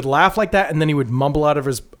would laugh like that, and then he would mumble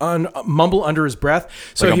mumble under his breath.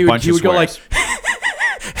 So Like a he bunch of would go like, swears.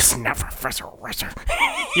 "It's never Professor Wizard."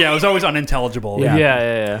 Yeah, it was always unintelligible.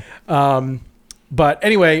 Yeah. Yeah. But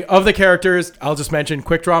anyway, of the characters, I'll just mention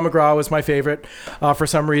Quick Draw McGraw was my favorite for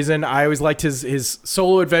some reason. I always liked his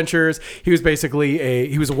solo adventures. He was basically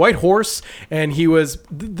he was a white horse, and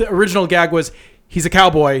the original gag was he's a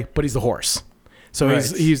cowboy, but he's the horse. So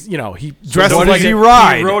he's he dresses what like does he a-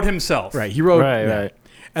 ride? He rode himself. Right, he rode. Right.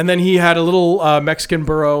 And then he had a little Mexican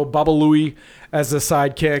burro, Baba Louie, as a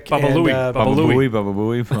sidekick. Baba and, Louie. Baba Booey, Baba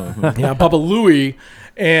Booey. yeah, Baba Louie,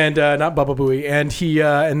 and not Baba Booey. And he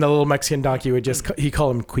and the little Mexican donkey would he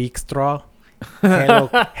called him Queekstraw.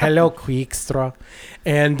 Hello, Queekstraw.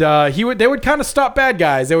 And they would kind of stop bad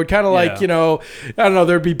guys. They would kind of like, Yeah. I don't know,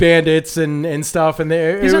 there'd be bandits and stuff. And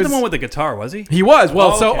He's not the one with the guitar, was he? He was.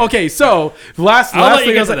 Well, Oh, okay. so last I'll let thing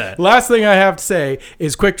you get I- to that. last thing I have to say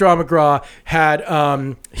is Quick Draw McGraw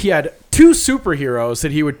had he had two superheroes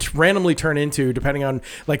that he would randomly turn into depending on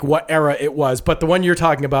like what era it was. But the one you're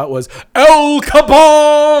talking about was El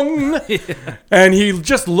Kabong, and he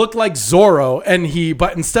just looked like Zorro.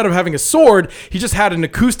 But instead of having a sword, he just had an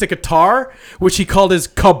acoustic guitar, which he called his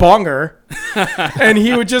Kabonger, and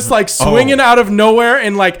he would just like swing it out of nowhere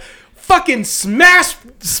and like fucking smash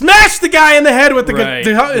the guy in the head with the, Right.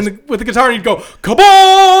 with the guitar, and he'd go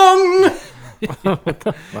kabong.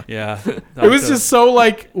 Yeah. It was just so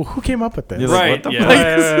like, well, who came up with this? Right. Yeah. Like,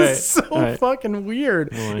 Right, this is so right. fucking weird.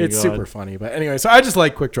 Oh my It's God. super funny. But anyway, so I just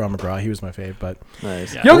like Quick Draw McGraw. He was my fave. But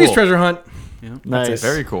Nice. Yeah. Yogi's Cool. Treasure Hunt. Nice.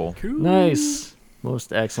 Very cool. Nice.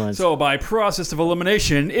 Most excellent. So by process of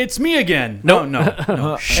elimination, it's me again. Nope.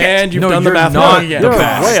 No. Shit. And you've No, done the you're math not wrong again. the You're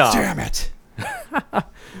best. way off. Damn it.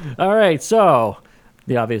 All right, so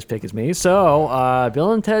the obvious pick is me. So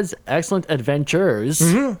Bill and Ted's Excellent Adventures,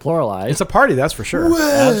 pluralized. It's a party, that's for sure.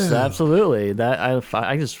 Absolutely. That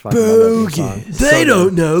I just fucking love that song. It's so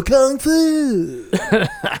good. know kung fu.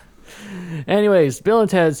 Anyways, Bill and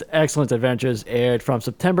Ted's Excellent Adventures aired from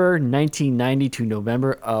September 1990 to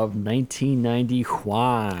November of 1990.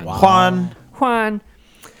 Juan.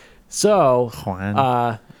 So,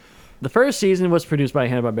 Juan. the first season was produced by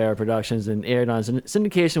Hanna-Barbera Productions and aired on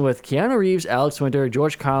syndication with Keanu Reeves, Alex Winter,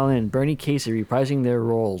 George Carlin, and Bernie Casey reprising their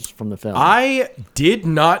roles from the film. I did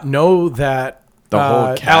not know that The whole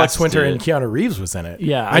Alex cast Winter did. and Keanu Reeves was in it.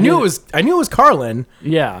 Yeah, I knew it was Carlin.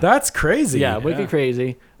 yeah. That's crazy. Yeah, wicked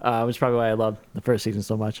crazy. Which is probably why I love the first season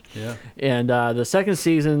so much. Yeah. And the second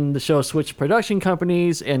season, the show switched production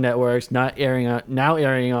companies and networks, now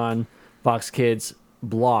airing on Fox Kids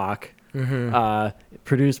Block,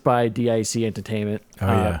 produced by DIC Entertainment. Oh,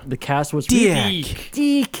 yeah. The cast was Dick.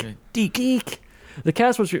 Deek. The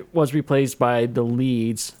cast was replaced by the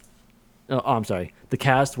leads. Oh, I'm sorry. The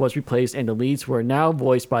cast was replaced, and the leads were now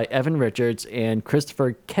voiced by Evan Richards and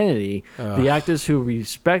Christopher Kennedy, the actors who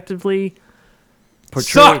respectively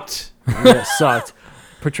Sucked. sucked.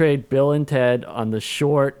 Portrayed Bill and Ted on the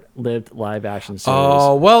short-lived live-action series.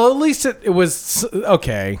 Oh, well, at least it was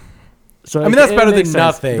okay. So I mean, that's better makes than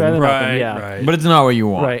nothing. Better than nothing, Right. yeah. Right. But it's not what you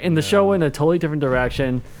want. Right. And the show went in a totally different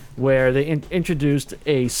direction where they introduced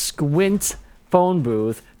a squint phone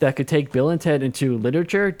booth that could take Bill and Ted into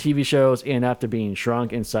literature, TV shows, and after being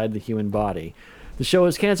shrunk inside the human body. The show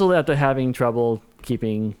was canceled after having trouble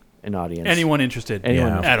keeping an audience. Anyone interested?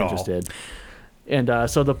 Anyone at interested. And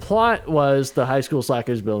so the plot was the high school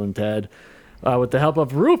slackers, Bill and Ted, with the help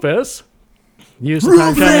of Rufus, use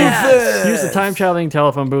the time traveling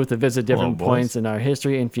telephone booth to visit different boys. points in our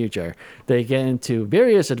history and future. They get into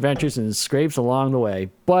various adventures and scrapes along the way,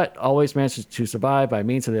 but always manage to survive by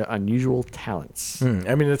means of their unusual talents.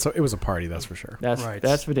 I mean, it was a party, that's for sure. That's Right.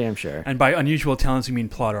 that's for damn sure. And by unusual talents, you mean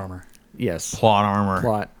plot armor. Yes, Plot armor.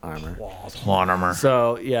 plot armor. Plot armor.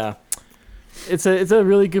 So yeah, it's a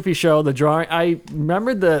really goofy show. The drawing, I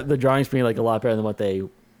remember the drawings being like a lot better than what they.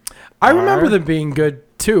 I remember Are- them being good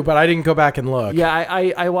too, but I didn't go back and look. Yeah,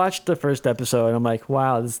 I watched the first episode and I'm like,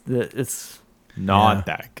 wow, it's Not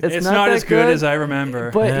that good. It's not not that as good good, as I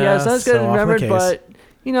remember. but yeah, it's not as good so as often the remembered, case. but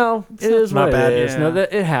you know, it is not what bad. it is. Yeah. No,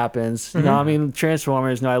 that it happens. You know, I mean,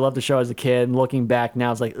 Transformers. No, I loved the show as a kid. And looking back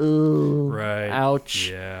now, it's like, ooh, Right. ouch.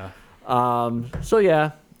 Yeah. So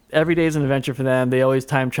yeah, every day is an adventure for them. They always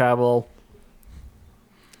time travel.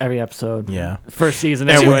 Every episode. Yeah. First season.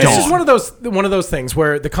 It's Anyway. just one of those things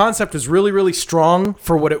where the concept is really, really strong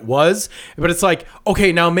for what it was, but it's like,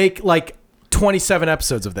 okay, now make like 27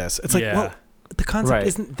 episodes of this. It's like, Yeah. well, the concept Right.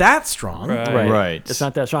 isn't that strong. Right. Right. It's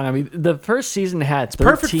not that strong. I mean, the first season had 13.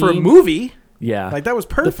 Perfect for a movie. Yeah. Like that was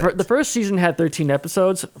perfect. The first season had 13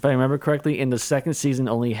 episodes, if I remember correctly, and the second season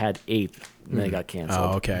only had 8. And they got canceled.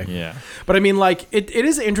 Oh, okay. Yeah. But I mean, like, it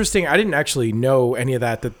is interesting. I didn't actually know any of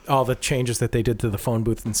that all the changes that they did to the phone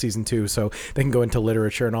booth in season 2, so they can go into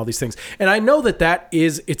literature and all these things. And I know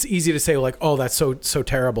it's easy to say, like, oh, that's so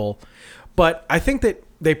terrible. But I think that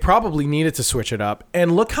they probably needed to switch it up.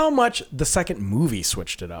 And look how much the second movie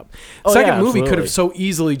switched it up. Oh, Second yeah, movie could absolutely. have so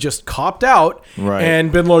easily just copped out Right.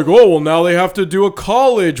 and been like, oh, well, now they have to do a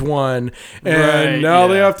college one. And Right, now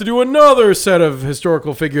they yeah. have to do another set of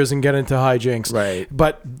historical figures and get into hijinks. Right.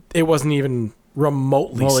 But it wasn't even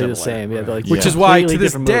remotely Totally similar. the same. Yeah, they're like Which is why, to completely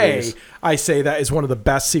this different day, movies. I say that is one of the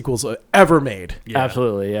best sequels ever made. Yeah.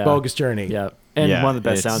 Absolutely, yeah. Bogus Journey. Yeah. And Yeah, one of the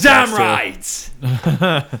best it's- soundtracks. Damn too.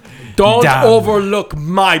 right. Don't Damn. overlook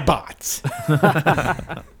my bots.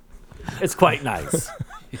 It's quite nice.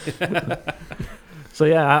 So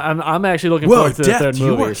yeah, I'm actually looking Whoa, forward to the Death, third you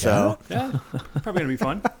movie. work, So Yeah. Probably gonna be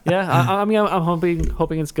fun. yeah, I mean, I'm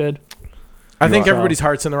hoping it's good. I think So- everybody's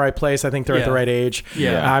heart's in the right place. I think they're at the Yeah. right age.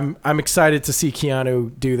 Yeah. I'm excited to see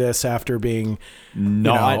Keanu do this after being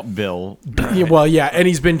Not Bill. and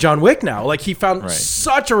he's been John Wick now. Like he found Right.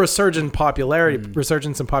 such a resurgence in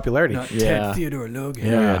popularity. Not Yeah. Ted Theodore Logan.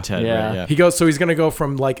 Yeah, Ted. Yeah. Right, yeah. He's gonna go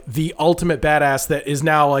from like the ultimate badass that is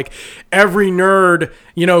now like every nerd,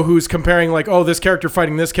 who's comparing like, oh, this character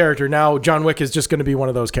fighting this character. Now John Wick is just gonna be one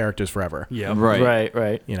of those characters forever. Yeah. Right.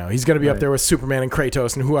 Right. He's gonna be up there with Superman and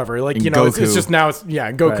Kratos and whoever. Like, And it's Goku. just now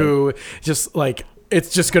Goku. Just like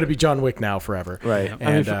it's just gonna be John Wick now forever. Right. I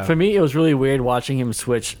mean, And for me, it was really weird watching him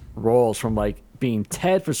switch roles from like being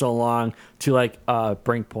Ted for so long to like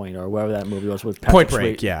Brink Point or whatever that movie was with Patrick Point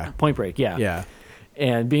Break, Swayze. yeah. Point Break, yeah. yeah.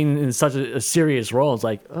 And being in such a serious role, it's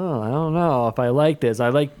like, oh, I don't know if I like this. I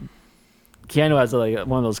like Keanu as like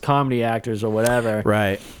one of those comedy actors or whatever,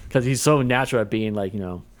 Right. because he's so natural at being like,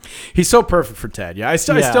 He's so perfect for Ted. Yeah. I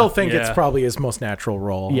still think it's Yeah. probably his most natural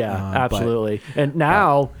role. yeah, but- absolutely. And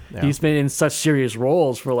now yeah. he's been in such serious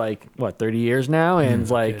roles for like 30 years now, and it's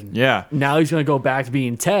like Yeah. now he's gonna go back to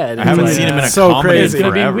being Ted. I haven't It's seen like, him in a So comedy crazy. It's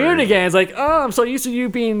gonna forever. be weird again. It's like, oh, I'm so used to you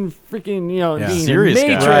being freaking, being Serious guy.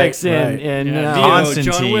 Matrix Right, and right. and Yeah. you know,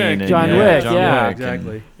 Constantine. John Wick. and- John Wick, yeah. Wick and-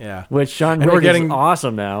 Exactly. Yeah. which John And Wick we're getting- is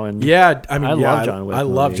awesome now. And Yeah, I mean, I love John Wick I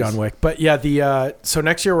love movies. John Wick, but yeah, the so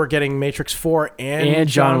next year we're getting Matrix 4 and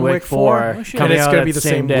John Wick 4 and coming it's out gonna at be the the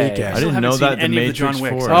same same day. weekend. I didn't haven't know seen that the any of the Matrix John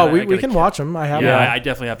Wicks. 4. Oh, I we gotta can watch them. I have Yeah, them. I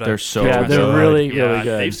definitely have to. They're so Yeah, they're good. really Yeah,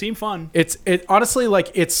 good. they seem fun. It honestly, like,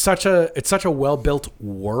 it's such a well built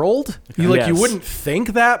world. You Yes. wouldn't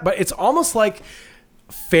think that, but it's almost like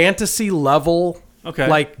fantasy level. Okay.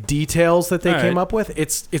 Like details that they All came right. up with.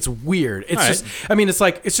 It's weird. It's All just right. I mean, it's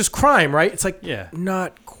just crime, right? It's like Yeah.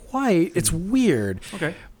 not quite. It's weird.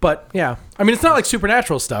 Okay. But yeah, I mean, it's not like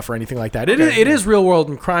supernatural stuff or anything like that. It is real world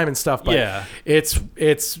and crime and stuff. But Yeah. it's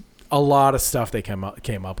a lot of stuff they came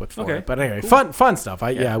up with for Okay. it. But anyway, fun stuff.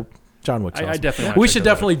 John Wick's I awesome. definitely wanna we check should those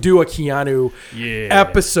out. definitely do a Keanu Yeah.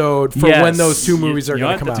 episode for Yes. when those two movies are You know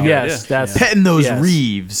going to what? come That's out. a good yes, idea. that's Petting those Yes.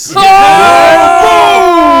 Reeves. shit.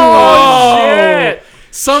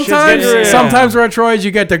 Sometimes, Shit's getting sometimes we're at Troy's,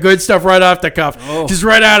 you get the good stuff right off the cuff, just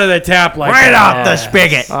right out of the tap, like Right that. off the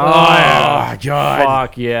spigot. Oh my god,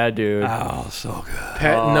 Fuck yeah, dude. Oh, so good.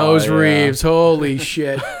 petting those yeah. Reeves, holy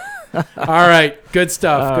shit! All right, good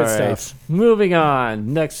stuff, All good right. stuff. Moving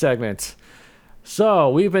on, next segment. So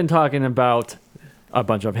we've been talking about a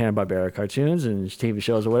bunch of Hanna-Barbera cartoons and TV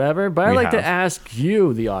shows or whatever, but I'd We like to have. ask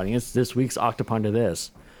you, the audience, this week's Octoponder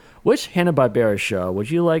This. Which Hanna-Barbera show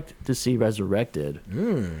would you like to see resurrected?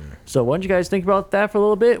 So why don't you guys think about that for a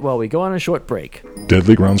little bit while we go on a short break?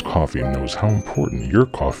 Deadly Grounds Coffee knows how important your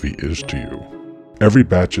coffee is to you. Every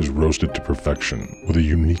batch is roasted to perfection with a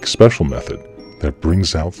unique special method that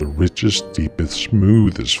brings out the richest, deepest,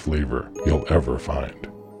 smoothest flavor you'll ever find.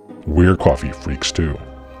 We're coffee freaks too,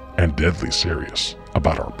 and deadly serious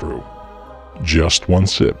about our brew. Just one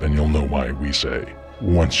sip and you'll know why we say,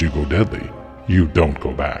 once you go deadly, you don't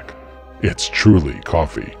go back. It's truly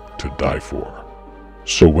coffee to die for.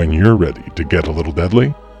 So when you're ready to get a little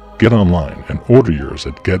deadly, get online and order yours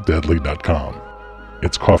at getdeadly.com.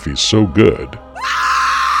 It's coffee so good,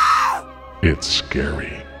 it's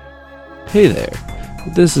scary. Hey there,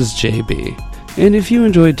 this is JB, and if you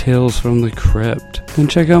enjoyed Tales from the Crypt, then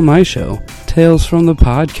check out my show, Tales from the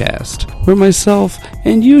Podcast, where myself,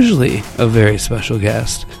 and usually a very special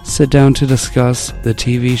guest, sit down to discuss the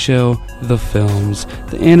TV show, the films,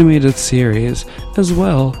 the animated series, as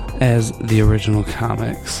well as the original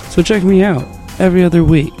comics. So check me out every other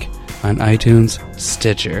week on iTunes,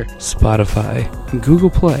 Stitcher, Spotify, Google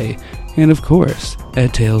Play, and of course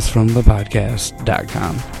at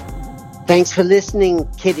talesfromthepodcast.com. Thanks for listening,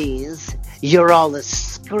 kiddies. You're all a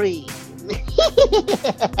scream.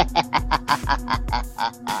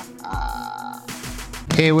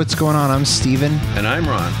 Hey, what's going on? I'm Steven. And I'm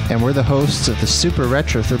Ron. And we're the hosts of the Super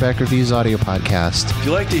Retro Throwback Reviews audio podcast. If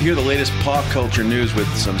you like to hear the latest pop culture news with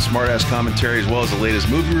some smart-ass commentary as well as the latest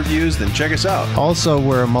movie reviews, then check us out. Also,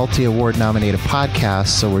 we're a multi-award nominated podcast,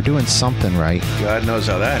 so we're doing something right. God knows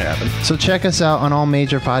how that happened. So check us out on all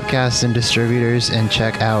major podcasts and distributors, and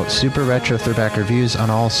check out Super Retro Throwback Reviews on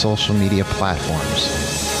all social media platforms.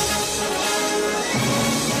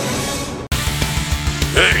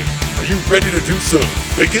 Hey, are you ready to do some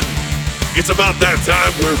thinking? It's about that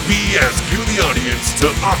time where we ask you, the audience,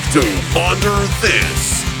 to Octo-Ponder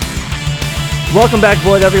this. Welcome back,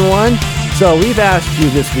 board, everyone. So we've asked you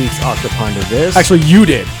this week's Octoponder This. Actually, you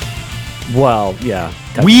did. Well, yeah.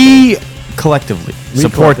 We collectively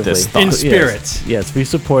support collectively. this thought. In spirit. Yes, we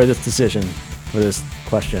support this decision for this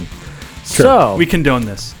question. So we condone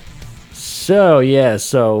this. So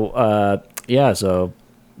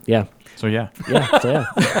yeah. So yeah.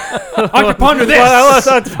 Octoponder this. Well, let's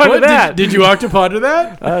Octoponder What? that. Did you Octoponder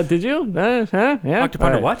that? Did you? Yeah. Octoponder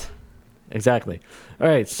All right. what? Exactly. All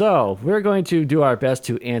right. So we're going to do our best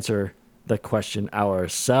to answer the question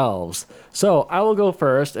ourselves. So I will go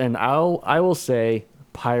first, and I will say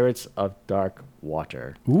Pirates of Dark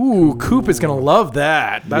Water. Ooh, Coop is gonna love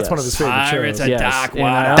that. That's one of his favorite Pirates shows. of Dark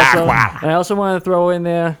And Water. I also want to throw in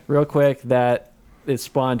there real quick that it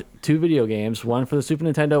spawned 2 video games, one for the Super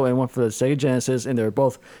Nintendo and one for the Sega Genesis, and they're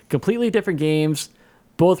both completely different games,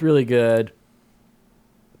 both really good.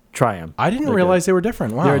 Try them. I didn't realize they were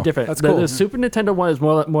different. Wow, They're different. That's the, cool. The Super Nintendo one is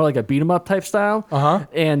more like a beat 'em up type style.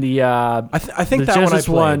 And the I think the that one I Genesis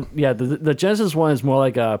played. the Genesis one is more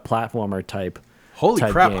like a platformer type. Holy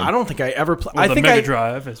type crap! game. I don't think I ever played. Well, I the think Mega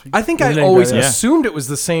Drive. I think The I Mega always Drive, yeah. assumed it was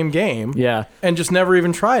the same game. Yeah. And just never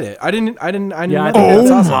even tried it. I didn't. I know.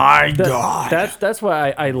 think That's awesome. That's what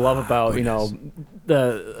I love about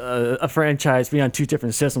the a franchise being on 2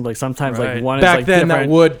 different systems. Like sometimes like one Back is like then, that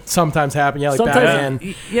different. would sometimes happen. Yeah, like Sometimes-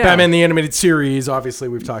 Batman. yeah. Batman the animated series. Obviously,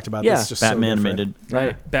 we've talked about Yeah. this. Just Batman so different. animated.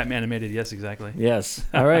 Right. Batman animated. Yes, exactly. Yes.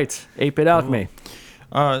 All right. 8-bit alchemy.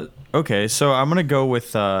 Okay, so I'm gonna go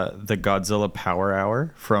with the Godzilla Power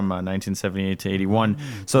Hour from 1978 to 81.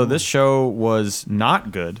 So this show was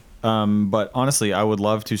not good, but honestly, I would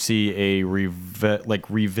love to see a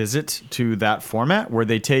revisit to that format where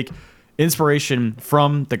they take inspiration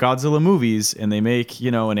from the Godzilla movies and they make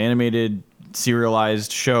an animated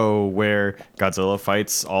serialized show where Godzilla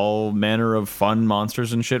fights all manner of fun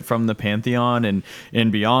monsters and shit from the Pantheon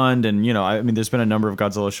and beyond. And, I mean, there's been a number of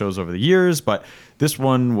Godzilla shows over the years, but this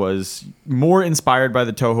one was more inspired by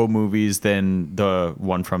the Toho movies than the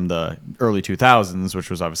one from the early 2000s, which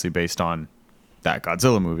was obviously based on that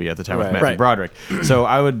Godzilla movie at the time with Matthew Broderick. So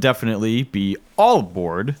I would definitely be all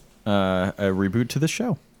aboard a reboot to the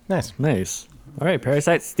show. Nice. All right,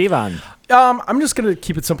 Parasite, Stevan. I'm just gonna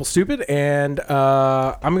keep it simple, stupid, and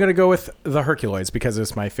I'm gonna go with the Herculoids because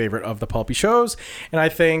it's my favorite of the pulpy shows. And I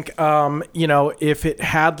think, if it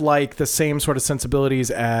had like the same sort of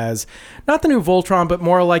sensibilities as not the new Voltron, but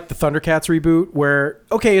more like the Thundercats reboot, where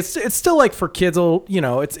it's still like for kids,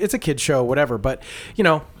 it's a kid show, whatever, but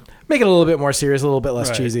make it a little bit more serious, a little bit less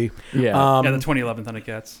Right. cheesy. Yeah. The 2011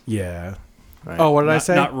 Thundercats. Yeah. Right. Oh, what did I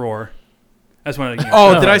say? Not Roar. That's one. Did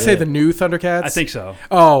I say the new Thundercats? I think so.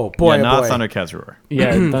 Oh boy, Yeah, oh, not boy. Thundercats Roar.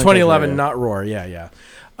 Yeah. 2011, not Roar. Yeah.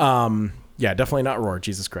 Yeah, definitely not Roar.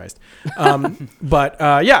 Jesus Christ. But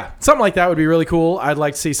something like that would be really cool. I'd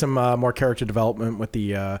like to see some more character development with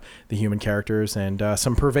the human characters and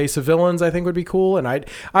some pervasive villains. I think would be cool. And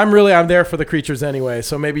I'm there for the creatures anyway.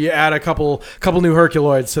 So maybe you add a couple new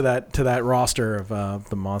Herculoids to that roster of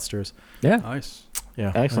the monsters. Yeah. Nice.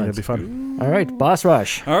 Yeah, Excellent. That'd be fun. All right, Boss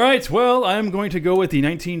Rush. All right. Well, I'm going to go with the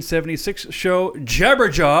 1976 show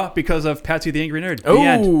Jabberjaw because of Patsy the Angry Nerd. The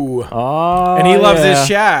end. Oh, And he loves his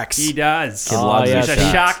shacks. He does. He loves He's his a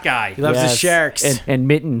sharks. shark guy. He loves his sharks. And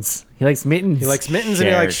mittens. He likes mittens. He likes mittens and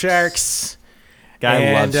he likes sharks.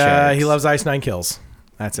 Guy loves sharks. He loves Ice Nine Kills.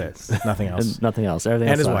 That's it. Nothing else. And nothing else. Everything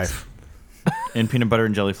And else his sucks. wife. And peanut butter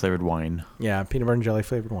and jelly flavored wine. Yeah, peanut butter and jelly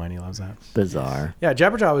flavored wine. He loves that. Bizarre. Yeah,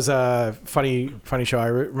 Jabberjaw was a funny show. I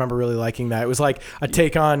remember really liking that. It was like a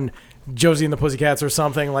take on Josie and the Pussycats or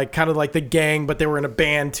something, like kind of like the gang, but they were in a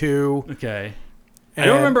band too. Okay. I And-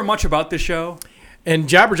 don't remember much about this show. And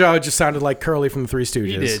Jabberjaw just sounded like Curly from the Three Stooges.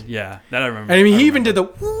 He did, yeah. That I remember. And I mean, he even did the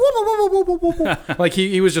like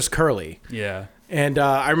he was just Curly. Yeah. And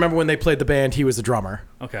I remember when they played the band, he was the drummer.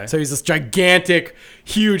 Okay. So he's this gigantic,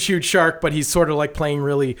 huge shark, but he's sort of like playing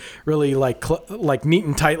really like neat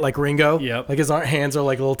and tight like Ringo. Yep. Like his hands are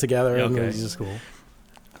like a little together. Yeah, and okay. he's just cool.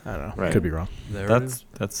 I don't know. Right. Could be wrong. That's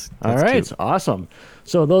All right, cute. awesome.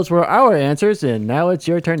 So those were our answers, and now it's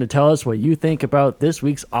your turn to tell us what you think about this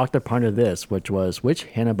week's Octoponder This, which was which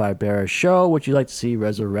Hanna-Barbera show would you like to see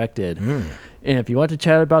resurrected? And if you want to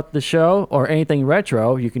chat about the show or anything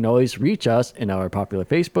retro, you can always reach us in our popular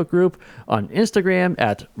Facebook group, on Instagram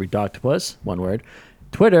at Redoctopus, one word,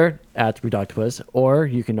 Twitter at Redoctopus, or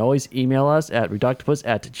you can always email us at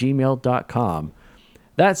redoctopus@gmail.com.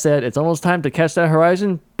 That said, it's almost time to catch that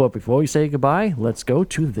horizon, but before we say goodbye, let's go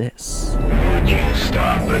to this. Would you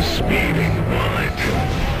stop the speeding bullet?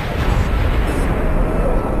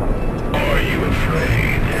 Are you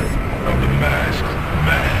afraid of the masked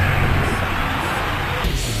man?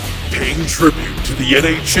 Paying tribute to the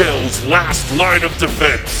NHL's last line of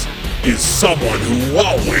defense is someone who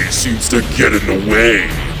always seems to get in the way.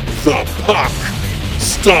 The puck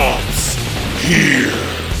stops here.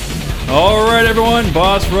 All right, everyone.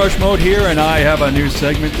 Boss Rush Mode here, and I have a new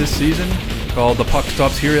segment this season called The Puck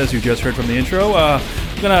Stops Here, as you just heard from the intro.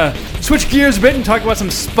 I'm gonna switch gears a bit and talk about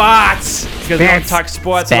some spots because we don't talk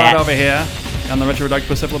sports a lot over here on the Retro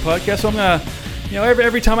Reductible Cephala podcast. So I'm gonna,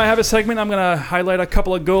 every time I have a segment, I'm gonna highlight a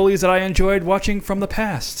couple of goalies that I enjoyed watching from the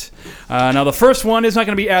past. Now the first one is not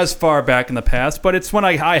gonna be as far back in the past, but it's one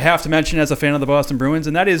I have to mention as a fan of the Boston Bruins,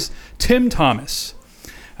 and that is Tim Thomas.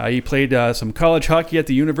 He played some college hockey at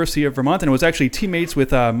the University of Vermont and was actually teammates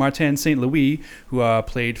with Martin St. Louis, who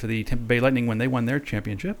played for the Tampa Bay Lightning when they won their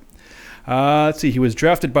championship. Let's see, he was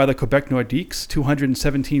drafted by the Quebec Nordiques,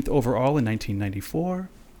 217th overall in 1994.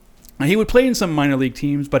 He would play in some minor league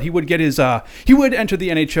teams, but he would get he would enter the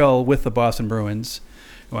NHL with the Boston Bruins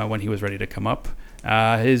when he was ready to come up.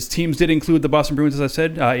 His teams did include the Boston Bruins, as I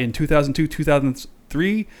said, in 2002,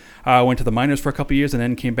 2003. Went to the minors for a couple of years and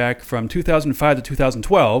then came back from 2005 to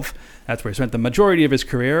 2012. That's where he spent the majority of his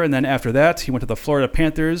career. And then after that, he went to the Florida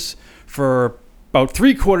Panthers for about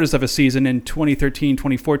 3/4 of a season in 2013,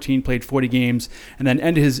 2014, played 40 games, and then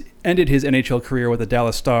ended his NHL career with the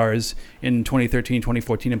Dallas Stars in 2013,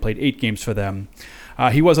 2014, and played 8 games for them.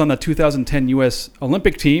 He was on the 2010 U.S.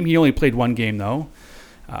 Olympic team. He only played 1 game, though.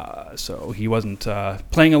 So he wasn't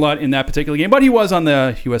playing a lot in that particular game, but he was on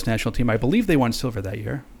the U.S. national team. I believe they won silver that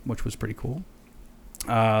year, which was pretty cool.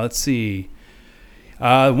 Let's see.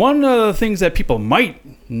 One of the things that people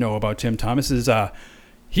might know about Tim Thomas is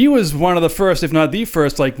he was one of the first, if not the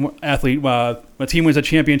first, athlete. A team wins a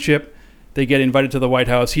championship, they get invited to the White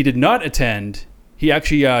House. He did not attend. He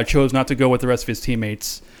actually chose not to go with the rest of his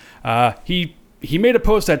teammates. He made a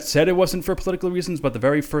post that said it wasn't for political reasons, but the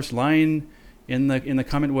very first line in the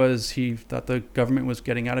comment was he thought the government was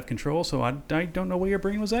getting out of control. So I don't know where your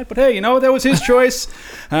brain was at, but hey, that was his choice.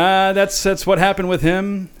 That's what happened with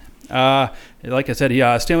him. Like I said, he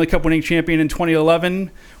Stanley Cup winning champion in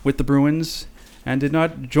 2011 with the Bruins, and did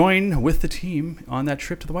not join with the team on that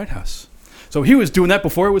trip to the White House. So he was doing that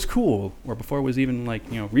before it was cool, or before it was even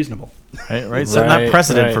reasonable. Right. Setting that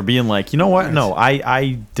precedent for being like, you know what? No,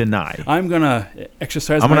 I deny. I'm gonna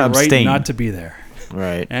exercise my right not to be there.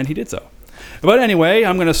 Right. And he did so. But anyway,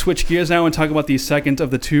 I'm going to switch gears now and talk about the second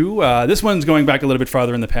of the two. This one's going back a little bit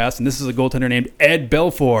farther in the past, and this is a goaltender named Ed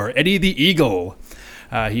Belfour, Eddie the Eagle.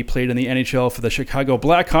 He played in the NHL for the Chicago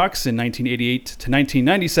Blackhawks in 1988 to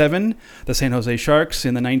 1997, the San Jose Sharks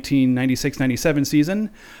in the 1996-97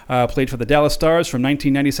 season, played for the Dallas Stars from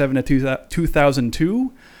 1997 to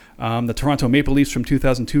 2002, the Toronto Maple Leafs from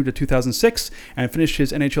 2002 to 2006, and finished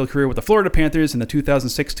his NHL career with the Florida Panthers in the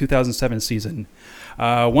 2006-2007 season.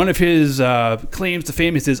 One of his claims to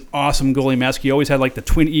fame is his awesome goalie mask. He always had the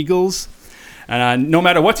Twin Eagles. And no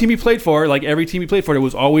matter what team he played for, every team he played for, it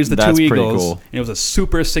was always the That's two pretty Eagles. Cool. And it was a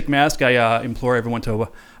super sick mask. I implore everyone to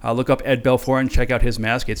look up Ed Belfour and check out his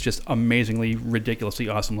mask. It's just amazingly, ridiculously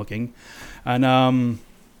awesome looking. And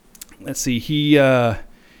let's see,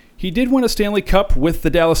 he did win a Stanley Cup with the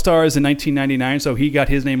Dallas Stars in 1999, so he got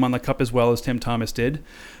his name on the cup as well as Tim Thomas did.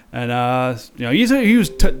 And he was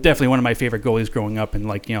definitely one of my favorite goalies growing up, and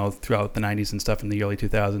throughout the 90s and stuff in the early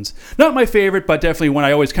 2000s. Not my favorite, but definitely one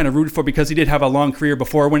I always kind of rooted for because he did have a long career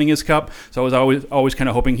before winning his cup. So I was always kind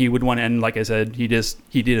of hoping he would win. And like I said, he did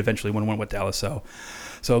eventually win one with Dallas.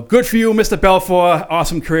 So good for you, Mr. Belfour.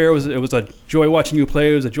 Awesome career. It was a joy watching you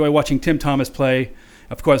play. It was a joy watching Tim Thomas play.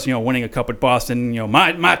 Of course, winning a cup with Boston,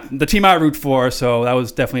 the team I root for. So that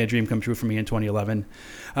was definitely a dream come true for me in 2011.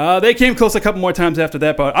 They came close a couple more times after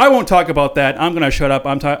that, but I won't talk about that. I'm going to shut up.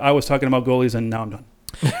 I was talking about goalies, and now I'm done.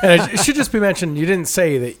 And it should just be mentioned, you didn't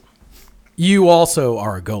say that you also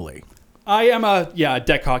are a goalie. I am a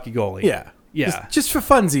deck hockey goalie. Yeah. Just for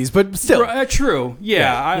funsies, but still. True.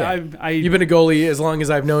 Yeah. You've been a goalie as long as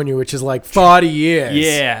I've known you, which is 40 years.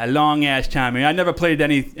 Yeah, a long ass time. I mean, I never played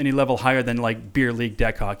any level higher than beer league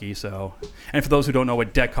deck hockey. So, and for those who don't know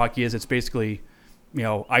what deck hockey is, it's basically,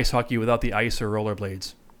 ice hockey without the ice or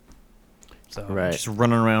rollerblades. So just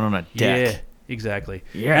running around on a deck. Yeah, exactly.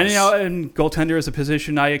 Yes. And goaltender is a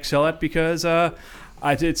position I excel at because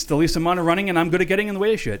it's the least amount of running, and I'm good at getting in the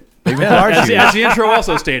way of shit. As the intro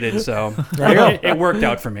also stated, so it worked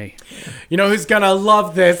out for me. You know who's gonna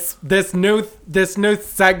love this new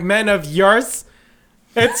segment of yours?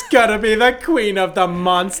 It's gonna be the Queen of the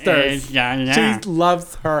Monsters. She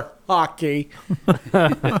loves her hockey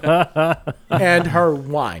and her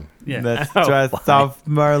wine. Yeah. The Mistress of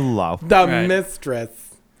Merlot. The mistress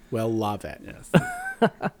will love it. Yes.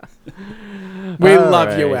 We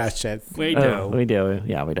love you, Ashes. We do. We do.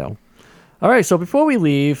 Yeah, we do. All right, so before we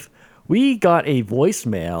leave, we got a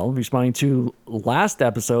voicemail responding to last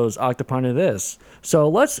episode's Octopon This. So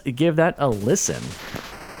let's give that a listen.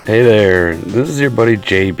 Hey there, this is your buddy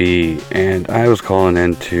JB, and I was calling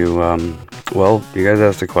in to, you guys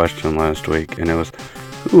asked a question last week, and it was,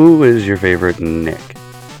 who is your favorite Nick?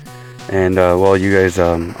 And, well, you guys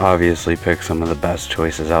obviously picked some of the best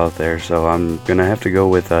choices out there, so I'm gonna have to go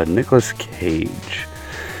with Nicolas Cage.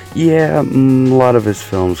 Yeah, a lot of his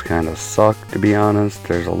films kind of suck, to be honest.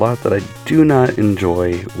 There's a lot that I do not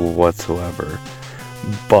enjoy whatsoever.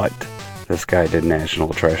 But this guy did National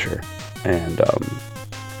Treasure, and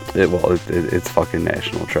it's fucking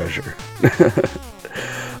National Treasure.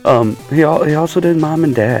 He also did Mom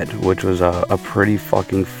and Dad, which was a pretty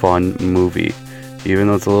fucking fun movie. Even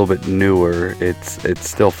though it's a little bit newer, it's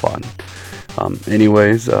still fun.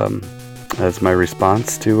 Anyways, that's my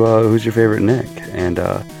response to Who's Your Favorite Nick, and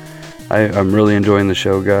I'm really enjoying the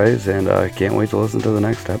show, guys, and I can't wait to listen to the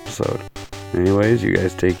next episode. Anyways, you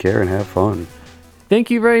guys take care and have fun. Thank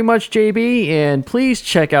you very much, JB, and please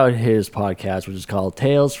check out his podcast, which is called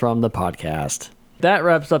Tales from the Podcast. That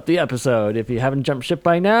wraps up the episode. If you haven't jumped ship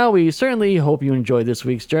by now, we certainly hope you enjoyed this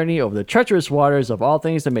week's journey over the treacherous waters of all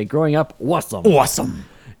things that make growing up awesome. Awesome.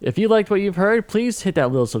 If you liked what you've heard, please hit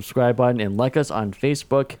that little subscribe button and like us on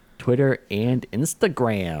Facebook, Twitter, and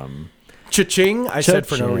Instagram. Cha-ching. I said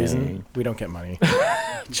for no Cha-ching. reason. We don't get money.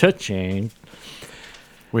 Cha-ching.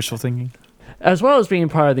 Wishful thinking. As well as being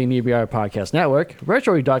part of the NBR Podcast Network,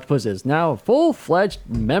 Retro Octopus is now a full-fledged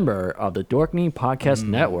member of the Dorkening Podcast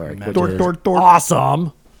Network, which is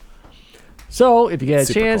awesome. So, if you get a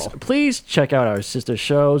Super chance, cool. please check out our sister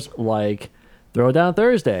shows like Throwdown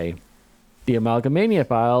Thursday, The Amalgamania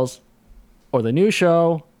Files, or the new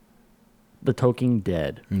show, The Talking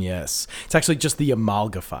Dead. Yes. It's actually just the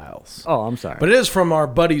Amalga Files. Oh, I'm sorry. But it is from our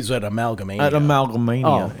buddies at Amalgamania. At Amalgamania,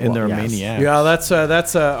 Oh, and they're well, yes. maniacs. Yeah,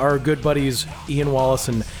 that's our good buddies Ian Wallace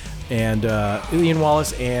and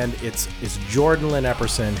it's Jordan Lynn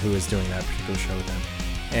Epperson who is doing that particular show with them,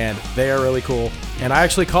 and they are really cool. And I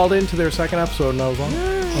actually called into their second episode, and I was like,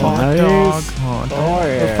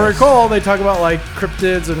 It's pretty cool. They talk about like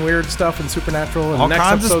cryptids and weird stuff and supernatural, and All the next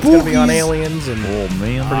kinds of episode's gonna be on spookies. aliens and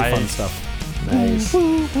man. pretty fun stuff. Nice.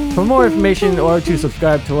 For more information or to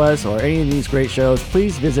subscribe to us or any of these great shows,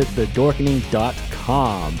 please visit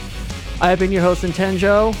thedorkening.com. I have been your host,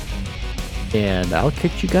 Intenjo, and I'll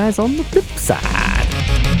catch you guys on the flip side.